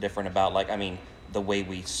noticed that's different about, like, I mean, the way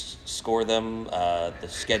we score them, the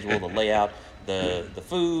schedule, the layout, the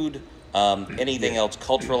food, Anything else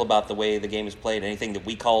cultural about the way the game is played? Anything that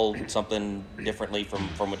we call something differently from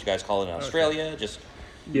what you guys call it in Australia?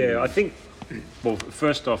 Yeah, I think. Well,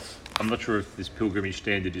 first off, I'm not sure if this pilgrimage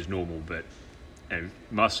standard is normal, but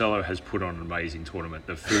Marcelo has put on an amazing tournament.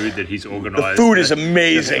 The food that he's organised. The food is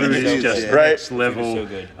amazing. The food is just next level. So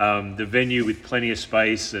good. The venue with plenty of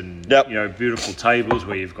space and beautiful tables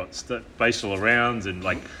where you've got space all around and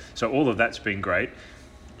so all of that's been great.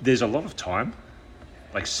 There's a lot of time.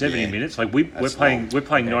 70 minutes. We're playing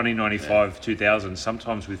 1995, 2000,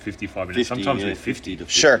 sometimes with 55 minutes, sometimes with 50 to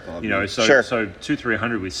 55 minutes. So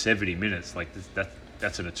 200-300 with 70 minutes,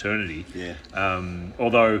 that's an eternity. Yeah.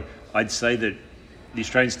 Although I'd say that the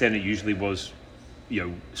Australian standard usually was,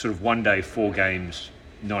 sort of 1 day, 4 games,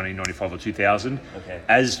 1995 or 2000. Okay.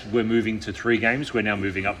 As we're moving to 3 games, we're now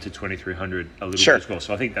moving up to 2300 a little bit as well.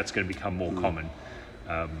 So I think that's going to become more common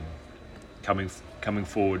coming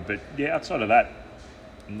forward. But outside of that,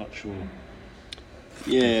 I'm not sure.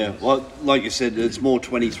 Yeah, well, like you said, it's more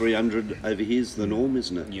 2300 over here is the norm,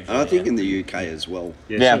 isn't it? Usually, and I think in the UK as well.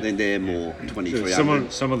 Yeah. So then they're more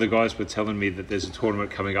 2300. Some of the guys were telling me that there's a tournament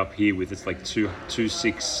coming up here with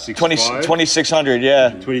 2665. 2600, yeah.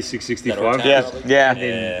 2665. Yeah.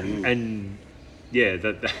 And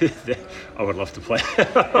that I would love to play.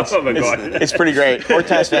 Oh my god, it's pretty great.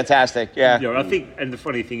 Horten's fantastic. Yeah. I think, and the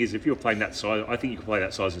funny thing is, if you're playing that size, I think you can play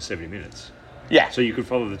that size in 70 minutes. Yeah. So you could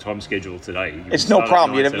follow the time schedule today. It's no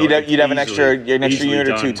problem. You'd have an extra unit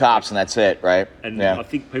or 2 tops, and that's it, right? And I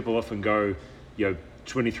think people often go,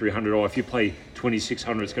 2300. Or if you play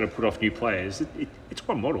 2600, it's going to put off new players. It's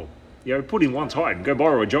one model. Put in one Titan, go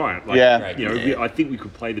borrow a giant. I think we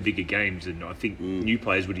could play the bigger games, and I think new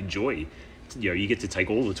players would enjoy. You get to take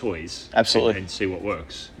all the toys, absolutely, and see what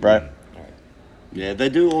works. Right. Yeah, they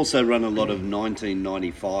do also run a lot of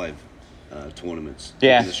 1995 tournaments in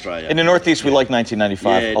Australia. In the Northeast, we like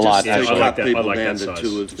 1995 a lot. I like that size.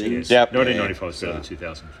 2 of things. Yep. 1995 is better than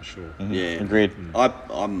 2000 for sure. Mm-hmm. Yeah, agreed.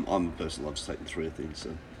 I'm a person who loves taking 3 of things. So.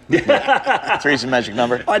 3's a magic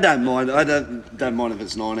number. I don't mind. I don't mind if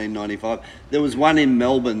it's 1995. There was one in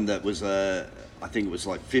Melbourne that was I think it was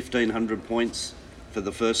 1,500 points for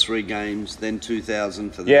the first 3 games, then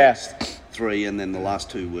 2,000 for the next 3, and then the last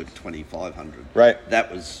 2 were 2,500. Right. That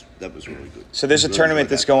was really good. So there's a tournament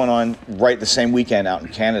that's going on right the same weekend out in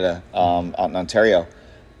Canada, out in Ontario,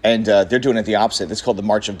 and they're doing it the opposite. It's called the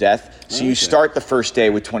March of Death. So you start the first day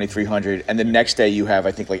with 2,300, and the next day you have,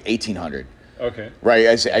 I think, 1,800. Okay. Right,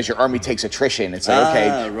 as your army takes attrition, it's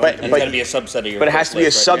okay, right. It's got to be a subset of your. But it has to be a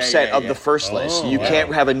list, right? subset of the first list. You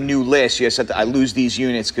can't have a new list. You have to, I lose these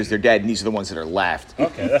units because they're dead, and these are the ones that are left.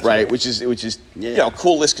 Okay, that's right. Which is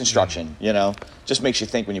cool list construction. Just makes you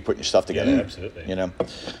think when you're putting your stuff together. Yeah, absolutely. I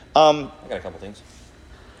got a couple things.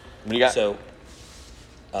 What do you got? So,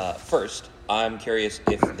 first, I'm curious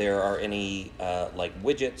if there are any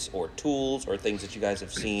widgets or tools or things that you guys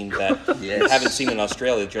have seen that you haven't seen in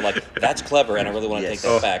Australia that you're like, that's clever and I really want to take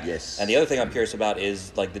that back. Yes. And the other thing I'm curious about is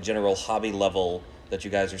the general hobby level that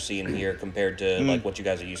you guys are seeing here compared to what you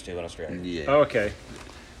guys are used to in Australia. Yeah. Oh, okay.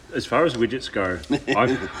 As far as widgets go,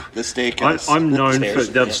 the staircase. I'm known for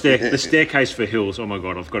the staircase for hills. Oh my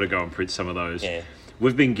god, I've got to go and print some of those. Yeah.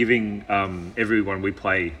 We've been giving everyone we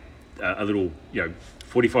play a little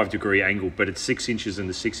 45-degree angle, but it's 6 inches and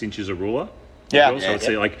the 6 inches a ruler. Yeah. So it's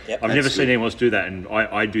I've never seen anyone else do that, and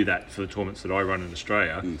I do that for the tournaments that I run in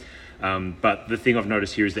Australia. But the thing I've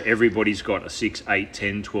noticed here is that everybody's got a 6, 8,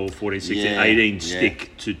 10, 12, 14, 16, 18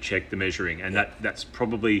 stick to check the measuring, and that's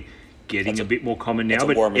probably getting a bit more common now.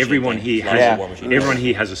 But everyone here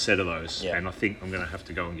has a set of those, and I think I'm going to have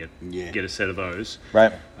to go and get a set of those.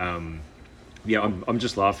 Right. I'm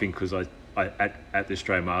just laughing because I at the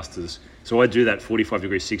Australian Masters. So I do that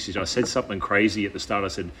 45-degree 6 inch. I said something crazy at the start. I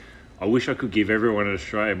said, I wish I could give everyone in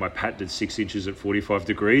Australia my patented 6 inches at 45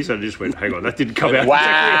 degrees. And I just went, hang on, that didn't come out.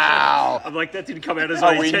 Wow. I'm like, that didn't come out as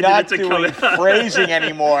I intended it to come out. Phrasing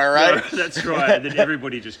anymore, right? No, that's right. And then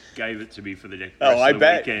everybody just gave it to me for the rest of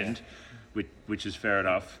the weekend, which is fair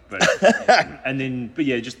enough. But just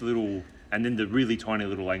the little, and then the really tiny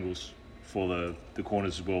little angles for the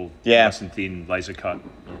corners as well. Yeah. Nice and thin, laser cut.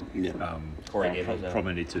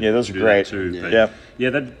 Probably need to those are do great. that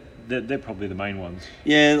too. But they're probably the main ones.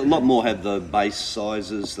 Yeah, a lot more have the base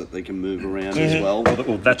sizes that they can move around as well,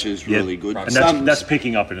 which is really good. And that's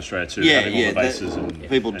picking up in Australia too. Having all the bases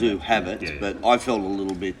people do have it, but I felt a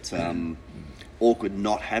little bit awkward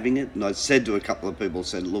not having it. And I said to a couple of people,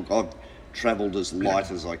 look, I've travelled as light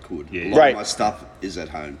as I could. A lot of my stuff is at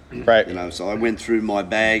home. Right. So I went through my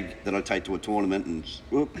bag that I take to a tournament and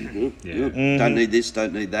don't need this,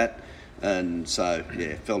 don't need that. And so,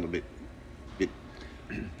 felt a bit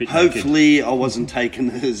hopefully I wasn't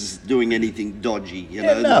taken as doing anything dodgy,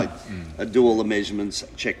 I do all the measurements,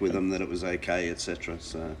 check with them that it was okay, etc.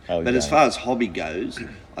 So, but as far as hobby goes,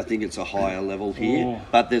 I think it's a higher level here,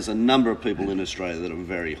 but there's a number of people in Australia that are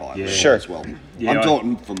very high level as well. I'm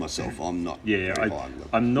talking for myself, I'm not very high level.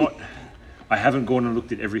 I'm not. I haven't gone and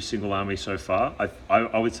looked at every single army so far.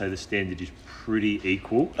 I would say the standard is pretty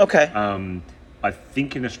equal. Okay. I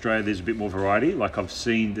think in Australia there's a bit more variety. Like I've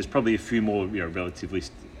seen, there's probably a few more, relatively,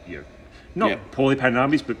 not poorly painted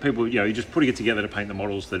armies, but people, you're just putting it together to paint the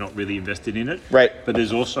models. They're not really invested in it. Right. But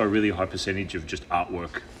there's also a really high percentage of just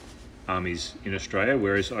artwork armies in Australia,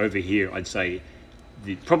 whereas over here, I'd say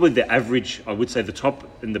probably the average, I would say the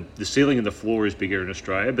top and the ceiling and the floor is bigger in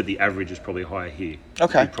Australia, but the average is probably higher here.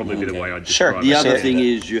 Okay. Would probably be the way I'd describe it. The other thing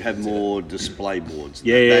is you have more display boards.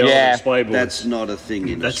 Display boards. That's not a thing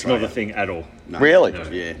in Australia. That's not a thing at all. No. Really?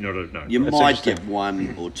 No. You might get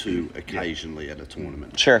one or two occasionally at a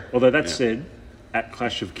tournament. Sure. Although that said, at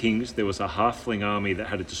Clash of Kings, there was a halfling army that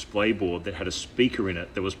had a display board that had a speaker in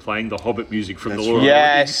it that was playing the Hobbit music from the Lord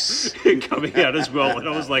coming out as well. And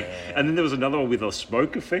I was like, and then there was another one with a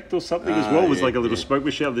smoke effect or something as well. It was like a little smoke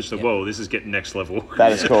machine. I was just like, whoa, this is getting next level.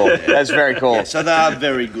 That is cool. That's very cool. Yeah, so there are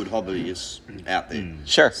very good hobbyists out there.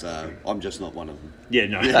 Sure. So I'm just not one of them. Yeah,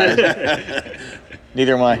 no.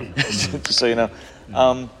 Neither am I, just so you know.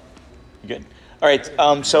 Good. All right.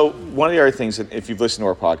 So one of the other things, that if you've listened to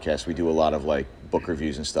our podcast, we do a lot of book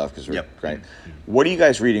reviews and stuff because we're right. What are you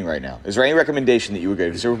guys reading right now? Is there any recommendation that you would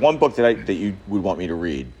give? Is there one book that you would want me to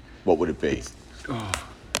read? What would it be?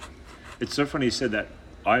 It's so funny you said that.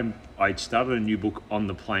 I started a new book on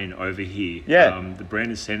the plane over here. Yeah. The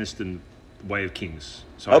Brandon Sanderson Way of Kings.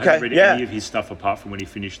 So I haven't read any of his stuff apart from when he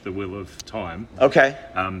finished The Wheel of Time. Okay.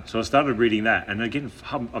 So I started reading that, and again,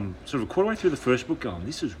 I'm sort of a quarter way through the first book going,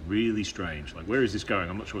 this is really strange. Like, where is this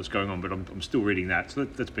going? I'm not sure what's going on, but I'm still reading that. So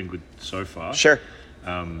that's been good so far. Sure.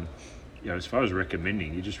 As far as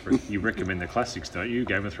recommending, you just you recommend the classics, don't you?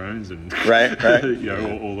 Game of Thrones and right.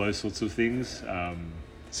 all those sorts of things.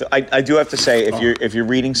 So I do have to say, if you're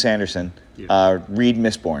reading Sanderson, read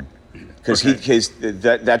Mistborn, because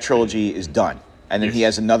that trilogy is done. And then he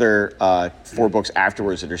has another 4 books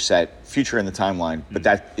afterwards that are set future in the timeline, but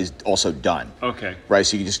that is also done. Okay. Right,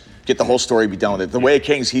 so you can just get the whole story, be done with it. The Way of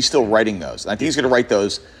Kings, he's still writing those. And I think he's going to write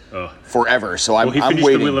those forever. So he I'm finished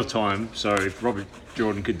waiting. The Wheel of Time, so if Robert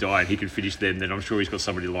Jordan could die and he could finish them, then I'm sure he's got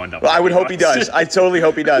somebody lined up. Well, I would hope he does. I totally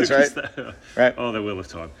hope he does, right? Right. Oh, The Wheel of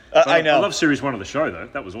Time. I know. I love Series 1 of the show, though.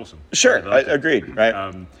 That was awesome. Sure, agreed,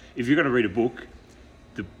 right? If you're going to read a book,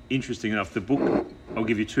 interesting enough, the book, I'll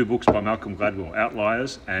give you 2 books by Malcolm Gladwell,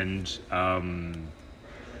 Outliers and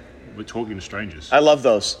We're Talking to Strangers. I love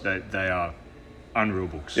those. They are unreal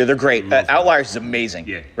books. Yeah, they're great. Outliers is amazing.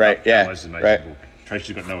 Yeah. Right, Outliers is an amazing book.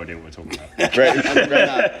 Tracy's got no idea what we're talking about.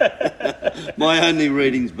 Right. My only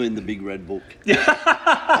reading's been the Big Red Book.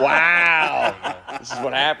 Wow. This is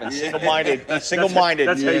what happens. Single-minded. That's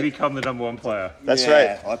how you become the number 1 player. That's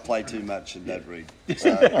right. I play too much and don't read.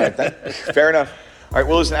 So. All right, fair enough. All right,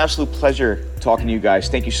 well, it was an absolute pleasure talking to you guys.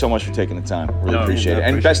 Thank you so much for taking the time. Really appreciate it.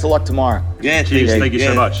 And best of luck tomorrow. Yeah, cheers. Thank you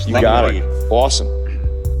so much. You got it. Awesome.